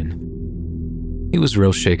just seen. He was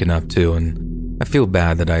real shaken up too, and I feel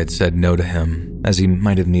bad that I had said no to him, as he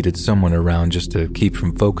might have needed someone around just to keep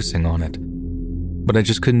from focusing on it. But I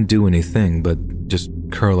just couldn't do anything but just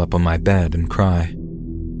curl up on my bed and cry.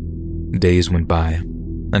 Days went by,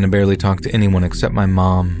 and I barely talked to anyone except my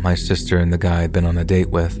mom, my sister, and the guy I'd been on a date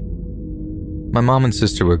with. My mom and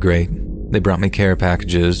sister were great. They brought me care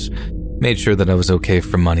packages, made sure that I was okay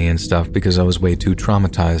for money and stuff because I was way too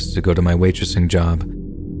traumatized to go to my waitressing job.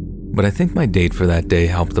 But I think my date for that day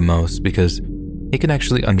helped the most because he could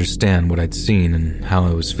actually understand what I'd seen and how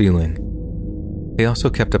I was feeling. He also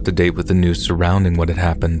kept up to date with the news surrounding what had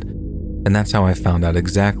happened, and that's how I found out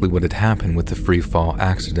exactly what had happened with the free fall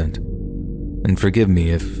accident. And forgive me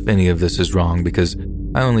if any of this is wrong because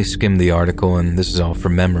I only skimmed the article and this is all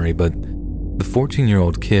from memory, but the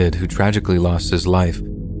 14-year-old kid who tragically lost his life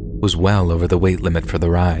was well over the weight limit for the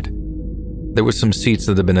ride. There were some seats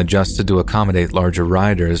that had been adjusted to accommodate larger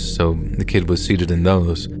riders, so the kid was seated in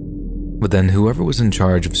those. But then whoever was in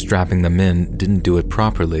charge of strapping them in didn't do it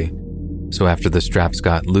properly, so after the straps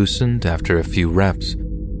got loosened after a few reps,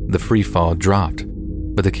 the free fall dropped,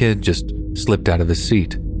 but the kid just slipped out of his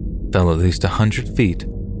seat, fell at least 100 feet,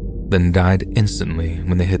 then died instantly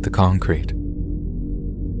when they hit the concrete.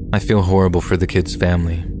 I feel horrible for the kid's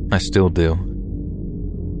family, I still do.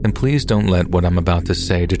 And please don't let what I'm about to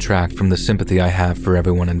say detract from the sympathy I have for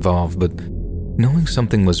everyone involved, but knowing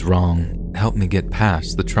something was wrong helped me get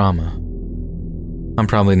past the trauma. I'm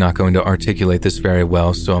probably not going to articulate this very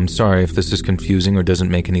well, so I'm sorry if this is confusing or doesn't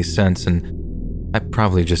make any sense, and I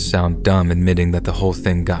probably just sound dumb admitting that the whole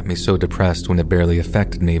thing got me so depressed when it barely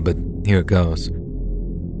affected me, but here it goes.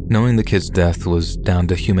 Knowing the kid's death was down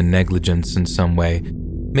to human negligence in some way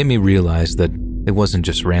made me realize that it wasn't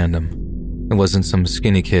just random. It wasn't some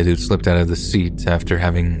skinny kid who'd slipped out of the seat after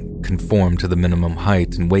having conformed to the minimum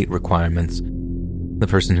height and weight requirements. The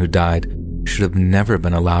person who died should have never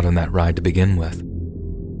been allowed on that ride to begin with.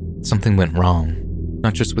 Something went wrong,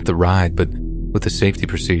 not just with the ride, but with the safety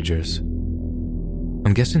procedures.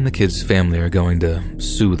 I'm guessing the kid's family are going to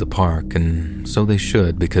sue the park, and so they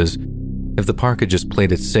should, because if the park had just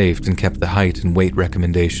played it safe and kept the height and weight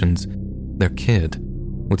recommendations, their kid,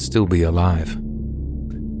 would still be alive.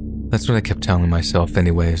 That's what I kept telling myself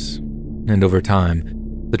anyways, and over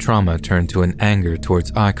time, the trauma turned to an anger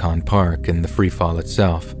towards Icon Park and the freefall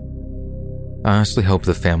itself. I honestly hope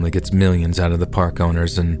the family gets millions out of the park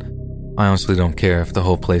owners, and I honestly don't care if the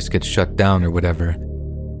whole place gets shut down or whatever,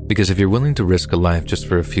 because if you're willing to risk a life just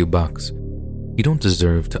for a few bucks, you don't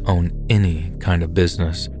deserve to own any kind of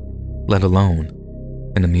business, let alone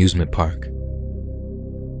an amusement park.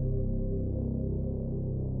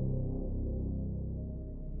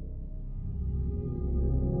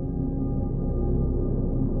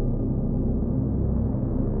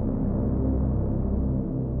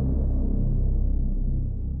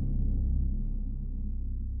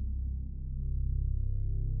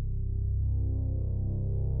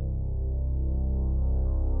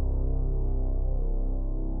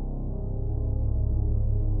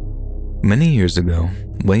 Many years ago,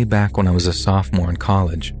 way back when I was a sophomore in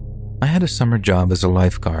college, I had a summer job as a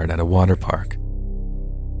lifeguard at a water park.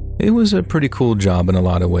 It was a pretty cool job in a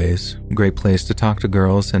lot of ways, great place to talk to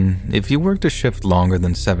girls, and if you worked a shift longer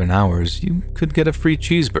than 7 hours, you could get a free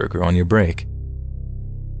cheeseburger on your break.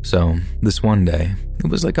 So, this one day, it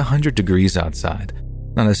was like 100 degrees outside,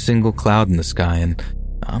 not a single cloud in the sky, and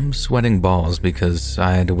I'm sweating balls because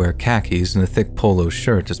I had to wear khakis and a thick polo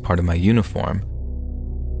shirt as part of my uniform.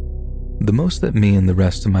 The most that me and the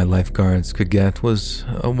rest of my lifeguards could get was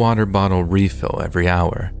a water bottle refill every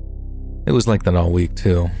hour. It was like that all week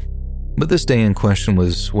too. But this day in question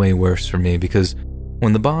was way worse for me because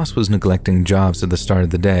when the boss was neglecting jobs at the start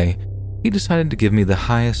of the day, he decided to give me the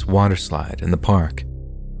highest water slide in the park.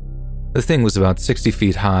 The thing was about 60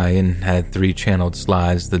 feet high and had 3 channeled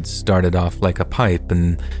slides that started off like a pipe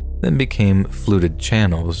and then became fluted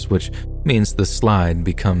channels, which means the slide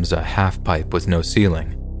becomes a half pipe with no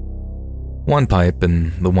ceiling. One pipe,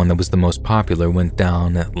 and the one that was the most popular, went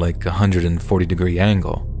down at like a 140-degree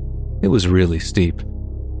angle. It was really steep.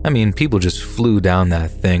 I mean, people just flew down that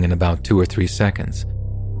thing in about 2 or 3 seconds.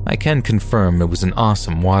 I can confirm it was an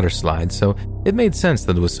awesome water slide, so it made sense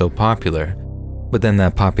that it was so popular. But then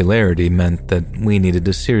that popularity meant that we needed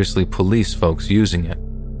to seriously police folks using it.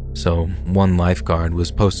 So one lifeguard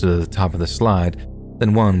was posted at the top of the slide,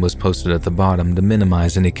 then one was posted at the bottom to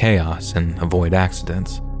minimize any chaos and avoid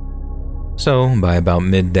accidents. So, by about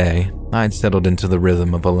midday, I'd settled into the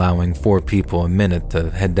rhythm of allowing 4 people a minute to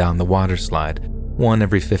head down the water slide, one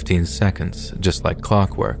every 15 seconds, just like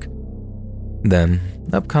clockwork. Then,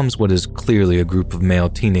 up comes what is clearly a group of male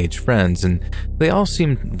teenage friends, and they all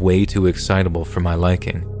seemed way too excitable for my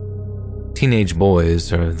liking. Teenage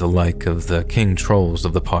boys are the like of the king trolls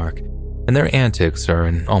of the park, and their antics are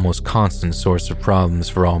an almost constant source of problems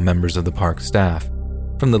for all members of the park staff,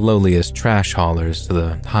 from the lowliest trash haulers to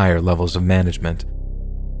the higher levels of management.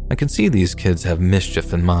 I can see these kids have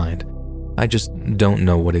mischief in mind. I just don't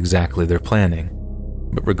know what exactly they're planning.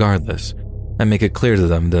 But regardless, I make it clear to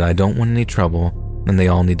them that I don't want any trouble and they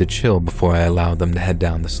all need to chill before I allow them to head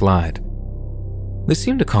down the slide. They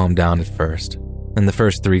seem to calm down at first, and the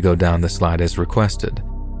first 3 go down the slide as requested.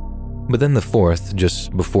 But then the 4th,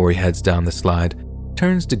 just before he heads down the slide,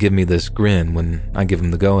 turns to give me this grin when I give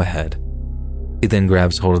him the go-ahead. He then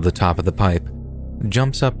grabs hold of the top of the pipe,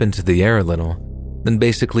 jumps up into the air a little, then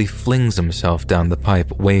basically flings himself down the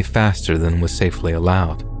pipe way faster than was safely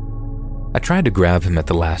allowed. I tried to grab him at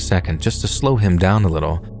the last second just to slow him down a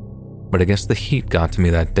little, but I guess the heat got to me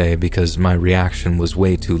that day because my reaction was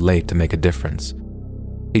way too late to make a difference.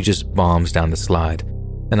 He just bombs down the slide,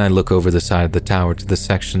 and I look over the side of the tower to the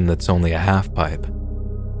section that's only a half pipe.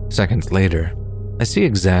 Seconds later, I see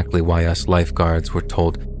exactly why us lifeguards were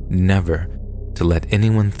told never to let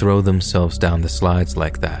anyone throw themselves down the slides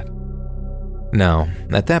like that. Now,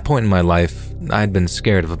 at that point in my life, I'd been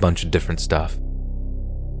scared of a bunch of different stuff.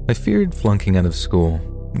 I feared flunking out of school,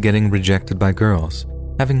 getting rejected by girls,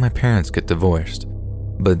 having my parents get divorced,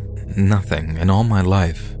 but nothing in all my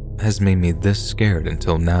life has made me this scared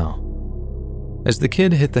until now. As the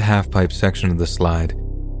kid hit the half-pipe section of the slide,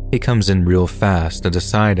 he comes in real fast at a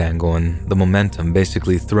side angle and the momentum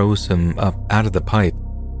basically throws him up out of the pipe,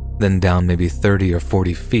 then down maybe 30 or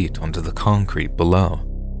 40 feet onto the concrete below.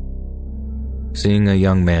 Seeing a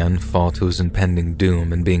young man fall to his impending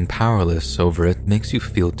doom and being powerless over it makes you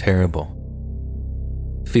feel terrible.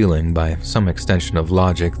 Feeling, by some extension of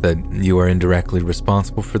logic, that you are indirectly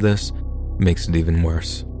responsible for this makes it even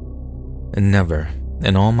worse. And never,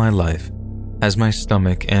 in all my life, has my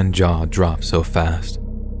stomach and jaw dropped so fast.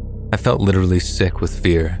 I felt literally sick with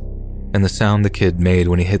fear, and the sound the kid made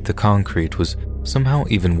when he hit the concrete was somehow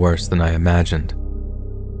even worse than I imagined.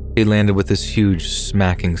 He landed with this huge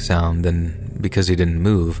smacking sound, and because he didn't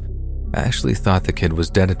move, I actually thought the kid was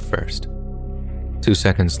dead at first, 2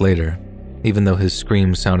 seconds later, even though his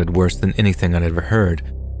scream sounded worse than anything I'd ever heard,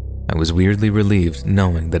 I was weirdly relieved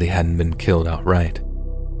knowing that he hadn't been killed outright.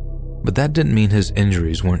 But that didn't mean his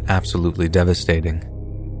injuries weren't absolutely devastating.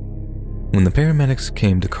 When the paramedics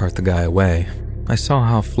came to cart the guy away, I saw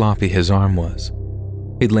how floppy his arm was.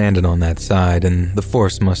 He'd landed on that side, and the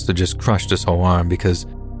force must have just crushed his whole arm because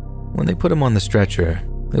when they put him on the stretcher,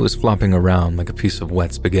 it was flopping around like a piece of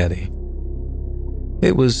wet spaghetti.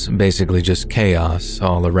 It was basically just chaos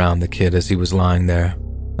all around the kid as he was lying there.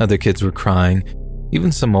 Other kids were crying.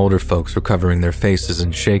 Even some older folks were covering their faces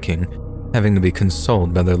and shaking, having to be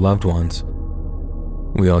consoled by their loved ones.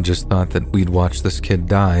 We all just thought that we'd watch this kid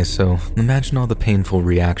die, so imagine all the painful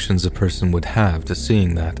reactions a person would have to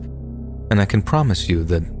seeing that. And I can promise you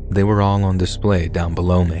that they were all on display down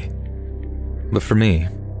below me. But for me,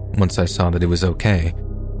 once I saw that he was okay,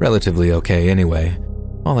 relatively okay anyway,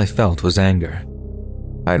 all I felt was anger.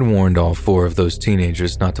 I'd warned all 4 of those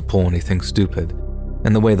teenagers not to pull anything stupid,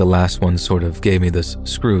 and the way the last one sort of gave me this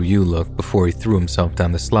screw you look before he threw himself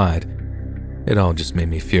down the slide, it all just made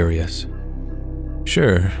me furious.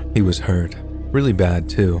 Sure, he was hurt, really bad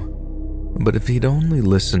too, but if he'd only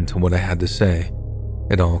listened to what I had to say,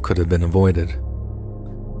 it all could have been avoided.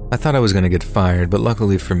 I thought I was going to get fired, but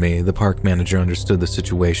luckily for me, the park manager understood the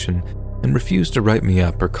situation and refused to write me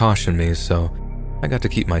up or caution me, so I got to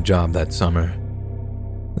keep my job that summer.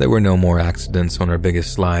 There were no more accidents on our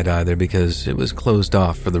biggest slide either because it was closed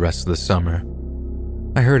off for the rest of the summer.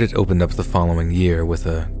 I heard it opened up the following year with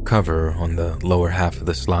a cover on the lower half of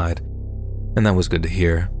the slide, and that was good to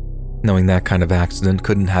hear, knowing that kind of accident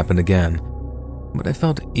couldn't happen again. But I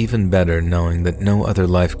felt even better knowing that no other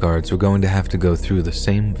lifeguards were going to have to go through the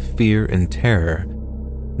same fear and terror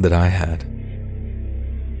that I had.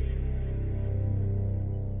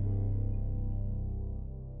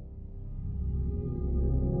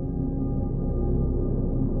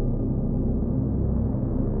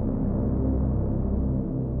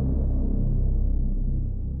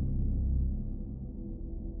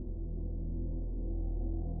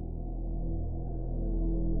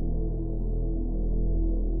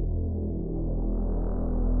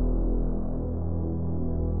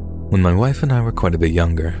 When my wife and I were quite a bit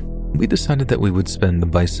younger, we decided that we would spend the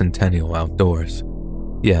bicentennial outdoors.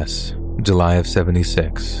 Yes, July of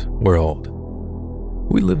 '76, we're old.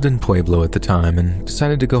 We lived in Pueblo at the time and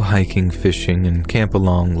decided to go hiking, fishing, and camp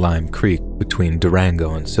along Lime Creek between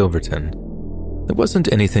Durango and Silverton. There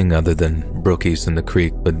wasn't anything other than brookies in the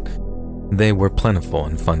creek, but they were plentiful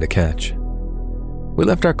and fun to catch. We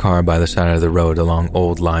left our car by the side of the road along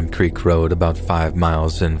Old Lime Creek Road about 5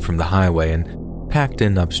 miles in from the highway and packed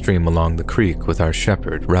in upstream along the creek with our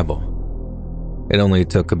shepherd, Rebel. It only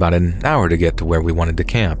took about an hour to get to where we wanted to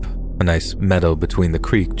camp, a nice meadow between the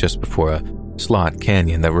creek just before a slot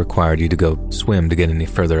canyon that required you to go swim to get any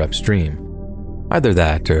further upstream. Either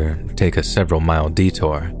that or take a several-mile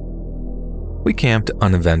detour. We camped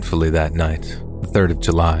uneventfully that night, the 3rd of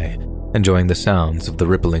July, enjoying the sounds of the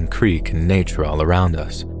rippling creek and nature all around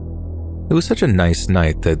us. It was such a nice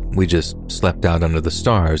night that we just slept out under the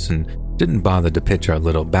stars and didn't bother to pitch our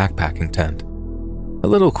little backpacking tent. A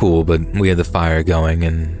little cool, but we had the fire going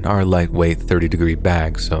and our lightweight 30-degree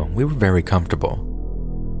bag, so we were very comfortable.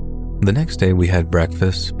 The next day we had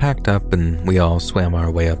breakfast, packed up, and we all swam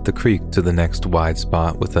our way up the creek to the next wide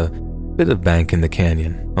spot with a bit of bank in the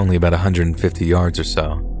canyon, only about 150 yards or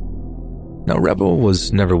so. Now, Rebel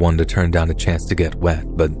was never one to turn down a chance to get wet,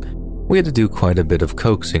 but we had to do quite a bit of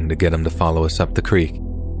coaxing to get him to follow us up the creek.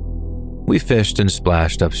 We fished and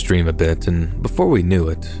splashed upstream a bit, and before we knew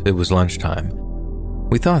it, it was lunchtime.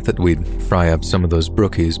 We thought that we'd fry up some of those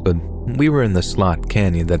brookies, but we were in the slot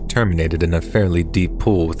canyon that terminated in a fairly deep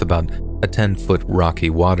pool with about a 10-foot rocky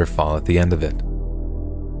waterfall at the end of it.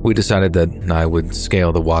 We decided that I would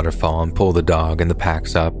scale the waterfall and pull the dog and the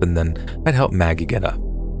packs up, and then I'd help Maggie get up.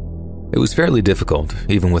 It was fairly difficult,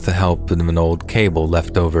 even with the help of an old cable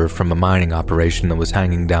left over from a mining operation that was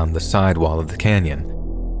hanging down the sidewall of the canyon.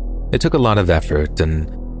 It took a lot of effort and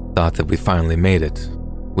thought that we finally made it.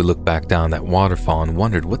 We looked back down that waterfall and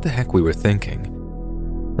wondered what the heck we were thinking.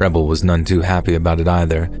 Rebel was none too happy about it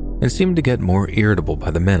either and seemed to get more irritable by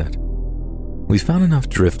the minute. We found enough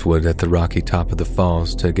driftwood at the rocky top of the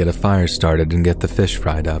falls to get a fire started and get the fish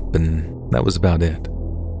fried up, and that was about it.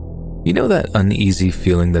 You know that uneasy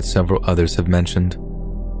feeling that several others have mentioned?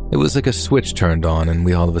 It was like a switch turned on and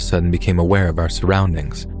we all of a sudden became aware of our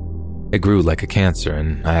surroundings. It grew like a cancer,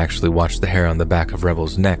 and I actually watched the hair on the back of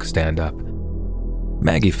Rebel's neck stand up.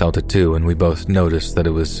 Maggie felt it too, and we both noticed that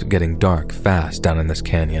it was getting dark fast down in this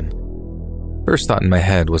canyon. First thought in my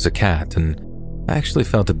head was a cat, and I actually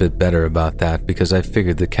felt a bit better about that because I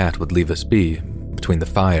figured the cat would leave us be between the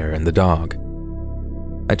fire and the dog.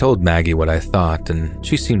 I told Maggie what I thought, and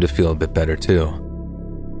she seemed to feel a bit better too.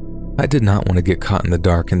 I did not want to get caught in the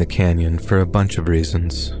dark in the canyon for a bunch of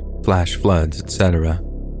reasons, flash floods, etc.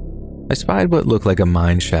 I spied what looked like a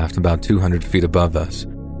mine shaft about 200 feet above us,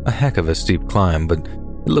 a heck of a steep climb, but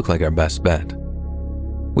it looked like our best bet.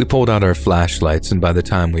 We pulled out our flashlights, and by the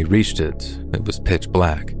time we reached it, it was pitch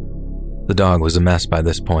black. The dog was a mess by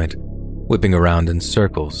this point, whipping around in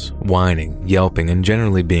circles, whining, yelping, and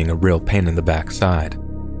generally being a real pain in the backside.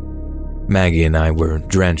 Maggie and I were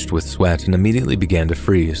drenched with sweat and immediately began to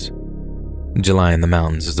freeze. July in the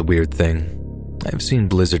mountains is a weird thing. I've seen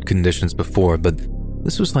blizzard conditions before, but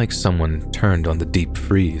this was like someone turned on the deep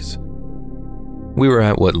freeze. We were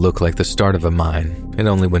at what looked like the start of a mine. It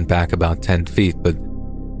only went back about 10 feet, but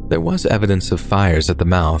there was evidence of fires at the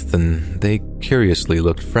mouth, and they curiously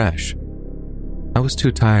looked fresh. I was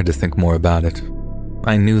too tired to think more about it.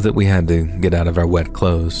 I knew that we had to get out of our wet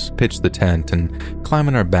clothes, pitch the tent, and climb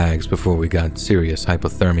in our bags before we got serious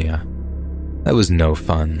hypothermia. That was no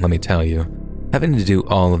fun, let me tell you, having to do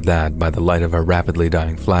all of that by the light of our rapidly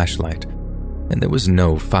dying flashlight, and there was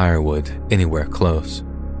no firewood anywhere close.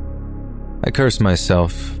 I cursed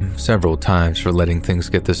myself several times for letting things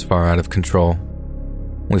get this far out of control.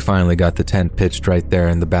 We finally got the tent pitched right there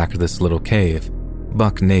in the back of this little cave,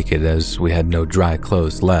 buck naked as we had no dry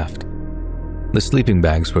clothes left. The sleeping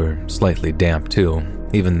bags were slightly damp too,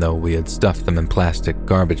 even though we had stuffed them in plastic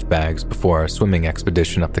garbage bags before our swimming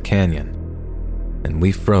expedition up the canyon. And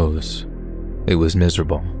we froze. It was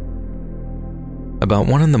miserable. About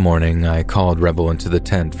 1 a.m, I called Rebel into the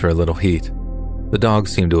tent for a little heat. The dog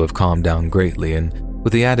seemed to have calmed down greatly, and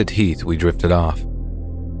with the added heat, we drifted off.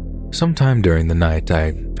 Sometime during the night,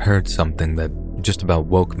 I heard something that just about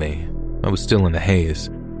woke me. I was still in a haze,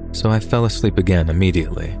 so I fell asleep again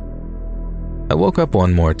immediately. I woke up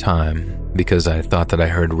one more time because I thought that I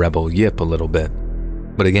heard Rebel yip a little bit,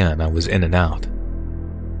 but again I was in and out.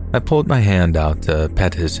 I pulled my hand out to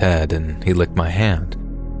pet his head and he licked my hand,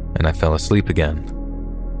 and I fell asleep again.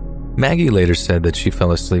 Maggie later said that she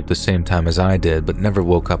fell asleep the same time as I did but never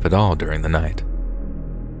woke up at all during the night.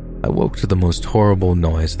 I woke to the most horrible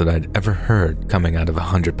noise that I'd ever heard coming out of a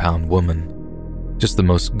 100-pound woman. Just the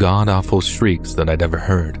most god-awful shrieks that I'd ever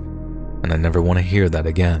heard, and I never want to hear that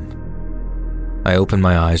again. I opened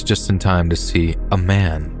my eyes just in time to see a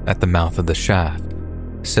man at the mouth of the shaft,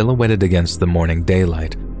 silhouetted against the morning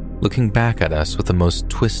daylight, looking back at us with the most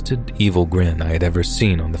twisted, evil grin I had ever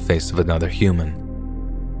seen on the face of another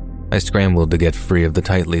human. I scrambled to get free of the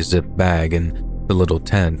tightly zipped bag in the little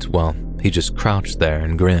tent while he just crouched there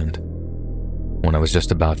and grinned. When I was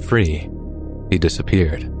just about free, he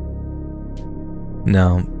disappeared.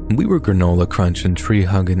 Now, we were granola crunch and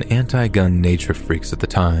tree-hugging anti-gun nature freaks at the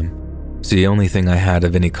time, so the only thing I had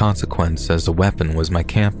of any consequence as a weapon was my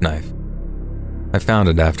camp knife. I found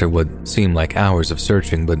it after what seemed like hours of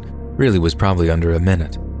searching, but really was probably under a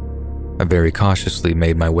minute. I very cautiously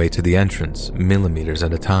made my way to the entrance, millimeters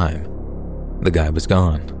at a time. The guy was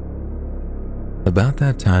gone. About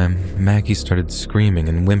that time, Maggie started screaming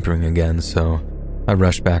and whimpering again, so I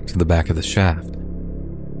rushed back to the back of the shaft.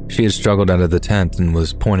 She had struggled out of the tent and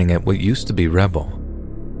was pointing at what used to be Rebel.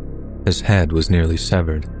 His head was nearly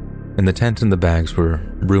severed, and the tent and the bags were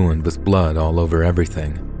ruined with blood all over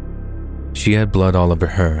everything. She had blood all over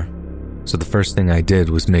her, so the first thing I did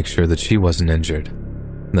was make sure that she wasn't injured.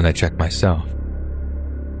 Then I checked myself.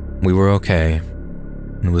 We were okay,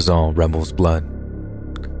 and it was all Rebel's blood.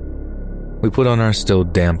 We put on our still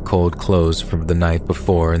damp, cold clothes from the night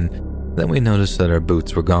before, and then we noticed that our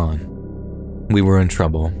boots were gone. We were in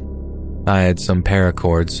trouble. I had some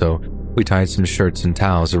paracord, so we tied some shirts and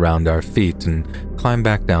towels around our feet and climbed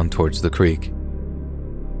back down towards the creek.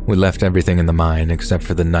 We left everything in the mine except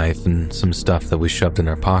for the knife and some stuff that we shoved in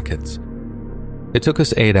our pockets. It took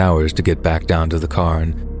us 8 hours to get back down to the car,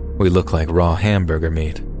 and we looked like raw hamburger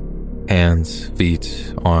meat. Hands,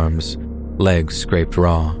 feet, arms, legs scraped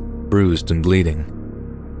raw, bruised and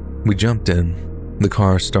bleeding. We jumped in. The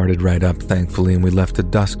car started right up, thankfully, and we left a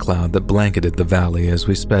dust cloud that blanketed the valley as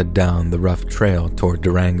we sped down the rough trail toward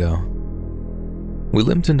Durango. We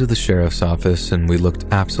limped into the sheriff's office, and we looked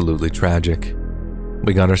absolutely tragic.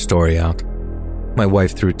 We got our story out. My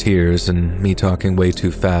wife threw tears, and me talking way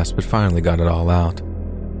too fast, but finally got it all out.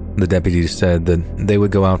 The deputy said that they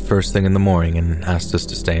would go out first thing in the morning and asked us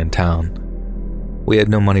to stay in town. We had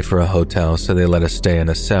no money for a hotel, so they let us stay in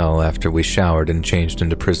a cell after we showered and changed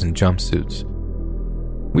into prison jumpsuits.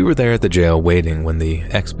 We were there at the jail waiting when the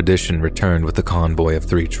expedition returned with a convoy of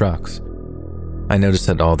 3 trucks. I noticed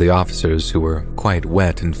that all the officers, who were quite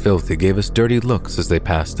wet and filthy, gave us dirty looks as they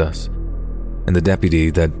passed us, and the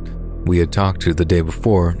deputy that we had talked to the day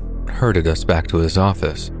before herded us back to his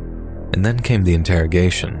office, and then came the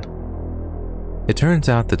interrogation. It turns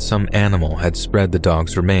out that some animal had spread the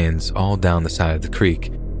dog's remains all down the side of the creek,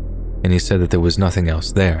 and he said that there was nothing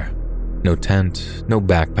else there. No tent, no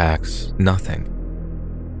backpacks, nothing.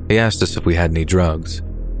 He asked us if we had any drugs.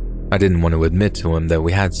 I didn't want to admit to him that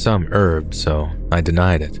we had some herbs, so I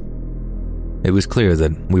denied it. It was clear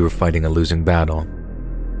that we were fighting a losing battle.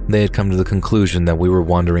 They had come to the conclusion that we were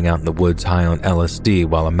wandering out in the woods high on LSD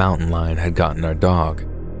while a mountain lion had gotten our dog.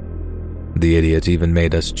 The idiot even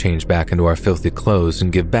made us change back into our filthy clothes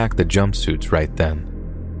and give back the jumpsuits right then.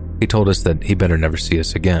 He told us that he better never see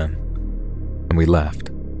us again. And we left.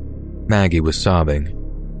 Maggie was sobbing,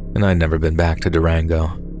 and I'd never been back to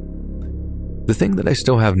Durango. The thing that I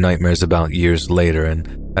still have nightmares about years later,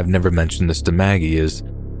 and I've never mentioned this to Maggie, is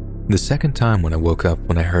the second time when I woke up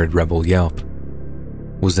when I heard Rebel yelp.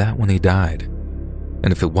 Was that when he died?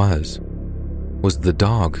 And if it was the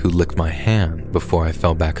dog who licked my hand before I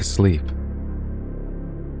fell back asleep?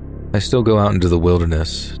 I still go out into the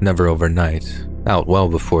wilderness, never overnight, out well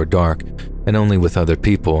before dark, and only with other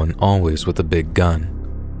people and always with a big gun.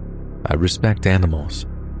 I respect animals,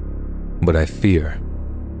 but I fear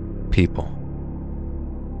people.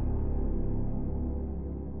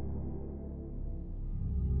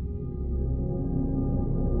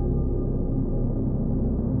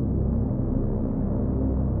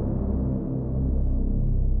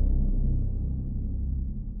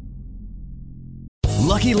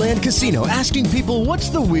 Lucky Land Casino, asking people, what's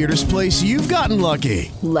the weirdest place you've gotten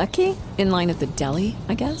lucky? Lucky? In line at the deli,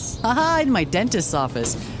 I guess? Aha, in my dentist's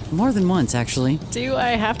office. More than once, actually. Do I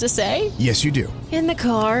have to say? Yes, you do. In the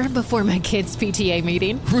car before my kids' PTA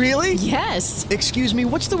meeting. Really? Yes. Excuse me,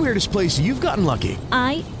 what's the weirdest place you've gotten lucky?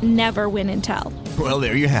 I never win and tell. Well,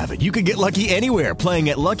 there you have it. You can get lucky anywhere, playing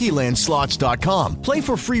at LuckyLandSlots.com. Play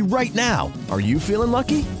for free right now. Are you feeling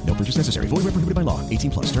lucky? No purchase necessary. Void where prohibited by law.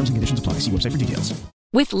 18+. Terms and conditions apply. See website for details.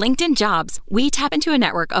 With LinkedIn Jobs, we tap into a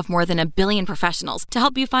network of more than 1 billion professionals to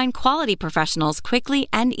help you find quality professionals quickly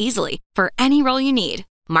and easily for any role you need.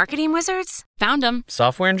 Marketing wizards? Found them.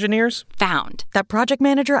 Software engineers? Found. That project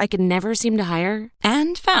manager I could never seem to hire?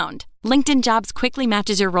 And found. LinkedIn Jobs quickly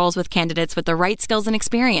matches your roles with candidates with the right skills and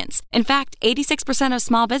experience. In fact, 86% of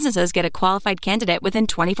small businesses get a qualified candidate within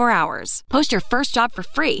 24 hours. Post your first job for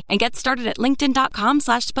free and get started at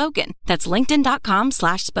linkedin.com/spoken. That's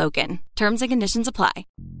linkedin.com/spoken. Terms and conditions apply.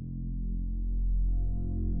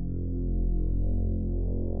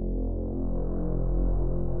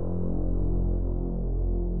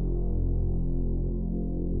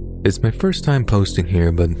 It's my first time posting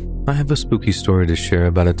here, but I have a spooky story to share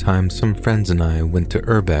about a time some friends and I went to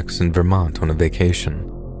Urbex in Vermont on a vacation.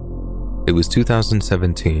 It was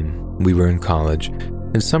 2017, we were in college,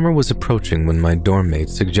 and summer was approaching when my dorm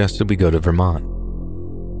mates suggested we go to Vermont.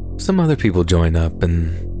 Some other people joined up,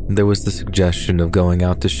 and there was the suggestion of going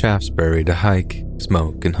out to Shaftesbury to hike,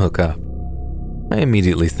 smoke, and hook up. I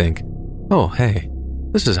immediately think, oh hey,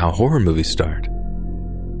 this is how horror movies start.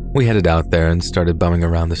 We headed out there and started bumming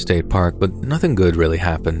around the state park, but nothing good really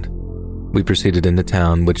happened. We proceeded into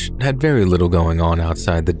town, which had very little going on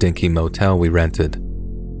outside the dinky motel we rented.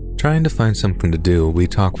 Trying to find something to do, we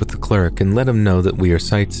talked with the clerk and let him know that we are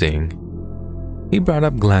sightseeing. He brought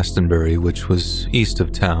up Glastonbury, which was east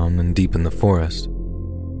of town and deep in the forest.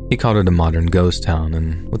 He called it a modern ghost town,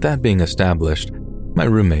 and with that being established, my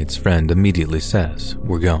roommate's friend immediately says,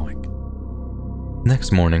 we're going.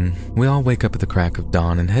 Next morning, we all wake up at the crack of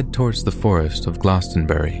dawn and head towards the forest of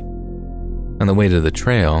Glastonbury. On the way to the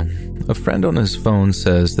trail, a friend on his phone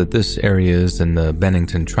says that this area is in the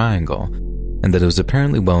Bennington Triangle and that it was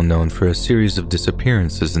apparently well known for a series of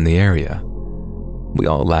disappearances in the area. We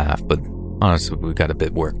all laugh, but honestly we got a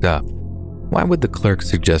bit worked up. Why would the clerk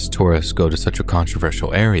suggest tourists go to such a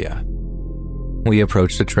controversial area? We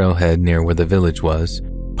approached a trailhead near where the village was,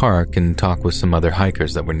 park, and talk with some other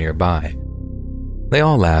hikers that were nearby. They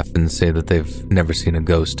all laugh and say that they've never seen a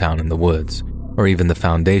ghost town in the woods, or even the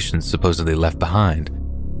foundations supposedly left behind,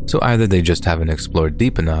 so either they just haven't explored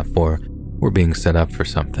deep enough or we're being set up for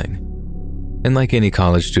something. And like any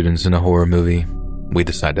college students in a horror movie, we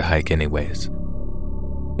decide to hike anyways.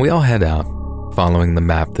 We all head out, following the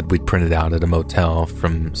map that we'd printed out at a motel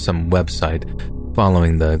from some website,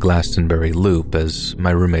 following the Glastonbury loop as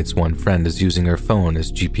my roommate's one friend is using her phone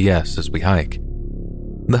as GPS as we hike.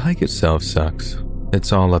 The hike itself sucks.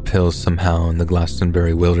 It's all uphill somehow in the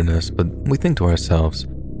Glastonbury wilderness, but we think to ourselves,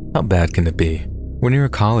 how bad can it be? We're near a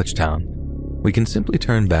college town. We can simply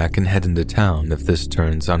turn back and head into town if this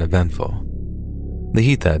turns uneventful. The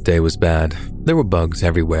heat that day was bad. There were bugs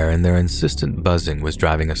everywhere and their insistent buzzing was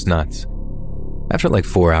driving us nuts. After like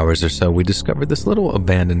 4 hours or so, we discovered this little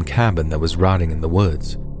abandoned cabin that was rotting in the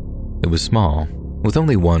woods. It was small, with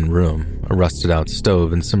only one room, a rusted-out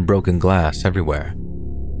stove, and some broken glass everywhere.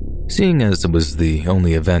 Seeing as it was the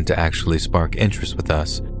only event to actually spark interest with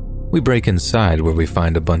us, we break inside where we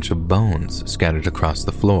find a bunch of bones scattered across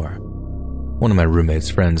the floor. One of my roommate's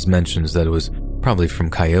friends mentions that it was probably from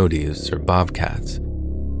coyotes or bobcats.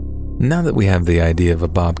 Now that we have the idea of a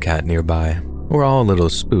bobcat nearby, we're all a little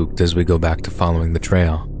spooked as we go back to following the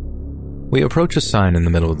trail. We approach a sign in the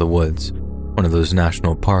middle of the woods, one of those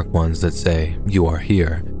national park ones that say, "You are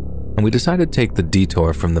here," and we decided to take the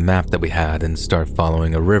detour from the map that we had and start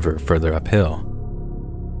following a river further uphill.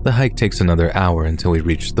 The hike takes another hour until we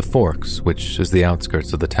reach the Forks, which is the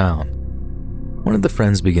outskirts of the town. One of the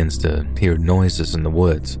friends begins to hear noises in the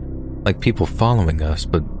woods, like people following us,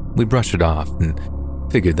 but we brush it off and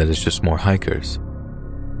figured that it's just more hikers.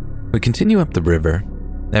 We continue up the river.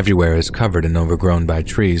 Everywhere is covered and overgrown by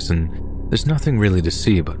trees, and there's nothing really to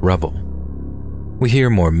see but rubble. We hear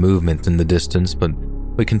more movement in the distance, but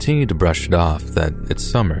we continue to brush it off that it's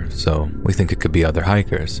summer, so we think it could be other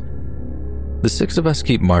hikers. The 6 of us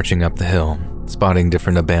keep marching up the hill, spotting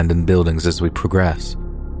different abandoned buildings as we progress.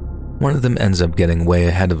 One of them ends up getting way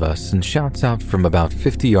ahead of us and shouts out from about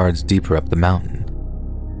 50 yards deeper up the mountain.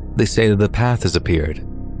 They say that the path has appeared,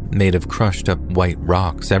 made of crushed up white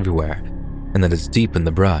rocks everywhere, and that it's deep in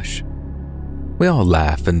the brush. We all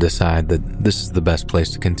laugh and decide that this is the best place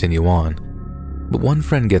to continue on, but one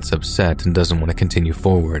friend gets upset and doesn't want to continue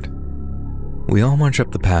forward. We all march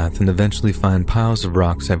up the path and eventually find piles of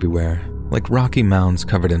rocks everywhere, like rocky mounds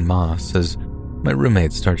covered in moss, as my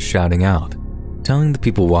roommate starts shouting out, telling the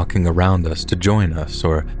people walking around us to join us,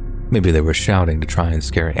 or maybe they were shouting to try and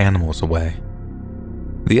scare animals away.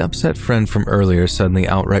 The upset friend from earlier suddenly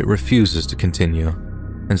outright refuses to continue,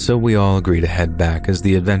 and so we all agree to head back as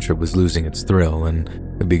the adventure was losing its thrill, and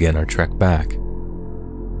we begin our trek back.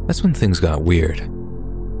 That's when things got weird.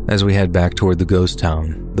 As we head back toward the ghost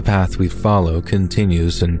town, the path we follow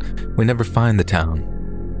continues and we never find the town.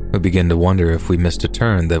 We begin to wonder if we missed a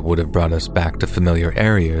turn that would have brought us back to familiar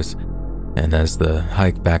areas, and as the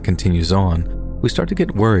hike back continues on, we start to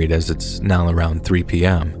get worried as it's now around 3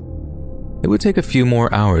 p.m. It would take a few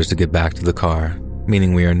more hours to get back to the car,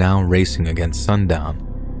 meaning we are now racing against sundown.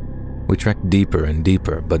 We trek deeper and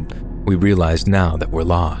deeper, but we realize now that we're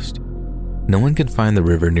lost. No one can find the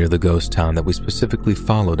river near the ghost town that we specifically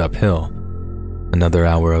followed uphill. Another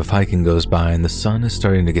hour of hiking goes by and the sun is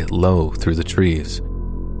starting to get low through the trees.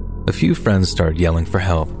 A few friends start yelling for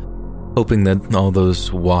help, hoping that all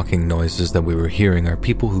those walking noises that we were hearing are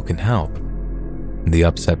people who can help. The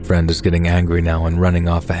upset friend is getting angry now and running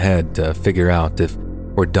off ahead to figure out if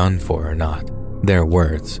we're done for or not. Their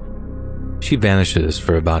words. She vanishes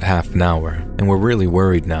for about half an hour, and we're really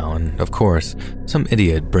worried now, and of course, some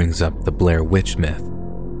idiot brings up the Blair Witch myth.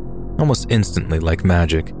 Almost instantly, like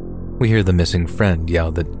magic, we hear the missing friend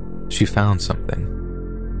yell that she found something.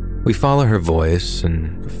 We follow her voice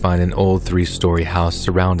and find an old 3-story house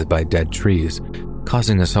surrounded by dead trees,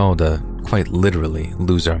 causing us all to quite literally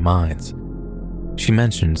lose our minds. She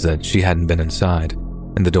mentions that she hadn't been inside,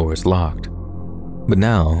 and the door is locked. But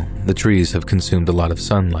now, the trees have consumed a lot of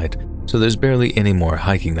sunlight, so there's barely any more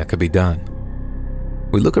hiking that could be done.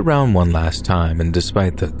 We look around one last time, and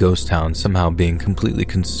despite the ghost town somehow being completely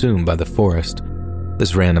consumed by the forest,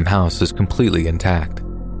 this random house is completely intact.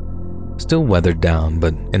 Still weathered down,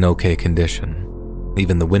 but in okay condition.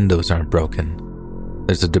 Even the windows aren't broken.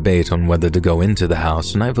 There's a debate on whether to go into the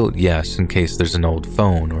house, and I vote yes in case there's an old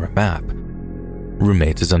phone or a map.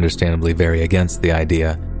 Roommate is understandably very against the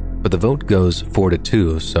idea, but the vote goes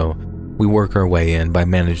 4-2, so we work our way in by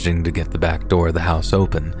managing to get the back door of the house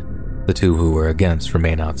open. The 2 who were against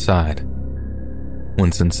remain outside.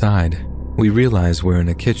 Once inside, we realize we're in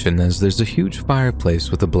a kitchen as there's a huge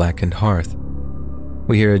fireplace with a blackened hearth.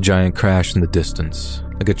 We hear a giant crash in the distance,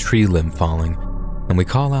 like a tree limb falling, and we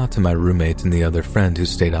call out to my roommate and the other friend who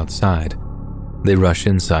stayed outside. They rush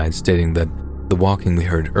inside, stating that the walking we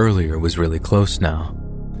heard earlier was really close now.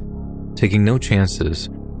 Taking no chances,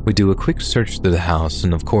 we do a quick search through the house,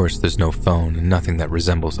 and of course there's no phone and nothing that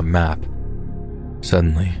resembles a map.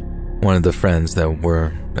 Suddenly, one of the friends that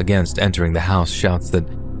were against entering the house shouts that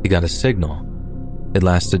he got a signal. It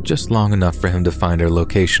lasted just long enough for him to find our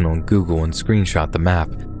location on Google and screenshot the map,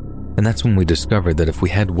 and that's when we discovered that if we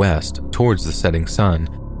head west towards the setting sun,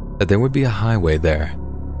 that there would be a highway there.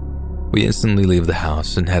 We instantly leave the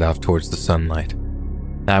house and head off towards the sunlight.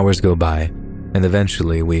 Hours go by, and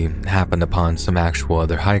eventually we happen upon some actual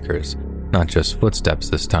other hikers, not just footsteps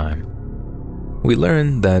this time. We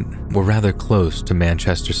learn that we're rather close to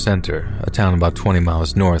Manchester Center, a town about 20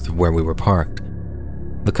 miles north of where we were parked.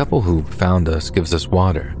 The couple who found us gives us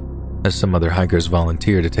water, as some other hikers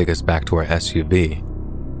volunteer to take us back to our SUV.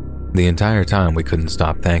 The entire time we couldn't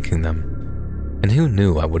stop thanking them. And who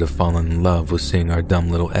knew I would have fallen in love with seeing our dumb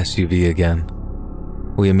little SUV again?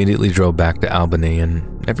 We immediately drove back to Albany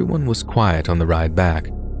and everyone was quiet on the ride back,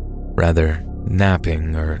 rather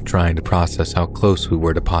napping or trying to process how close we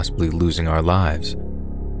were to possibly losing our lives.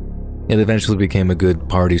 It eventually became a good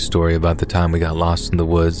party story about the time we got lost in the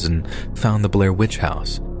woods and found the Blair Witch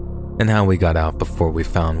House, and how we got out before we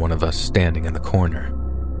found one of us standing in the corner.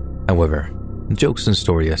 However, jokes and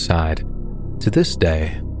story aside, to this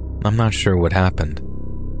day, I'm not sure what happened.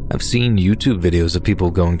 I've seen YouTube videos of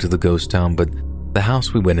people going to the ghost town, but the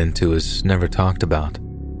house we went into is never talked about.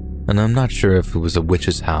 And I'm not sure if it was a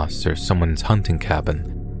witch's house or someone's hunting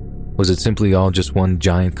cabin. Was it simply all just one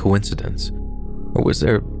giant coincidence? Or was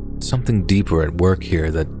there something deeper at work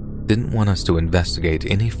here that didn't want us to investigate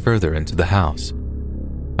any further into the house?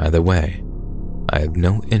 Either way, I have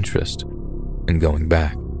no interest in going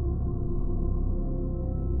back.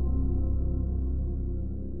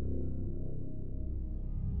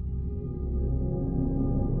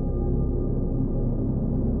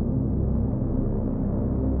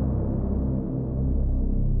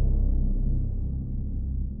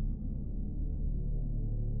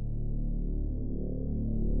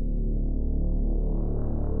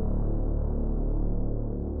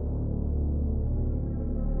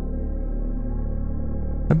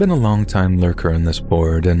 I've been a long-time lurker in this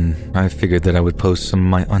board, and I figured that I would post some of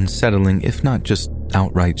my unsettling, if not just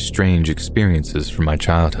outright strange experiences from my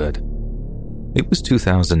childhood. It was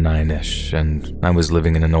 2009-ish, and I was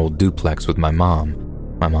living in an old duplex with my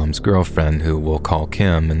mom's girlfriend, who we'll call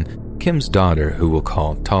Kim, and Kim's daughter, who we'll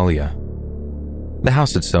call Talia. The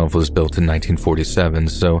house itself was built in 1947,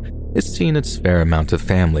 so it's seen its fair amount of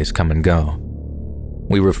families come and go.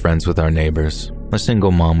 We were friends with our neighbors, a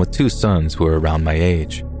single mom with 2 sons who were around my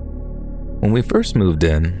age. When we first moved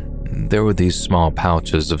in, there were these small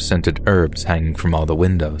pouches of scented herbs hanging from all the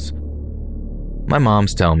windows. My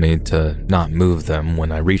moms tell me to not move them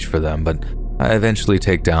when I reach for them, but I eventually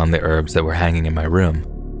take down the herbs that were hanging in my room.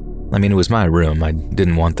 I mean, it was my room, I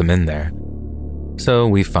didn't want them in there. So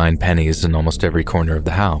we find pennies in almost every corner of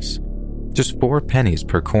the house. Just 4 pennies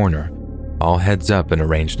per corner, all heads up and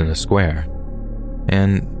arranged in a square.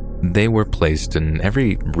 And they were placed in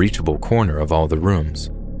every reachable corner of all the rooms.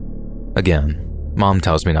 Again, Mom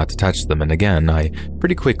tells me not to touch them, and again, I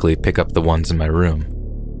pretty quickly pick up the ones in my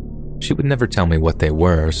room. She would never tell me what they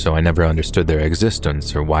were, so I never understood their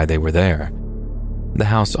existence or why they were there. The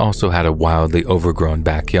house also had a wildly overgrown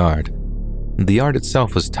backyard. The yard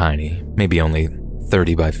itself was tiny, maybe only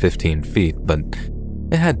 30 by 15 feet, but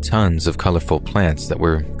it had tons of colorful plants that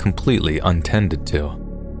were completely untended to.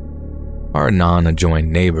 Our non-adjoined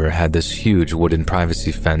neighbor had this huge wooden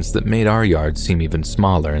privacy fence that made our yard seem even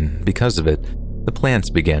smaller, and because of it, the plants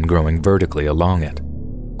began growing vertically along it.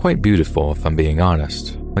 Quite beautiful, if I'm being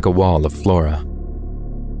honest, like a wall of flora.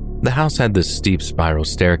 The house had this steep spiral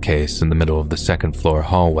staircase in the middle of the second-floor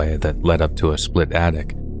hallway that led up to a split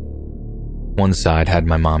attic. One side had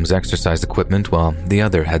my mom's exercise equipment, while the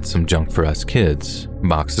other had some junk for us kids,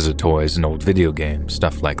 boxes of toys and old video games,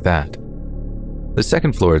 stuff like that. The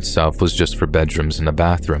second floor itself was just for bedrooms and a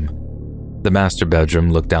bathroom. The master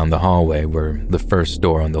bedroom looked down the hallway, where the first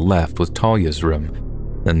door on the left was Talia's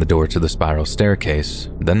room, then the door to the spiral staircase,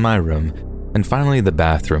 then my room, and finally the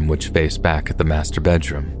bathroom, which faced back at the master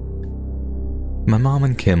bedroom. My mom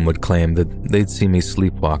and Kim would claim that they'd see me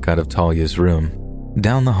sleepwalk out of Talia's room,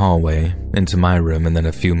 down the hallway, into my room, and then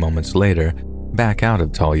a few moments later, back out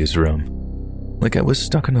of Talia's room, like I was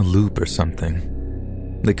stuck in a loop or something.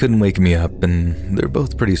 They couldn't wake me up, and they're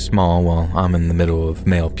both pretty small while I'm in the middle of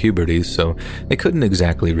male puberty, so they couldn't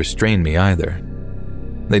exactly restrain me either.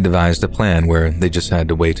 They devised a plan where they just had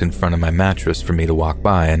to wait in front of my mattress for me to walk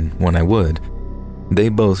by, and when I would, they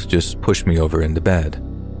both just pushed me over into bed.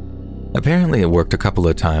 Apparently it worked a couple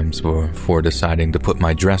of times before deciding to put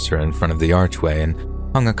my dresser in front of the archway and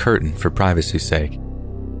hung a curtain for privacy's sake.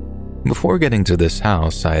 Before getting to this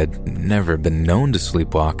house, I had never been known to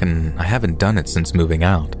sleepwalk, and I haven't done it since moving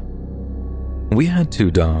out. We had 2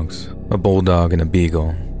 dogs, a bulldog and a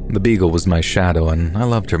beagle. The beagle was my shadow, and I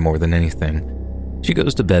loved her more than anything. She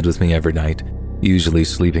goes to bed with me every night, usually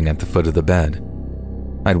sleeping at the foot of the bed.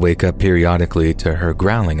 I'd wake up periodically to her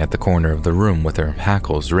growling at the corner of the room with her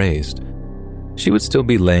hackles raised. She would still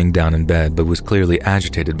be laying down in bed, but was clearly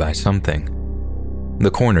agitated by something. The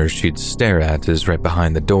corner she'd stare at is right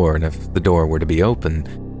behind the door, and if the door were to be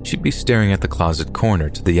open, she'd be staring at the closet corner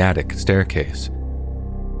to the attic staircase.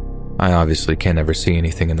 I obviously can't ever see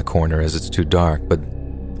anything in the corner as it's too dark, but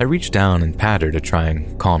I reach down and pat her to try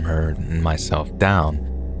and calm her and myself down,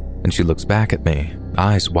 and she looks back at me,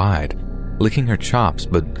 eyes wide, licking her chops,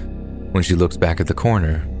 but when she looks back at the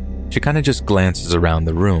corner, she kind of just glances around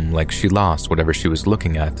the room like she lost whatever she was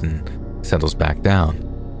looking at and settles back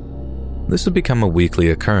down. This would become a weekly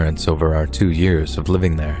occurrence over our 2 years of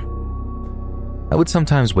living there. I would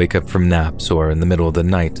sometimes wake up from naps or in the middle of the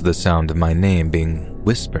night to the sound of my name being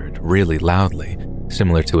whispered really loudly,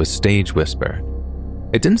 similar to a stage whisper.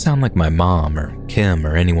 It didn't sound like my mom or Kim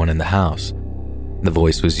or anyone in the house. The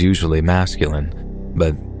voice was usually masculine,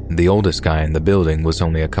 but the oldest guy in the building was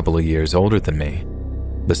only a couple of years older than me.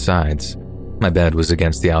 Besides, my bed was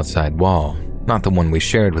against the outside wall, not the one we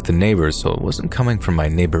shared with the neighbors, so it wasn't coming from my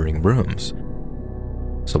neighboring rooms.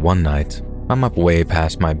 So one night, I'm up way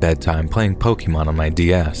past my bedtime playing Pokemon on my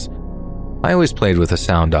DS. I always played with the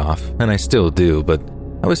sound off, and I still do, but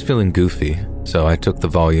I was feeling goofy, so I took the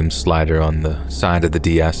volume slider on the side of the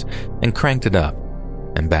DS and cranked it up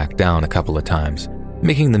and back down a couple of times,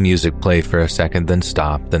 making the music play for a second, then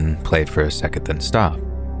stop, then play for a second, then stop.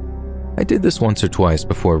 I did this once or twice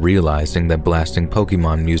before realizing that blasting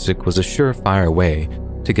Pokemon music was a surefire way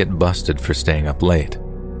to get busted for staying up late.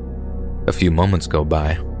 A few moments go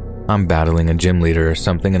by. I'm battling a gym leader or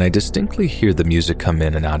something, and I distinctly hear the music come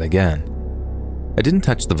in and out again. I didn't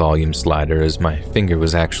touch the volume slider as my finger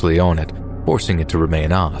was actually on it, forcing it to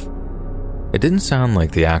remain off. It didn't sound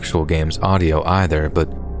like the actual game's audio either, but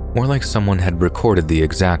more like someone had recorded the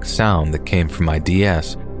exact sound that came from my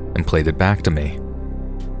DS and played it back to me.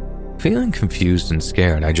 Feeling confused and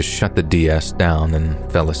scared, I just shut the DS down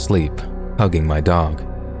and fell asleep, hugging my dog.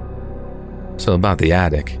 So about the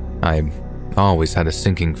attic, I always had a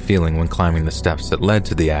sinking feeling when climbing the steps that led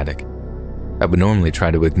to the attic. I would normally try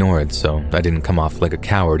to ignore it so I didn't come off like a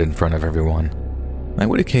coward in front of everyone. I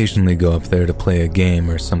would occasionally go up there to play a game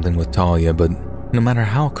or something with Talia, but no matter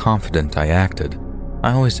how confident I acted,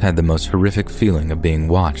 I always had the most horrific feeling of being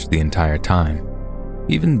watched the entire time.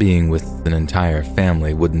 Even being with an entire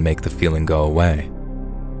family wouldn't make the feeling go away.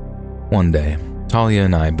 One day, Talia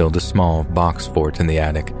and I built a small box fort in the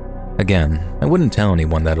attic. Again, I wouldn't tell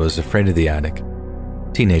anyone that I was afraid of the attic.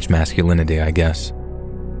 Teenage masculinity, I guess.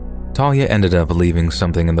 Talia ended up leaving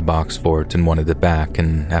something in the box fort and wanted it back,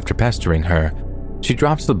 and after pestering her, she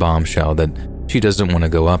drops the bombshell that she doesn't want to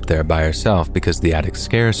go up there by herself because the attic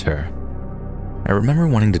scares her. I remember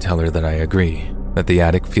wanting to tell her that I agree, that the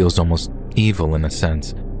attic feels almost evil in a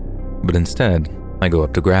sense, but instead, I go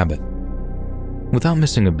up to grab it. Without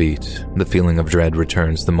missing a beat, the feeling of dread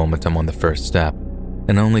returns the moment I'm on the first step,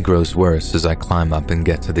 and only grows worse as I climb up and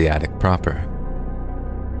get to the attic proper.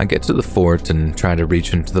 I get to the fort and try to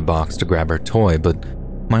reach into the box to grab her toy, but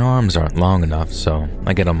my arms aren't long enough, so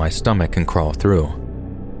I get on my stomach and crawl through.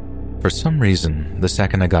 For some reason, the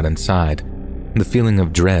second I got inside, the feeling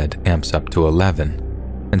of dread amps up to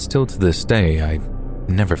 11, and still to this day, I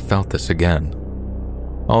never felt this again.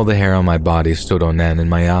 All the hair on my body stood on end and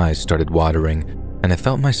my eyes started watering, and I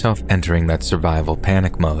felt myself entering that survival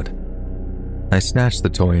panic mode. I snatched the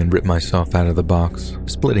toy and ripped myself out of the box,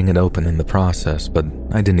 splitting it open in the process, but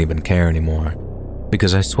I didn't even care anymore,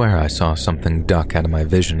 because I swear I saw something duck out of my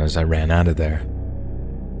vision as I ran out of there.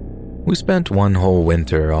 We spent one whole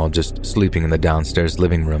winter all just sleeping in the downstairs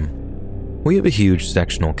living room. We have a huge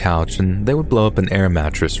sectional couch, and they would blow up an air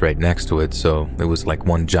mattress right next to it, so it was like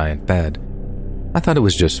one giant bed. I thought it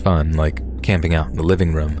was just fun, like camping out in the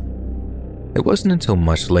living room. It wasn't until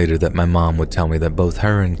much later that my mom would tell me that both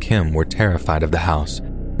her and Kim were terrified of the house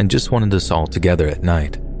and just wanted us all together at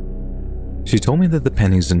night. She told me that the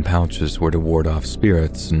pennies and pouches were to ward off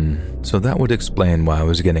spirits, and so that would explain why I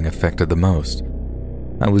was getting affected the most.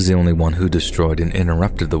 I was the only one who destroyed and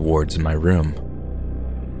interrupted the wards in my room.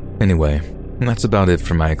 Anyway, that's about it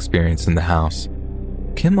for my experience in the house.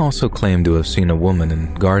 Kim also claimed to have seen a woman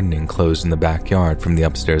in gardening clothes in the backyard from the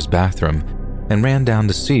upstairs bathroom and ran down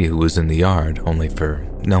to see who was in the yard, only for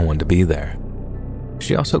no one to be there.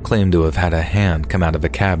 She also claimed to have had a hand come out of a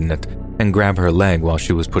cabinet and grab her leg while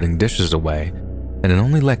she was putting dishes away, and it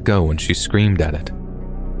only let go when she screamed at it.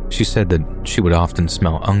 She said that she would often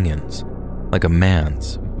smell onions, like a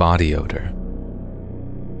man's body odor.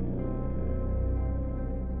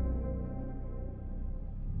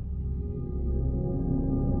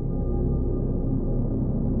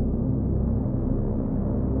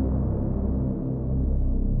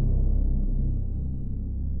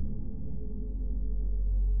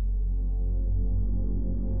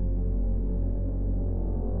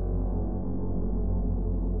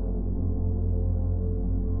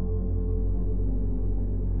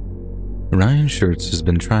 Ryan Schertz has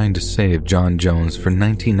been trying to save John Jones for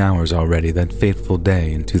 19 hours already that fateful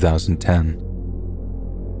day in 2010.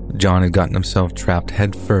 John had gotten himself trapped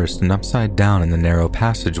headfirst and upside down in the narrow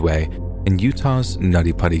passageway in Utah's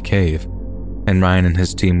Nutty Putty Cave, and Ryan and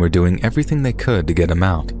his team were doing everything they could to get him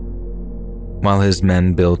out. While his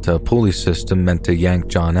men built a pulley system meant to yank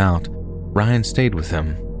John out, Ryan stayed with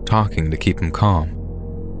him, talking to keep him calm.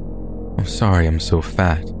 "I'm sorry I'm so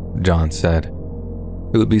fat," John said.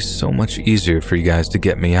 "It would be so much easier for you guys to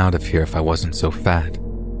get me out of here if I wasn't so fat."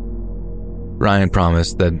 Ryan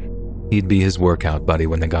promised that he'd be his workout buddy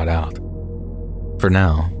when they got out. For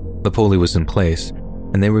now, the pulley was in place,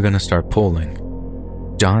 and they were going to start pulling.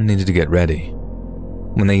 John needed to get ready.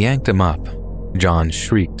 When they yanked him up, John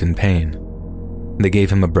shrieked in pain. They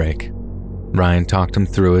gave him a break. Ryan talked him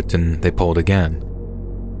through it, and they pulled again.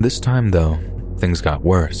 This time, though, things got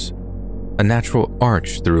worse. A natural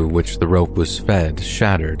arch through which the rope was fed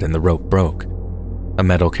shattered, and the rope broke. A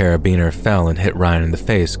metal carabiner fell and hit Ryan in the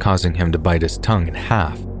face, causing him to bite his tongue in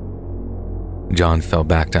half. John fell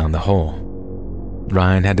back down the hole.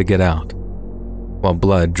 Ryan had to get out. While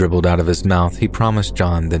blood dribbled out of his mouth, he promised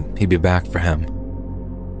John that he'd be back for him.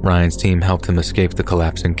 Ryan's team helped him escape the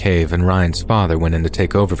collapsing cave, and Ryan's father went in to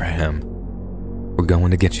take over for him. "We're going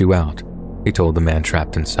to get you out," he told the man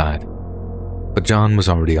trapped inside. But John was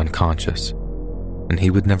already unconscious, and he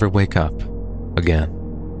would never wake up again.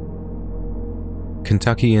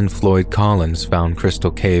 Kentuckian Floyd Collins found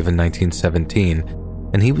Crystal Cave in 1917,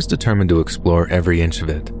 and he was determined to explore every inch of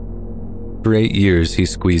it. For 8 years, he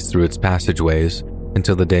squeezed through its passageways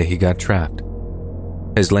until the day he got trapped.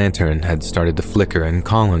 His lantern had started to flicker, and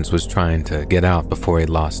Collins was trying to get out before he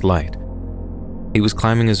lost light. He was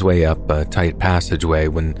climbing his way up a tight passageway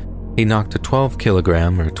when he knocked a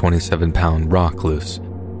 12-kilogram or 27-pound rock loose.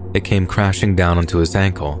 It came crashing down onto his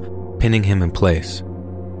ankle, pinning him in place.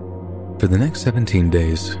 For the next 17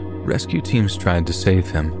 days, rescue teams tried to save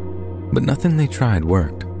him, but nothing they tried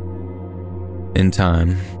worked. In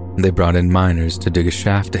time, they brought in miners to dig a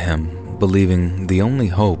shaft to him, believing the only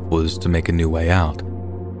hope was to make a new way out.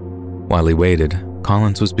 While he waited,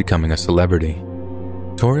 Collins was becoming a celebrity.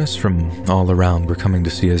 Tourists from all around were coming to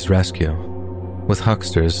see his rescue, with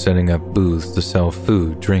hucksters setting up booths to sell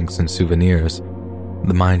food, drinks, and souvenirs.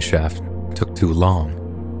 The mine shaft took too long,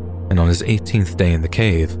 and on his 18th day in the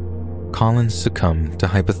cave, Collins succumbed to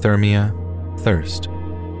hypothermia, thirst,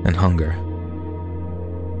 and hunger.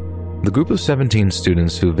 The group of 17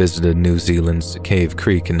 students who visited New Zealand's Cave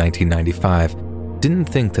Creek in 1995 didn't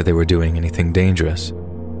think that they were doing anything dangerous.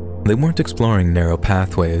 They weren't exploring narrow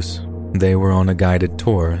pathways. They were on a guided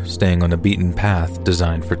tour, staying on a beaten path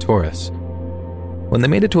designed for tourists. When they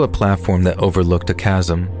made it to a platform that overlooked a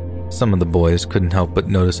chasm, some of the boys couldn't help but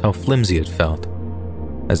notice how flimsy it felt.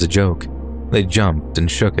 As a joke, they jumped and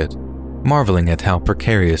shook it, marveling at how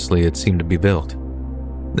precariously it seemed to be built.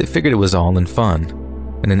 They figured it was all in fun.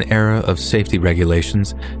 In an era of safety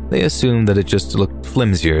regulations, they assumed that it just looked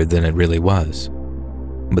flimsier than it really was.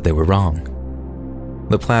 But they were wrong.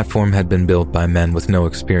 The platform had been built by men with no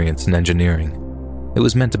experience in engineering. It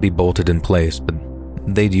was meant to be bolted in place, but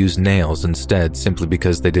they'd used nails instead simply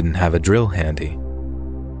because they didn't have a drill handy.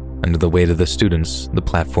 Under the weight of the students, the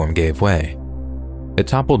platform gave way. It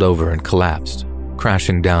toppled over and collapsed,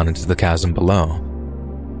 crashing down into the chasm below.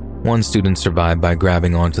 One student survived by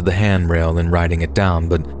grabbing onto the handrail and riding it down,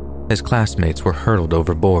 but his classmates were hurtled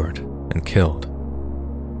overboard and killed.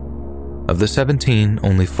 Of the 17,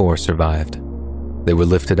 only 4 survived. They were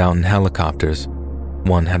lifted out in helicopters.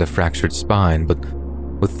 One had a fractured spine, but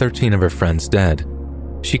with 13 of her friends dead,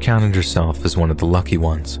 she counted herself as one of the lucky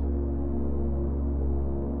ones.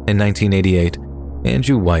 In 1988,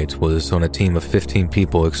 Andrew White was on a team of 15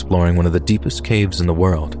 people exploring one of the deepest caves in the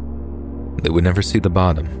world. They would never see the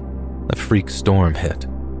bottom. A freak storm hit.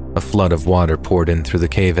 A flood of water poured in through the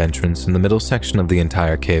cave entrance, and the middle section of the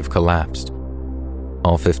entire cave collapsed.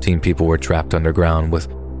 All 15 people were trapped underground,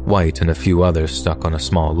 with White and a few others stuck on a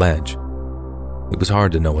small ledge. It was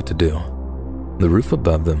hard to know what to do. The roof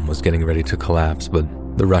above them was getting ready to collapse, but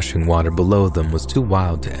the rushing water below them was too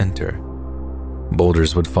wild to enter.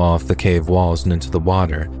 Boulders would fall off the cave walls and into the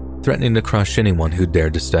water, threatening to crush anyone who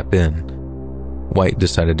dared to step in. White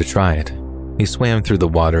decided to try it. He swam through the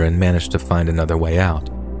water and managed to find another way out.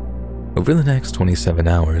 Over the next 27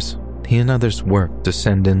 hours, he and others worked to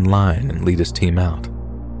send in line and lead his team out.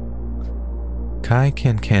 Kai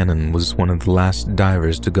Kankanen was one of the last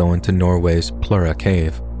divers to go into Norway's Plura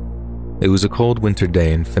Cave. It was a cold winter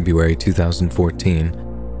day in February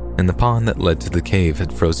 2014, and the pond that led to the cave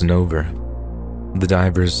had frozen over. The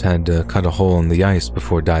divers had to cut a hole in the ice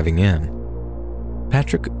before diving in.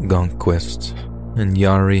 Patrick Gonquist and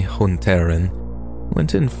Jari Hunteren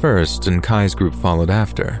went in first, and Kai's group followed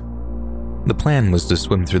after. The plan was to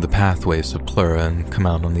swim through the pathways of Plura and come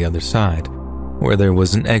out on the other side, where there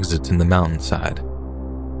was an exit in the mountainside.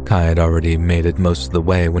 Kai had already made it most of the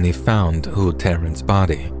way when he found Hu-Terran's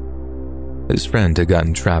body. His friend had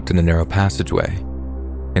gotten trapped in a narrow passageway.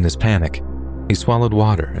 In his panic, he swallowed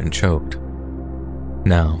water and choked.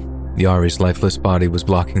 Now, Yari's lifeless body was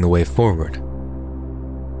blocking the way forward.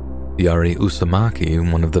 Yari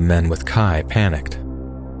Uzumaki, one of the men with Kai, panicked.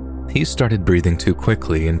 He started breathing too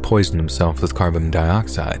quickly and poisoned himself with carbon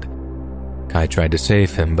dioxide. Kai tried to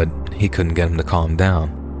save him, but he couldn't get him to calm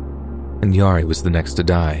down. And Yari was the next to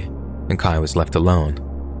die, and Kai was left alone.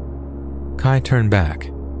 Kai turned back.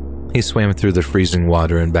 He swam through the freezing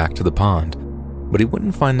water and back to the pond, but he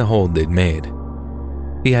wouldn't find the hold they'd made.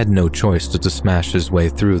 He had no choice but to smash his way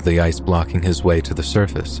through the ice blocking his way to the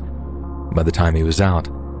surface. By the time he was out,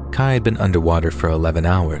 Kai had been underwater for 11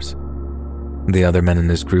 hours. The other men in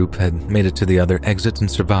his group had made it to the other exit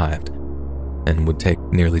and survived, and would take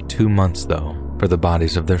nearly 2 months, though, for the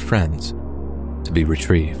bodies of their friends to be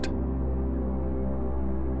retrieved.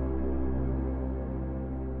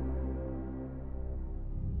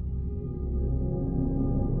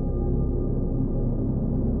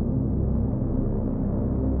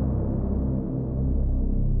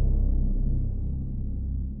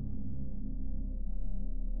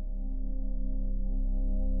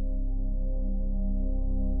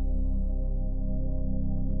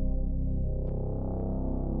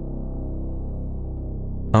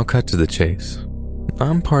 I'll cut to the chase.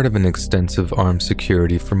 I'm part of an extensive armed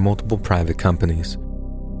security for multiple private companies.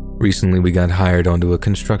 Recently, we got hired onto a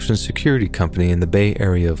construction security company in the Bay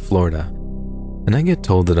Area of Florida, and I get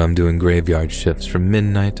told that I'm doing graveyard shifts from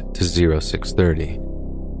midnight to 0630.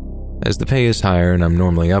 As the pay is higher and I'm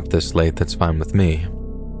normally up this late, that's fine with me.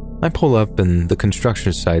 I pull up and the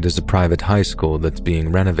construction site is a private high school that's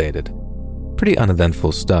being renovated. Pretty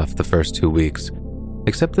uneventful stuff the first 2 weeks.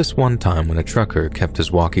 Except this one time when a trucker kept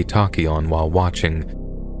his walkie-talkie on while watching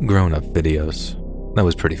grown-up videos. That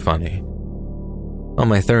was pretty funny. On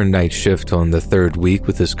my third night shift on the third week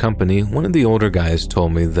with this company, one of the older guys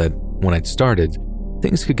told me that when I'd started,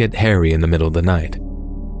 things could get hairy in the middle of the night.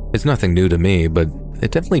 It's nothing new to me, but it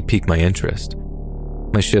definitely piqued my interest.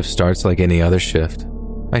 My shift starts like any other shift.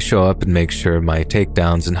 I show up and make sure my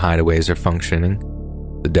takedowns and hideaways are functioning.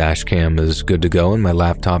 The dash cam is good to go and my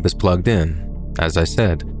laptop is plugged in. As I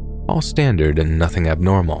said, all standard and nothing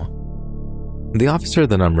abnormal. The officer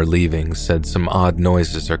that I'm relieving said some odd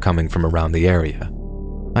noises are coming from around the area.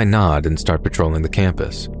 I nod and start patrolling the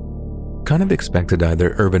campus. Kind of expected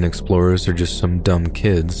either urban explorers or just some dumb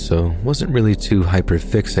kids, so wasn't really too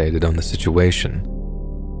hyper-fixated on the situation.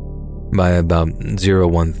 By about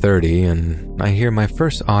 0130, and I hear my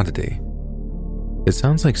first oddity. It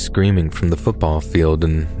sounds like screaming from the football field,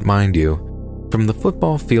 and mind you, from the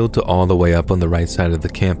football field to all the way up on the right side of the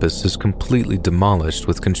campus is completely demolished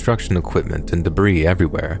with construction equipment and debris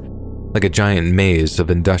everywhere, like a giant maze of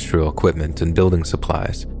industrial equipment and building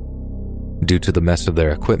supplies. Due to the mess of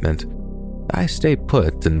their equipment, I stay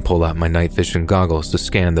put and pull out my night vision goggles to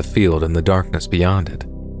scan the field and the darkness beyond it.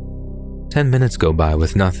 10 minutes go by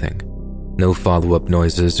with nothing, no follow-up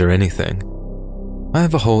noises or anything. I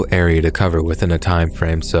have a whole area to cover within a time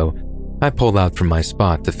frame, so I pull out from my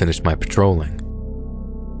spot to finish my patrolling.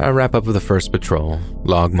 I wrap up with the first patrol,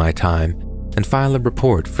 log my time, and file a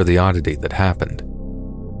report for the oddity that happened.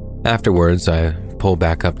 Afterwards, I pull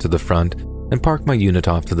back up to the front and park my unit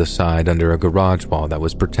off to the side under a garage wall that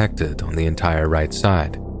was protected on the entire right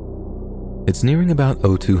side. It's nearing about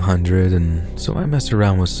 0200, and so I mess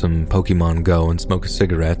around with some Pokemon Go and smoke a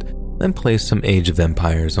cigarette, then play some Age of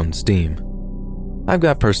Empires on Steam. I've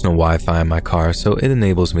got personal Wi-Fi in my car, so it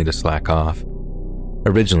enables me to slack off.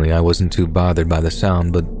 Originally, I wasn't too bothered by the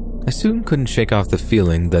sound, but I soon couldn't shake off the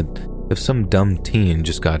feeling that if some dumb teen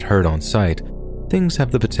just got hurt on sight, things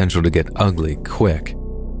have the potential to get ugly quick.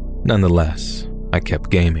 Nonetheless, I kept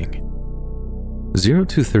gaming.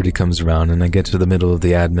 0230 comes around and I get to the middle of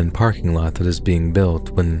the admin parking lot that is being built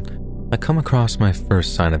when I come across my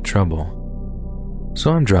first sign of trouble.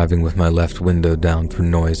 So I'm driving with my left window down for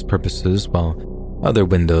noise purposes while other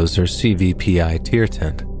windows are CVPI tier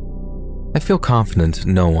tint. I feel confident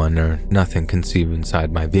no one or nothing can see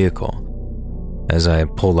inside my vehicle. As I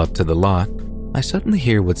pull up to the lot, I suddenly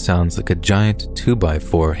hear what sounds like a giant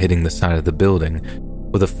 2x4 hitting the side of the building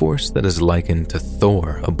with a force that is likened to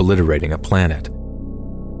Thor obliterating a planet.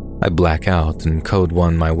 I black out and code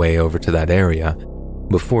 1 my way over to that area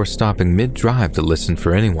before stopping mid-drive to listen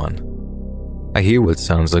for anyone. I hear what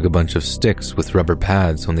sounds like a bunch of sticks with rubber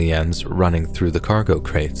pads on the ends running through the cargo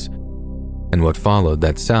crates. And what followed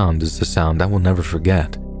that sound is the sound I will never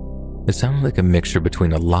forget. It sounded like a mixture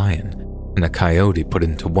between a lion and a coyote put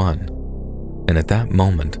into one, and at that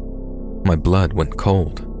moment, my blood went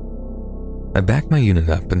cold. I backed my unit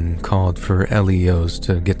up and called for LEOs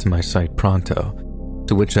to get to my site pronto,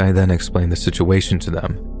 to which I then explained the situation to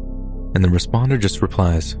them, and the responder just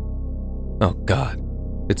replies, "Oh God,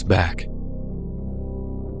 it's back."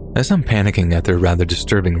 As I'm panicking at their rather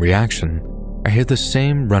disturbing reaction, I hear the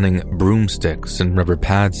same running broomsticks and rubber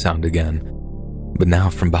pads sound again, but now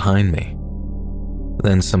from behind me.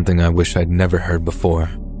 Then something I wish I'd never heard before.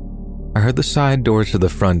 I heard the side door to the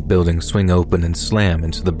front building swing open and slam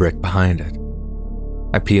into the brick behind it.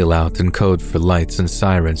 I peel out and code for lights and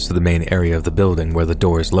sirens to the main area of the building where the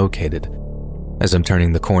door is located. As I'm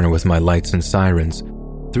turning the corner with my lights and sirens,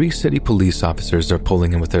 3 city police officers are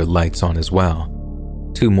pulling in with their lights on as well.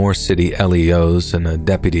 2 more city LEOs and a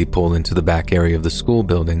deputy pull into the back area of the school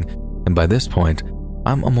building, and by this point,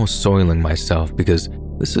 I'm almost soiling myself because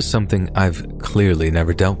this is something I've clearly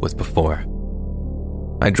never dealt with before.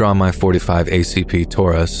 I draw my .45 ACP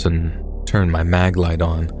Taurus and turn my mag light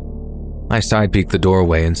on. I side peek the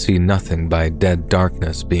doorway and see nothing but dead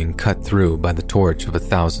darkness being cut through by the torch of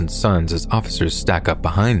 1,000 suns as officers stack up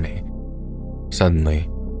behind me. Suddenly,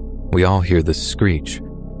 we all hear this screech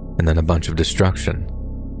and then a bunch of destruction.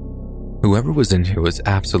 Whoever was in here was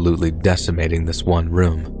absolutely decimating this one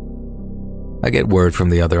room. I get word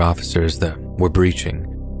from the other officers that we're breaching,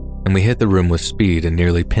 and we hit the room with speed and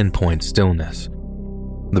nearly pinpoint stillness.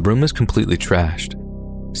 The room is completely trashed.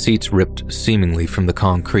 Seats ripped seemingly from the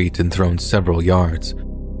concrete and thrown several yards.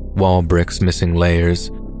 Wall bricks missing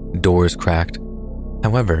layers, doors cracked.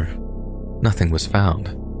 However, nothing was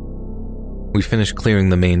found. We finished clearing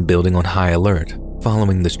the main building on high alert,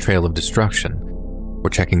 following this trail of destruction. We're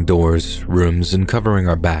checking doors, rooms, and covering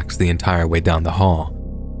our backs the entire way down the hall.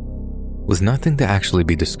 With nothing to actually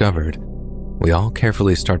be discovered, we all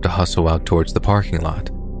carefully start to hustle out towards the parking lot.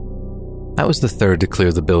 I was the third to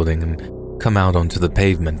clear the building and come out onto the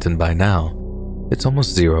pavement, and by now, it's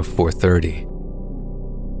almost 04:30.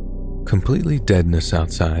 Completely deadness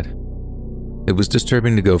outside. It was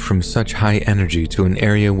disturbing to go from such high energy to an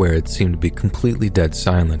area where it seemed to be completely dead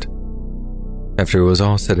silent. After it was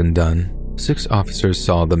all said and done, 6 officers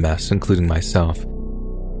saw the mess, including myself,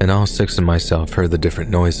 and all 6 and myself heard the different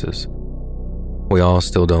noises. We all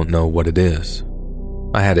still don't know what it is.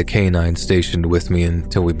 I had a K9 stationed with me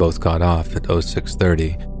until we both got off at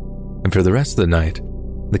 06:30, and for the rest of the night,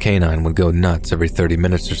 the K9 would go nuts every 30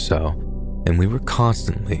 minutes or so, and we were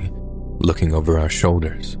constantly looking over our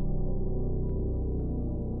shoulders.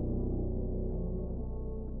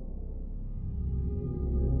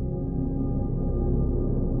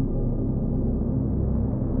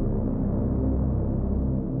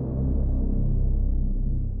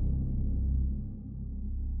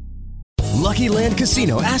 Lucky Land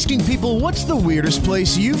Casino, asking people, what's the weirdest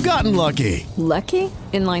place you've gotten lucky? Lucky?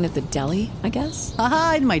 In line at the deli, I guess?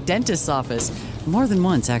 Aha, in my dentist's office. More than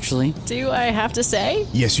once, actually. Do I have to say?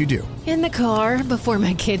 Yes, you do. In the car before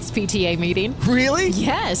my kids' PTA meeting. Really?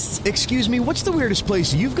 Yes. Excuse me, what's the weirdest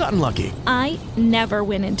place you've gotten lucky? I never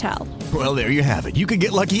win and tell. Well, there you have it. You can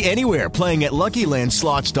get lucky anywhere, playing at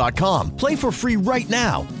LuckyLandSlots.com. Play for free right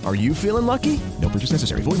now. Are you feeling lucky? No purchase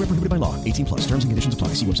necessary. Void where prohibited by law. 18+. Terms and conditions apply.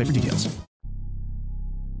 See website for details.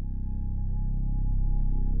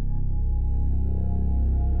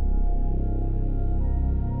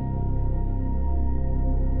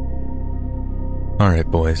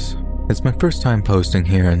 Alright boys, it's my first time posting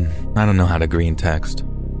here and I don't know how to green text.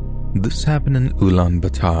 This happened in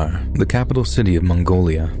Ulaanbaatar, the capital city of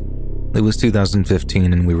Mongolia. It was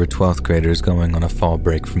 2015 and we were 12th graders going on a fall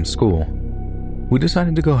break from school. We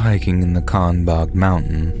decided to go hiking in the Khan Bog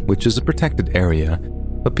Mountain, which is a protected area,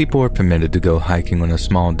 but people were permitted to go hiking on a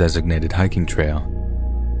small designated hiking trail.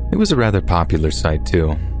 It was a rather popular site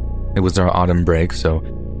too. It was our autumn break, so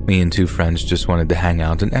me and 2 friends just wanted to hang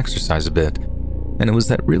out and exercise a bit. And it was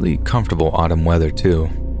that really comfortable autumn weather too.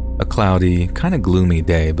 A cloudy, kind of gloomy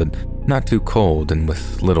day, but not too cold and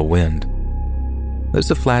with little wind.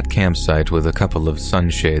 There's a flat campsite with a couple of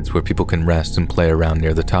sunshades where people can rest and play around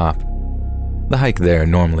near the top. The hike there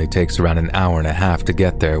normally takes around an hour and a half to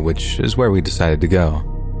get there, which is where we decided to go.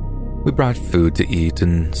 We brought food to eat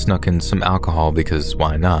and snuck in some alcohol because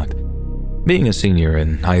why not? Being a senior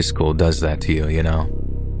in high school does that to you, you know?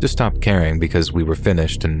 Just stopped caring because we were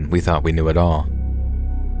finished and we thought we knew it all.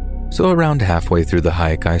 So around halfway through the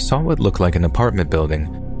hike, I saw what looked like an apartment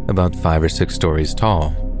building, about 5 or 6 stories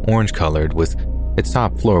tall, orange-colored, with its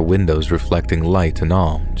top floor windows reflecting light and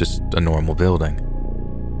all, just a normal building.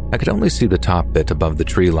 I could only see the top bit above the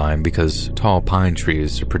tree line because tall pine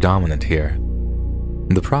trees are predominant here.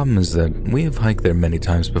 The problem is that we have hiked there many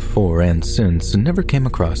times before and since and never came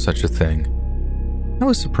across such a thing. I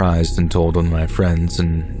was surprised and told one of my friends,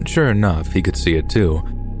 and sure enough, he could see it too,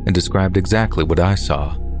 and described exactly what I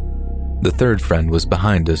saw. The third friend was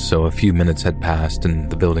behind us, so a few minutes had passed and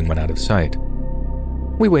the building went out of sight.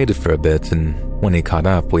 We waited for a bit, and when he caught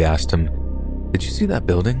up, we asked him, "Did you see that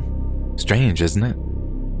building? Strange, isn't it?"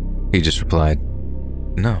 He just replied,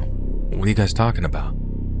 "No, what are you guys talking about?"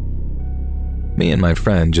 Me and my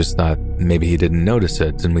friend just thought maybe he didn't notice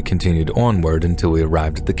it, and we continued onward until we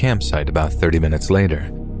arrived at the campsite about 30 minutes later.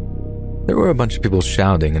 There were a bunch of people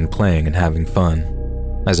shouting and playing and having fun.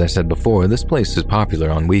 As I said before, this place is popular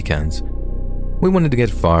on weekends. We wanted to get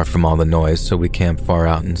far from all the noise, so we camped far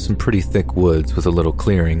out in some pretty thick woods with a little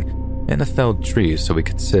clearing and a felled tree so we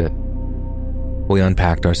could sit. We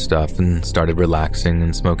unpacked our stuff and started relaxing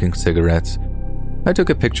and smoking cigarettes. I took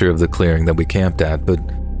a picture of the clearing that we camped at, but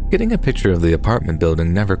getting a picture of the apartment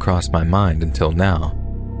building never crossed my mind until now.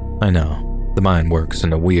 I know, the mind works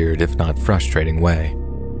in a weird, if not frustrating way.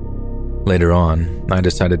 Later on, I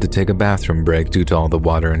decided to take a bathroom break due to all the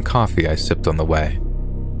water and coffee I sipped on the way.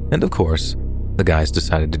 And of course, the guys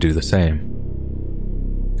decided to do the same.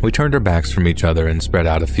 We turned our backs from each other and spread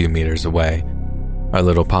out a few meters away. Our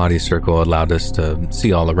little potty circle allowed us to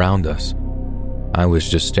see all around us. I was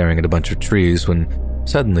just staring at a bunch of trees when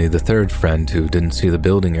suddenly the third friend who didn't see the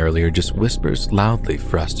building earlier just whispers loudly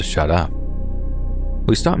for us to shut up.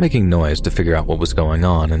 We stopped making noise to figure out what was going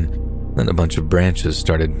on, and then a bunch of branches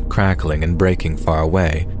started crackling and breaking far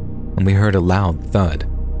away, and we heard a loud thud.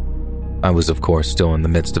 I was, of course, still in the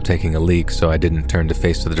midst of taking a leak, so I didn't turn to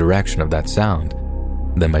face the direction of that sound.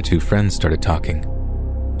 Then my two friends started talking.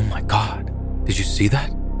 "Oh my God, did you see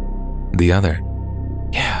that?" The other,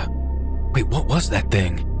 "Yeah. Wait, what was that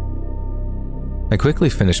thing?" I quickly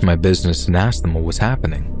finished my business and asked them what was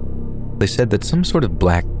happening. They said that some sort of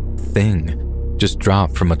black thing just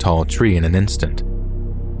dropped from a tall tree in an instant.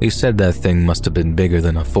 They said that thing must have been bigger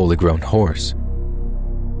than a fully grown horse.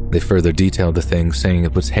 They further detailed the thing, saying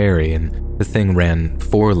it was hairy, and the thing ran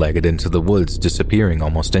four-legged into the woods, disappearing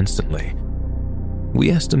almost instantly.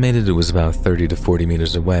 We estimated it was about 30 to 40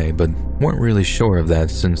 meters away, but weren't really sure of that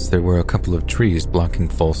since there were a couple of trees blocking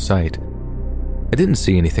full sight. I didn't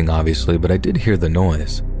see anything, obviously, but I did hear the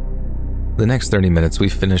noise. The next 30 minutes we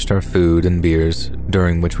finished our food and beers,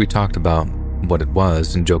 during which we talked about what it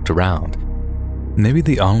was and joked around. Maybe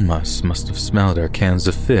the Almas must have smelled our cans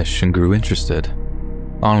of fish and grew interested.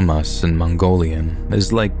 Almas in Mongolian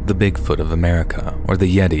is like the Bigfoot of America or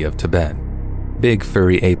the Yeti of Tibet. Big,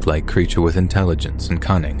 furry, ape-like creature with intelligence and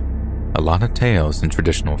cunning. A lot of tales in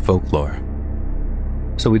traditional folklore.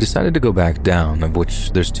 So we decided to go back down, of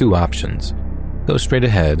which there's two options. Go straight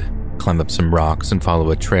ahead, climb up some rocks and follow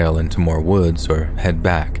a trail into more woods, or head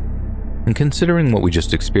back. And considering what we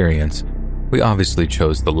just experienced, we obviously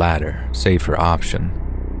chose the latter, safer option.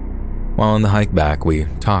 While on the hike back, we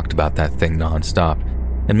talked about that thing nonstop,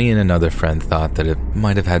 and me and another friend thought that it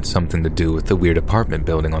might have had something to do with the weird apartment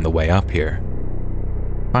building on the way up here.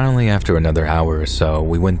 Finally, after another hour or so,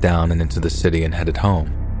 we went down and into the city and headed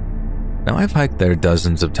home. Now, I've hiked there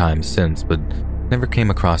dozens of times since, but never came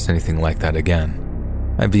across anything like that again.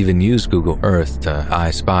 I've even used Google Earth to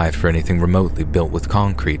I Spy for anything remotely built with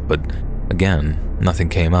concrete, but again, nothing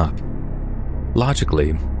came up.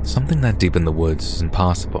 Logically, something that deep in the woods is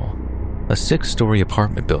impossible. A 6-story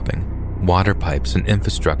apartment building, water pipes and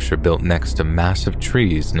infrastructure built next to massive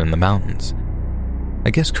trees and in the mountains.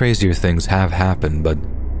 I guess crazier things have happened, but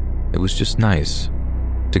it was just nice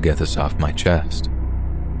to get this off my chest.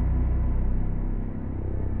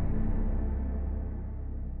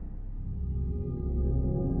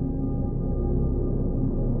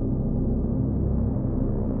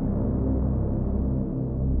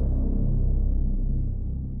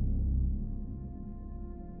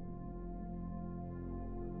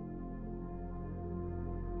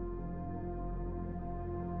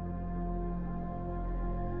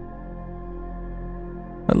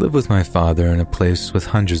 I live with my father in a place with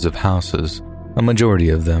hundreds of houses, a majority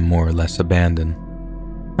of them more or less abandoned.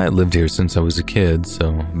 I had lived here since I was a kid,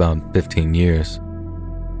 so about 15 years.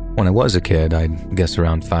 When I was a kid, I'd guess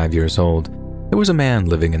around 5 years old, there was a man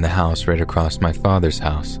living in the house right across my father's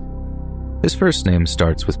house. His first name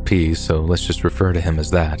starts with P, so let's just refer to him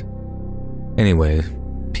as that. Anyway,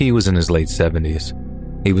 P was in his late 70s.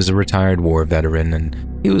 He was a retired war veteran,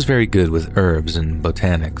 and he was very good with herbs and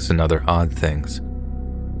botanics and other odd things.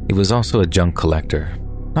 He was also a junk collector,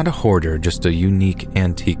 not a hoarder, just a unique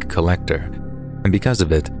antique collector, and because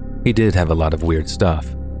of it, he did have a lot of weird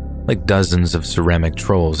stuff, like dozens of ceramic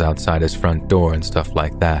trolls outside his front door and stuff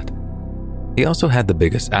like that. He also had the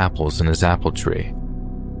biggest apples in his apple tree,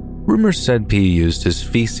 Rumors said P used his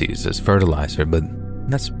feces as fertilizer, but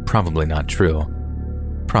that's probably not true.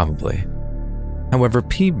 Probably. However,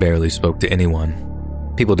 P barely spoke to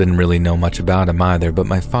anyone. People didn't really know much about him either, but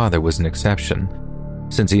my father was an exception.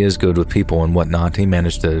 Since he is good with people and whatnot, he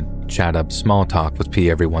managed to chat up small talk with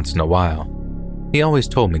P every once in a while. He always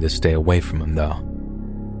told me to stay away from him, though.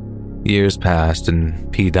 Years passed,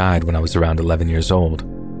 and P died when I was around 11 years old.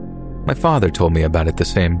 My father told me about it the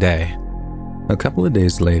same day. A couple of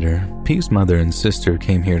days later, P's mother and sister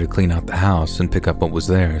came here to clean out the house and pick up what was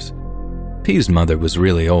theirs. P's mother was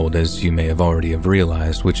really old, as you may have already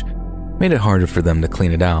realized, which made it harder for them to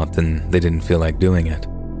clean it out, and they didn't feel like doing it.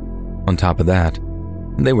 On top of that,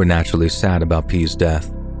 they were naturally sad about P's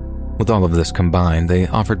death. With all of this combined, they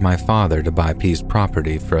offered my father to buy P's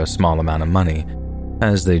property for a small amount of money,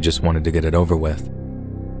 as they just wanted to get it over with.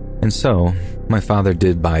 And so, my father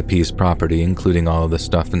did buy P's property, including all of the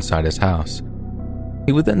stuff inside his house.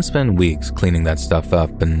 He would then spend weeks cleaning that stuff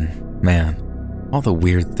up, and man, all the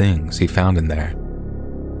weird things he found in there.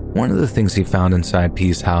 One of the things he found inside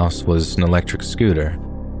P's house was an electric scooter,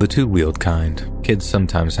 the two-wheeled kind. Kids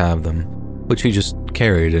sometimes have them, which he just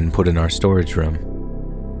carried and put in our storage room.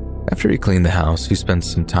 After he cleaned the house, he spent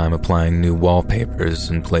some time applying new wallpapers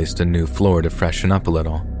and placed a new floor to freshen up a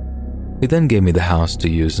little. He then gave me the house to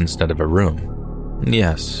use instead of a room.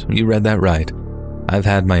 Yes, you read that right. I've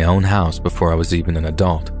had my own house before I was even an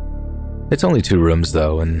adult. It's only 2 rooms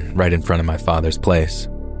though, and right in front of my father's place.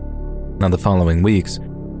 Now the following weeks,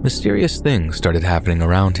 mysterious things started happening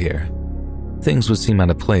around here. Things would seem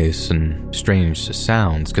out of place, and strange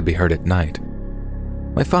sounds could be heard at night.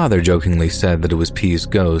 My father jokingly said that it was P's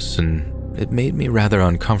ghost, and it made me rather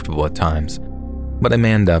uncomfortable at times, but I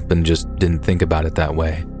manned up and just didn't think about it that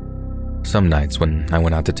way. Some nights when I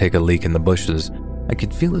went out to take a leak in the bushes, I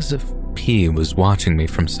could feel as if P was watching me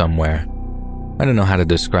from somewhere. I don't know how to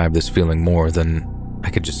describe this feeling more than I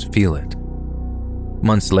could just feel it.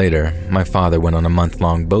 Months later, my father went on a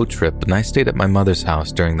month-long boat trip, and I stayed at my mother's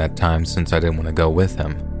house during that time since I didn't want to go with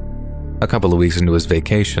him. A couple of weeks into his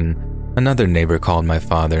vacation, another neighbor called my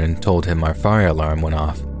father and told him our fire alarm went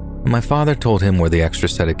off. My father told him where the extra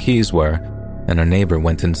set of keys were, and our neighbor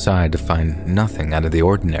went inside to find nothing out of the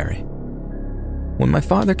ordinary. When my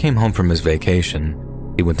father came home from his vacation,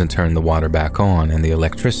 he went and turned the water back on and the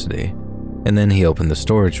electricity, and then he opened the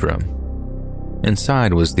storage room.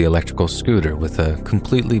 Inside was the electrical scooter with a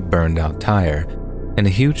completely burned out tire and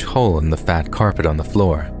a huge hole in the fat carpet on the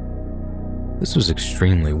floor. This was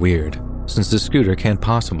extremely weird, since the scooter can't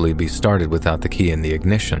possibly be started without the key in the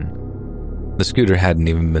ignition. The scooter hadn't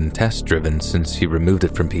even been test driven since he removed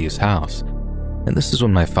it from P's house, and this is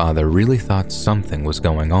when my father really thought something was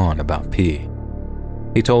going on about P.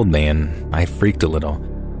 He told me, and I freaked a little,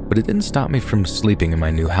 but it didn't stop me from sleeping in my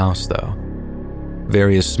new house though.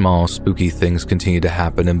 Various small, spooky things continued to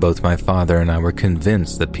happen, and both my father and I were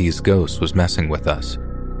convinced that P's ghost was messing with us.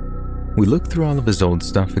 We looked through all of his old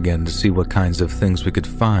stuff again to see what kinds of things we could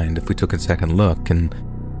find if we took a second look, and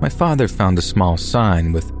my father found a small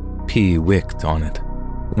sign with P. Wicht on it.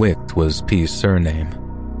 Wicht was P's surname.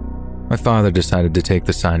 My father decided to take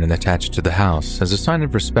the sign and attach it to the house as a sign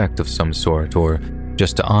of respect of some sort, or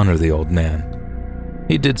just to honor the old man.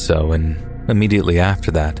 He did so, and immediately after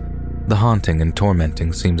that, the haunting and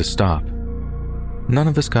tormenting seemed to stop. None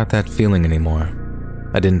of us got that feeling anymore.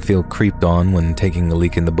 I didn't feel creeped on when taking a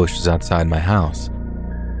leak in the bushes outside my house.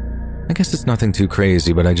 I guess it's nothing too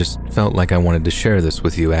crazy, but I just felt like I wanted to share this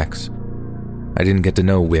with you, X. I didn't get to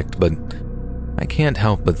know Wicht, but I can't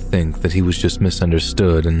help but think that he was just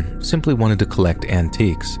misunderstood and simply wanted to collect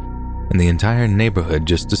antiques, and the entire neighborhood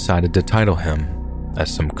just decided to title him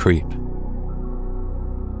as some creep.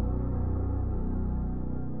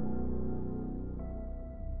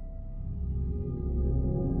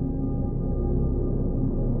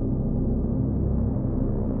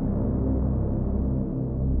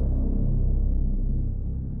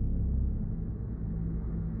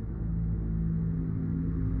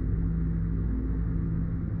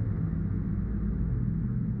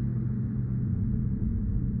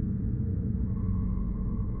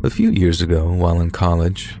 A few years ago, while in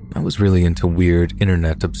college, I was really into weird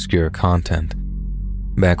internet obscure content.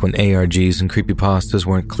 Back when ARGs and creepypastas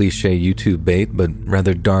weren't cliche YouTube bait, but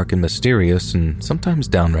rather dark and mysterious and sometimes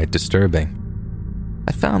downright disturbing.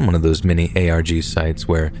 I found one of those mini ARG sites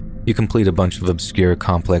where you complete a bunch of obscure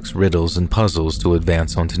complex riddles and puzzles to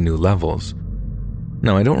advance onto new levels.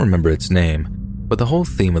 Now, I don't remember its name, but the whole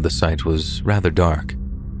theme of the site was rather dark.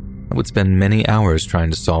 I would spend many hours trying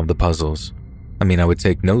to solve the puzzles. I would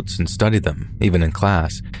take notes and study them, even in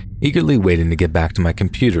class, eagerly waiting to get back to my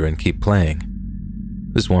computer and keep playing.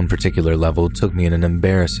 This one particular level took me an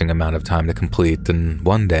embarrassing amount of time to complete, and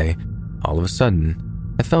one day, all of a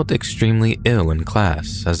sudden, I felt extremely ill in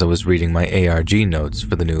class as I was reading my ARG notes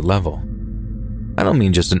for the new level. I don't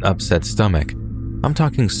mean just an upset stomach. I'm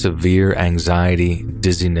talking severe anxiety,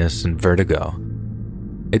 dizziness, and vertigo.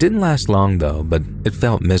 It didn't last long though, but it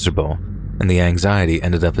felt miserable, and the anxiety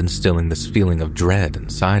ended up instilling this feeling of dread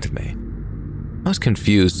inside of me. I was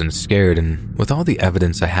confused and scared, and with all the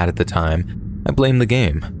evidence I had at the time, I blamed the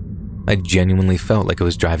game. I genuinely felt like it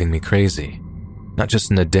was driving me crazy. Not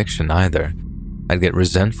just an addiction either. I'd get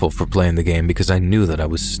resentful for playing the game because I knew that I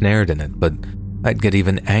was snared in it, but I'd get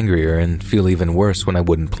even angrier and feel even worse when I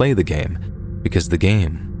wouldn't play the game, because the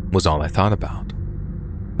game was all I thought about.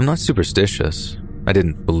 I'm not superstitious. I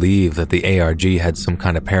didn't believe that the ARG had some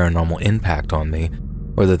kind of paranormal impact on me,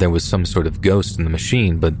 or that there was some sort of ghost in the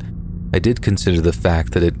machine, but I did consider the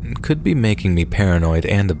fact that it could be making me paranoid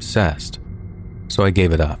and obsessed. So I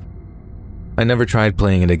gave it up. I never tried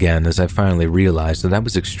playing it again, as I finally realized that I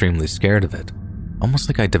was extremely scared of it, almost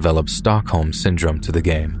like I developed Stockholm Syndrome to the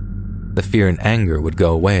game. The fear and anger would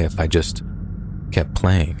go away if I just kept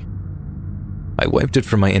playing. I wiped it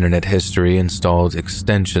from my internet history, installed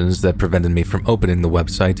extensions that prevented me from opening the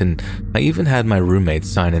website, and I even had my roommate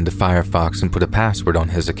sign into Firefox and put a password on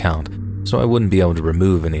his account so I wouldn't be able to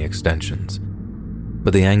remove any extensions.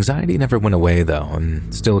 But the anxiety never went away though,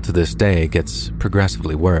 and still to this day it gets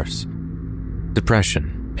progressively worse.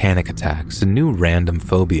 Depression, panic attacks, and new random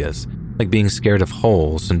phobias, like being scared of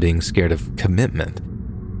holes and being scared of commitment.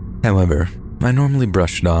 However, I normally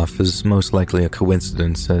brush it off as most likely a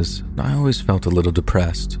coincidence, as I always felt a little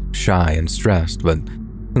depressed, shy, and stressed, but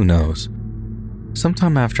who knows.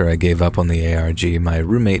 Sometime after I gave up on the ARG, my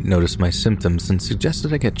roommate noticed my symptoms and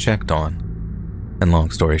suggested I get checked on. And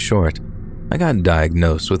long story short, I got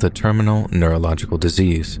diagnosed with a terminal neurological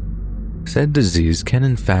disease. Said disease can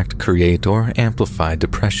in fact create or amplify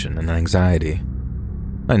depression and anxiety.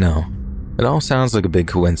 I know, it all sounds like a big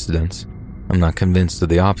coincidence. I'm not convinced of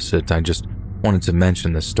the opposite, I just wanted to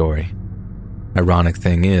mention this story. Ironic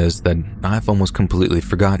thing is that I've almost completely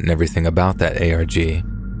forgotten everything about that ARG,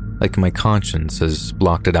 like my conscience has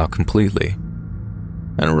blocked it out completely.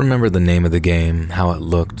 I don't remember the name of the game, how it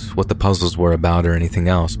looked, what the puzzles were about, or anything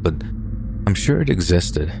else, but I'm sure it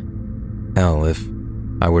existed. Hell, if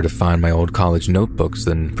I were to find my old college notebooks,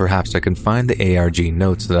 then perhaps I can find the ARG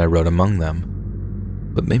notes that I wrote among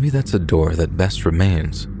them. But maybe that's a door that best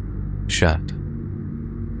remains shut.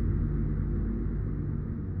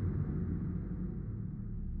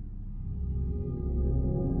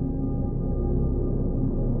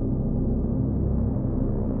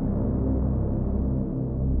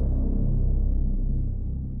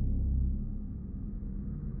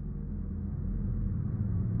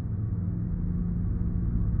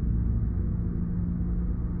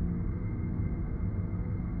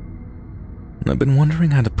 I've been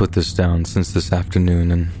wondering how to put this down since this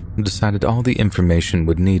afternoon and decided all the information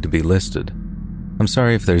would need to be listed. I'm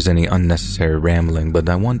sorry if there's any unnecessary rambling, but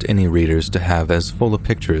I want any readers to have as full a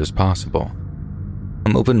picture as possible.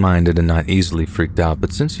 I'm open-minded and not easily freaked out,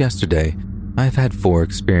 but since yesterday, I've had 4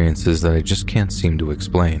 experiences that I just can't seem to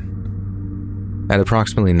explain. At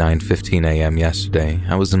approximately 9:15 a.m. yesterday,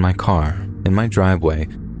 I was in my car, in my driveway,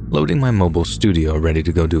 loading my mobile studio ready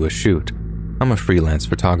to go do a shoot. I'm a freelance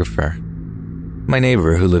photographer. My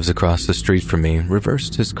neighbor, who lives across the street from me,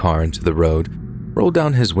 reversed his car into the road, rolled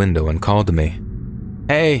down his window, and called to me.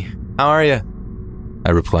 "Hey, how are you?" I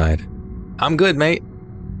replied, "I'm good, mate."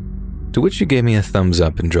 To which he gave me a thumbs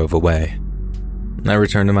up and drove away. I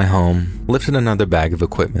returned to my home, lifted another bag of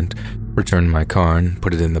equipment, returned my car, and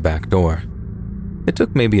put it in the back door. It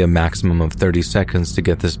took maybe a maximum of 30 seconds to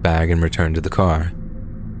get this bag and return to the car.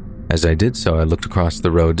 As I did so, I looked across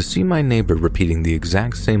the road to see my neighbor repeating the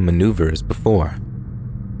exact same maneuver as before.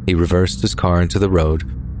 He reversed his car into the road,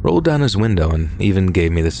 rolled down his window, and even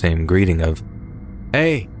gave me the same greeting of,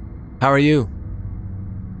 "Hey, how are you?"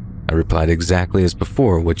 I replied exactly as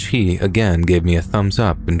before, which he, again, gave me a thumbs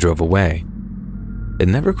up and drove away. It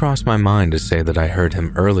never crossed my mind to say that I heard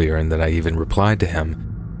him earlier and that I even replied to him,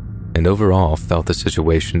 and overall felt the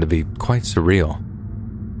situation to be quite surreal.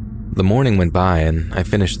 The morning went by and I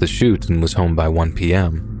finished the shoot and was home by 1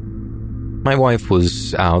 p.m. My wife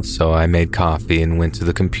was out, so I made coffee and went to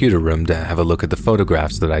the computer room to have a look at the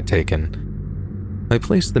photographs that I'd taken. I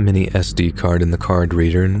placed the mini SD card in the card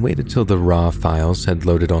reader and waited till the raw files had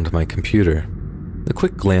loaded onto my computer. A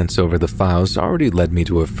quick glance over the files already led me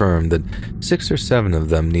to affirm that 6 or 7 of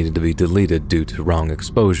them needed to be deleted due to wrong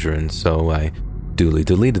exposure, and so I duly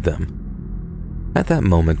deleted them. At that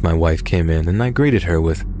moment, my wife came in and I greeted her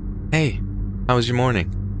with, "Hey, how was your morning?"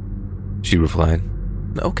 She replied,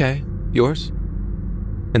 "Okay, yours?"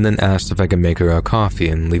 And then asked if I could make her a coffee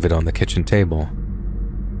and leave it on the kitchen table.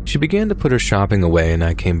 She began to put her shopping away and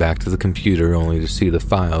I came back to the computer only to see the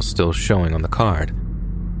files still showing on the card.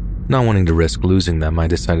 Not wanting to risk losing them, I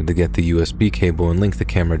decided to get the USB cable and link the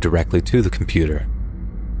camera directly to the computer.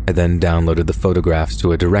 I then downloaded the photographs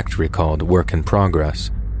to a directory called Work in Progress.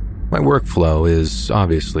 My workflow is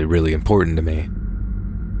obviously really important to me.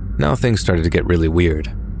 Now things started to get really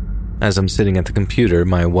weird. As I'm sitting at the computer,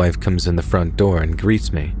 my wife comes in the front door and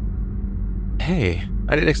greets me. "Hey,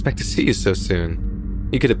 I didn't expect to see you so soon.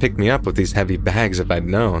 You could have picked me up with these heavy bags if I'd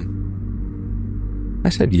known." I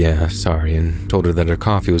said, "Yeah, sorry," and told her that her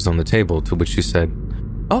coffee was on the table, to which she said,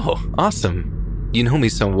 "Oh, awesome. You know me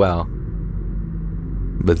so well."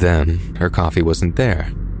 But then, her coffee wasn't there.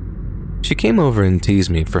 She came over and teased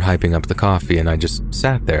me for hyping up the coffee, and I just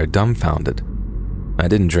sat there dumbfounded. I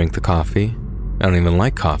didn't drink the coffee. I don't even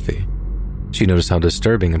like coffee. She noticed how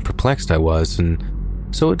disturbing and perplexed I was, and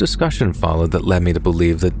so a discussion followed that led me to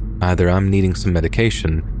believe that either I'm needing some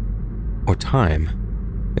medication, or time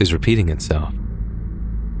is repeating itself.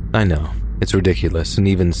 I know, it's ridiculous, and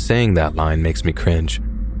even saying that line makes me cringe,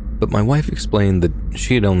 but my wife explained that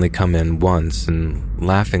she had only come in once and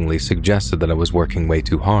laughingly suggested that I was working way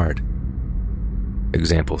too hard.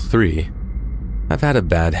 Example 3. I've had a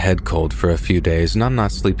bad head cold for a few days and I'm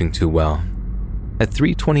not sleeping too well. At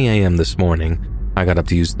 3:20 a.m. this morning, I got up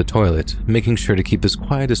to use the toilet, making sure to keep as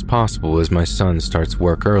quiet as possible as my son starts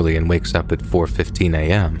work early and wakes up at 4:15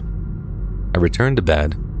 a.m. I returned to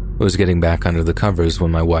bed, was getting back under the covers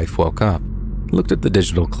when my wife woke up, looked at the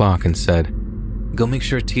digital clock and said, "Go make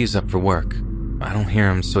sure T's up for work. I don't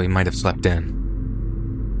hear him, so he might have slept in."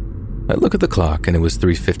 I look at the clock and it was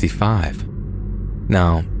 3:55.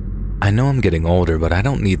 Now, I know I'm getting older, but I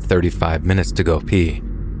don't need 35 minutes to go pee,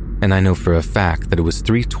 and I know for a fact that it was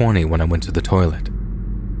 3:20 when I went to the toilet.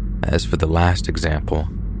 As for the last example,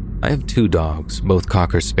 I have 2 dogs, both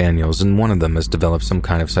Cocker Spaniels, and one of them has developed some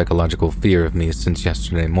kind of psychological fear of me since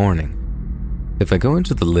yesterday morning. If I go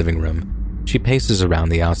into the living room, she paces around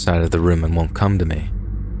the outside of the room and won't come to me.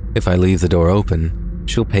 If I leave the door open,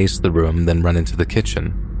 she'll pace the room, then run into the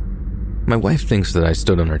kitchen. My wife thinks that I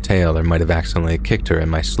stood on her tail or might have accidentally kicked her in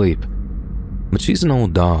my sleep. But she's an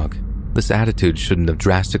old dog. This attitude shouldn't have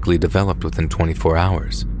drastically developed within 24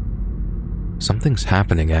 hours. Something's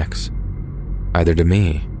happening, X. Either to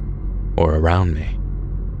me or around me.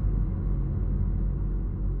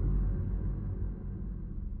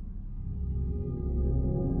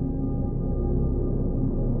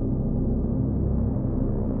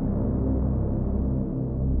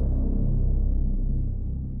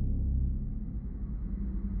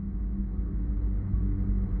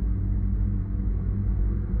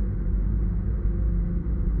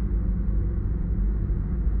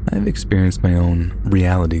 I've experienced my own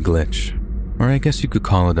reality glitch, or I guess you could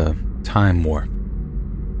call it a time warp.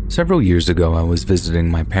 Several years ago, I was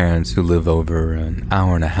visiting my parents who live over an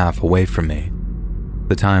hour and a half away from me.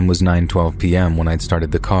 The time was 9:12 p.m. when I'd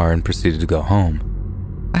started the car and proceeded to go home.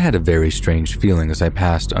 I had a very strange feeling as I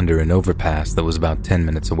passed under an overpass that was about 10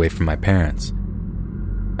 minutes away from my parents.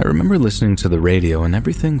 I remember listening to the radio and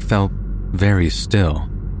everything felt very still.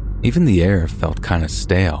 Even the air felt kind of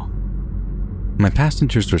stale. My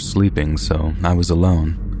passengers were sleeping, so I was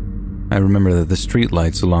alone. I remember that the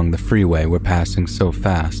streetlights along the freeway were passing so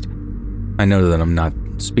fast. I know that I'm not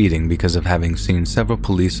speeding because of having seen several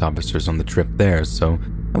police officers on the trip there, so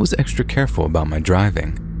I was extra careful about my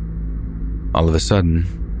driving. All of a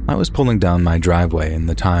sudden, I was pulling down my driveway and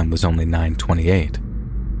the time was only 9:28.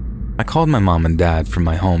 I called my mom and dad from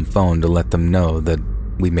my home phone to let them know that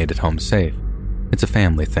we made it home safe. It's a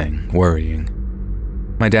family thing, worrying.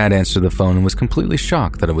 My dad answered the phone and was completely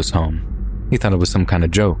shocked that I was home. He thought it was some kind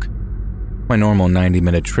of joke. My normal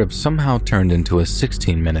 90-minute trip somehow turned into a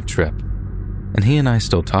 16-minute trip. And he and I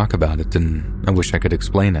still talk about it, and I wish I could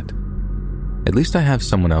explain it. At least I have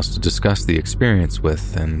someone else to discuss the experience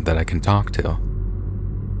with and that I can talk to.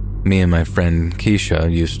 Me and my friend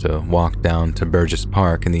Keisha used to walk down to Burgess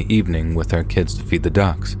Park in the evening with our kids to feed the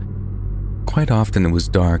ducks. Quite often it was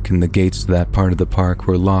dark and the gates to that part of the park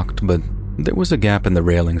were locked, but there was a gap in the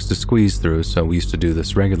railings to squeeze through, so we used to do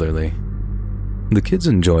this regularly. The kids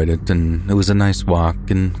enjoyed it, and it was a nice walk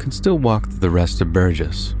and could still walk through the rest of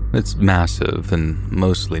Burgess. It's massive and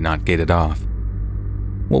mostly not gated off.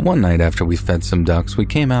 Well, one night after we fed some ducks, we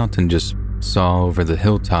came out and just saw over the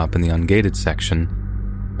hilltop in the ungated section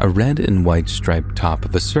a red and white striped top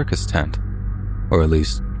of a circus tent. Or at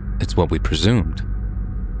least, it's what we presumed.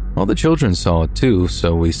 All the children saw it too,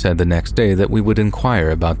 so we said the next day that we would inquire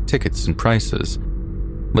about tickets and prices.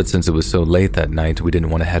 But since it was so late that night, we didn't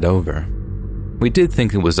want to head over. We did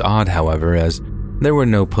think it was odd, however, as there were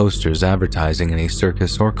no posters advertising any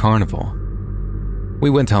circus or carnival. We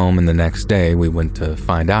went home, and the next day we went to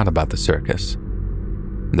find out about the circus.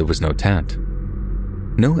 There was no tent.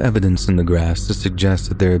 No evidence in the grass to suggest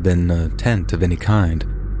that there had been a tent of any kind,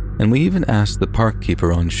 and we even asked the park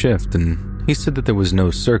keeper on shift, and he said that there was no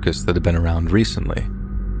circus that had been around recently.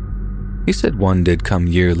 He said one did come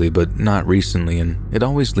yearly, but not recently, and it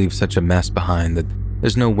always leaves such a mess behind that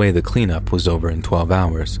there's no way the cleanup was over in 12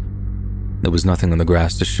 hours. There was nothing on the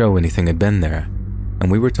grass to show anything had been there,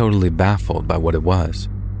 and we were totally baffled by what it was.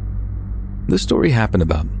 This story happened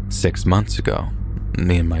about 6 months ago.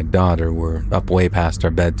 Me and my daughter were up way past our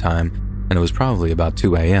bedtime, and it was probably about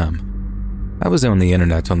 2 a.m. I was on the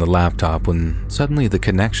internet on the laptop when suddenly the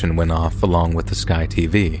connection went off along with the Sky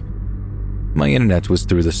TV. My internet was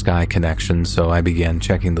through the Sky connection, so I began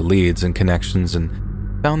checking the leads and connections and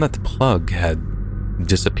found that the plug had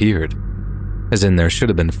disappeared. As in, there should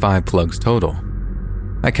have been 5 plugs total.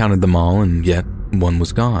 I counted them all, and yet one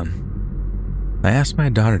was gone. I asked my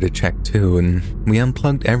daughter to check too, and we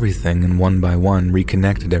unplugged everything and one by one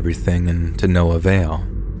reconnected everything, and to no avail.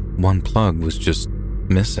 One plug was just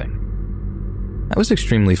missing. I was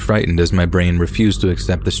extremely frightened as my brain refused to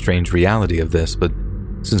accept the strange reality of this, but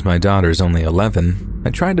since my daughter's only 11, I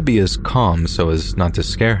tried to be as calm so as not to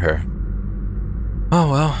scare her. "Oh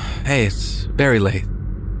well, hey, it's very late.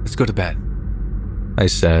 Let's go to bed," I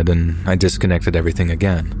said, and I disconnected everything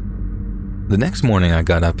again. The next morning I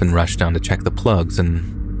got up and rushed down to check the plugs,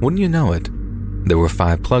 and wouldn't you know it, there were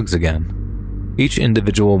 5 plugs again. Each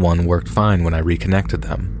individual one worked fine when I reconnected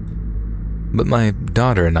them. But my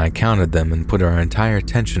daughter and I counted them and put our entire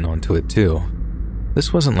attention onto it too.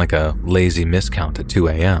 This wasn't like a lazy miscount at 2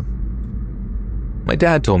 a.m. My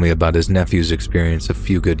dad told me about his nephew's experience a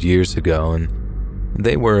few good years ago, and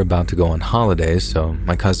they were about to go on holidays, so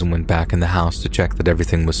my cousin went back in the house to check that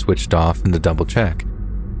everything was switched off and to double check.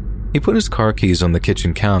 He put his car keys on the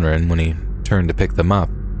kitchen counter, and when he turned to pick them up,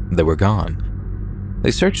 they were gone.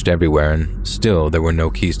 They searched everywhere, and still there were no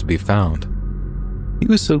keys to be found. He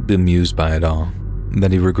was so bemused by it all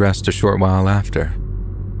that he regressed a short while after.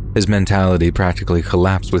 His mentality practically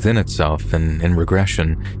collapsed within itself, and in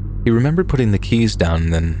regression, he remembered putting the keys down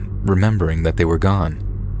and then remembering that they were gone.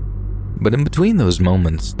 But in between those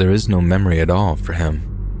moments, there is no memory at all for him.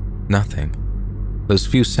 Nothing. Those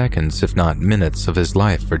few seconds, if not minutes, of his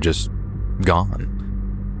life are just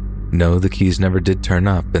gone. No, the keys never did turn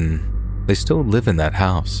up, and they still live in that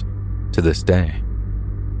house to this day.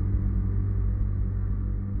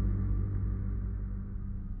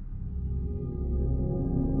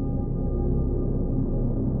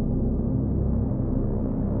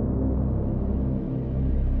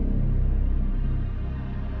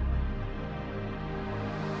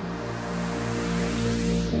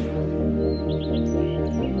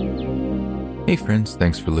 Hey friends,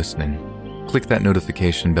 thanks for listening. Click that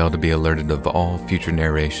notification bell to be alerted of all future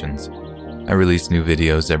narrations. I release new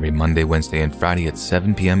videos every Monday, Wednesday, and Friday at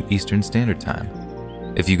 7 p.m. Eastern Standard Time.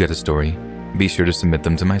 If you get a story, be sure to submit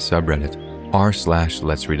them to my subreddit,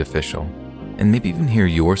 r/Let'sReadOfficial, and maybe even hear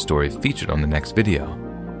your story featured on the next video.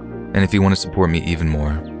 And if you want to support me even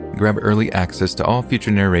more, grab early access to all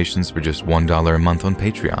future narrations for just $1 a month on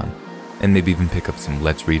Patreon, and maybe even pick up some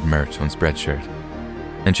Let's Read merch on Spreadshirt.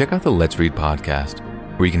 And check out the Let's Read podcast,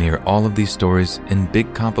 where you can hear all of these stories in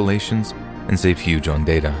big compilations and save huge on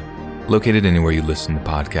data. Located anywhere you listen to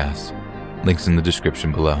podcasts. Links in the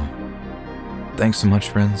description below. Thanks so much,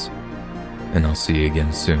 friends, and I'll see you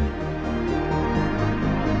again soon.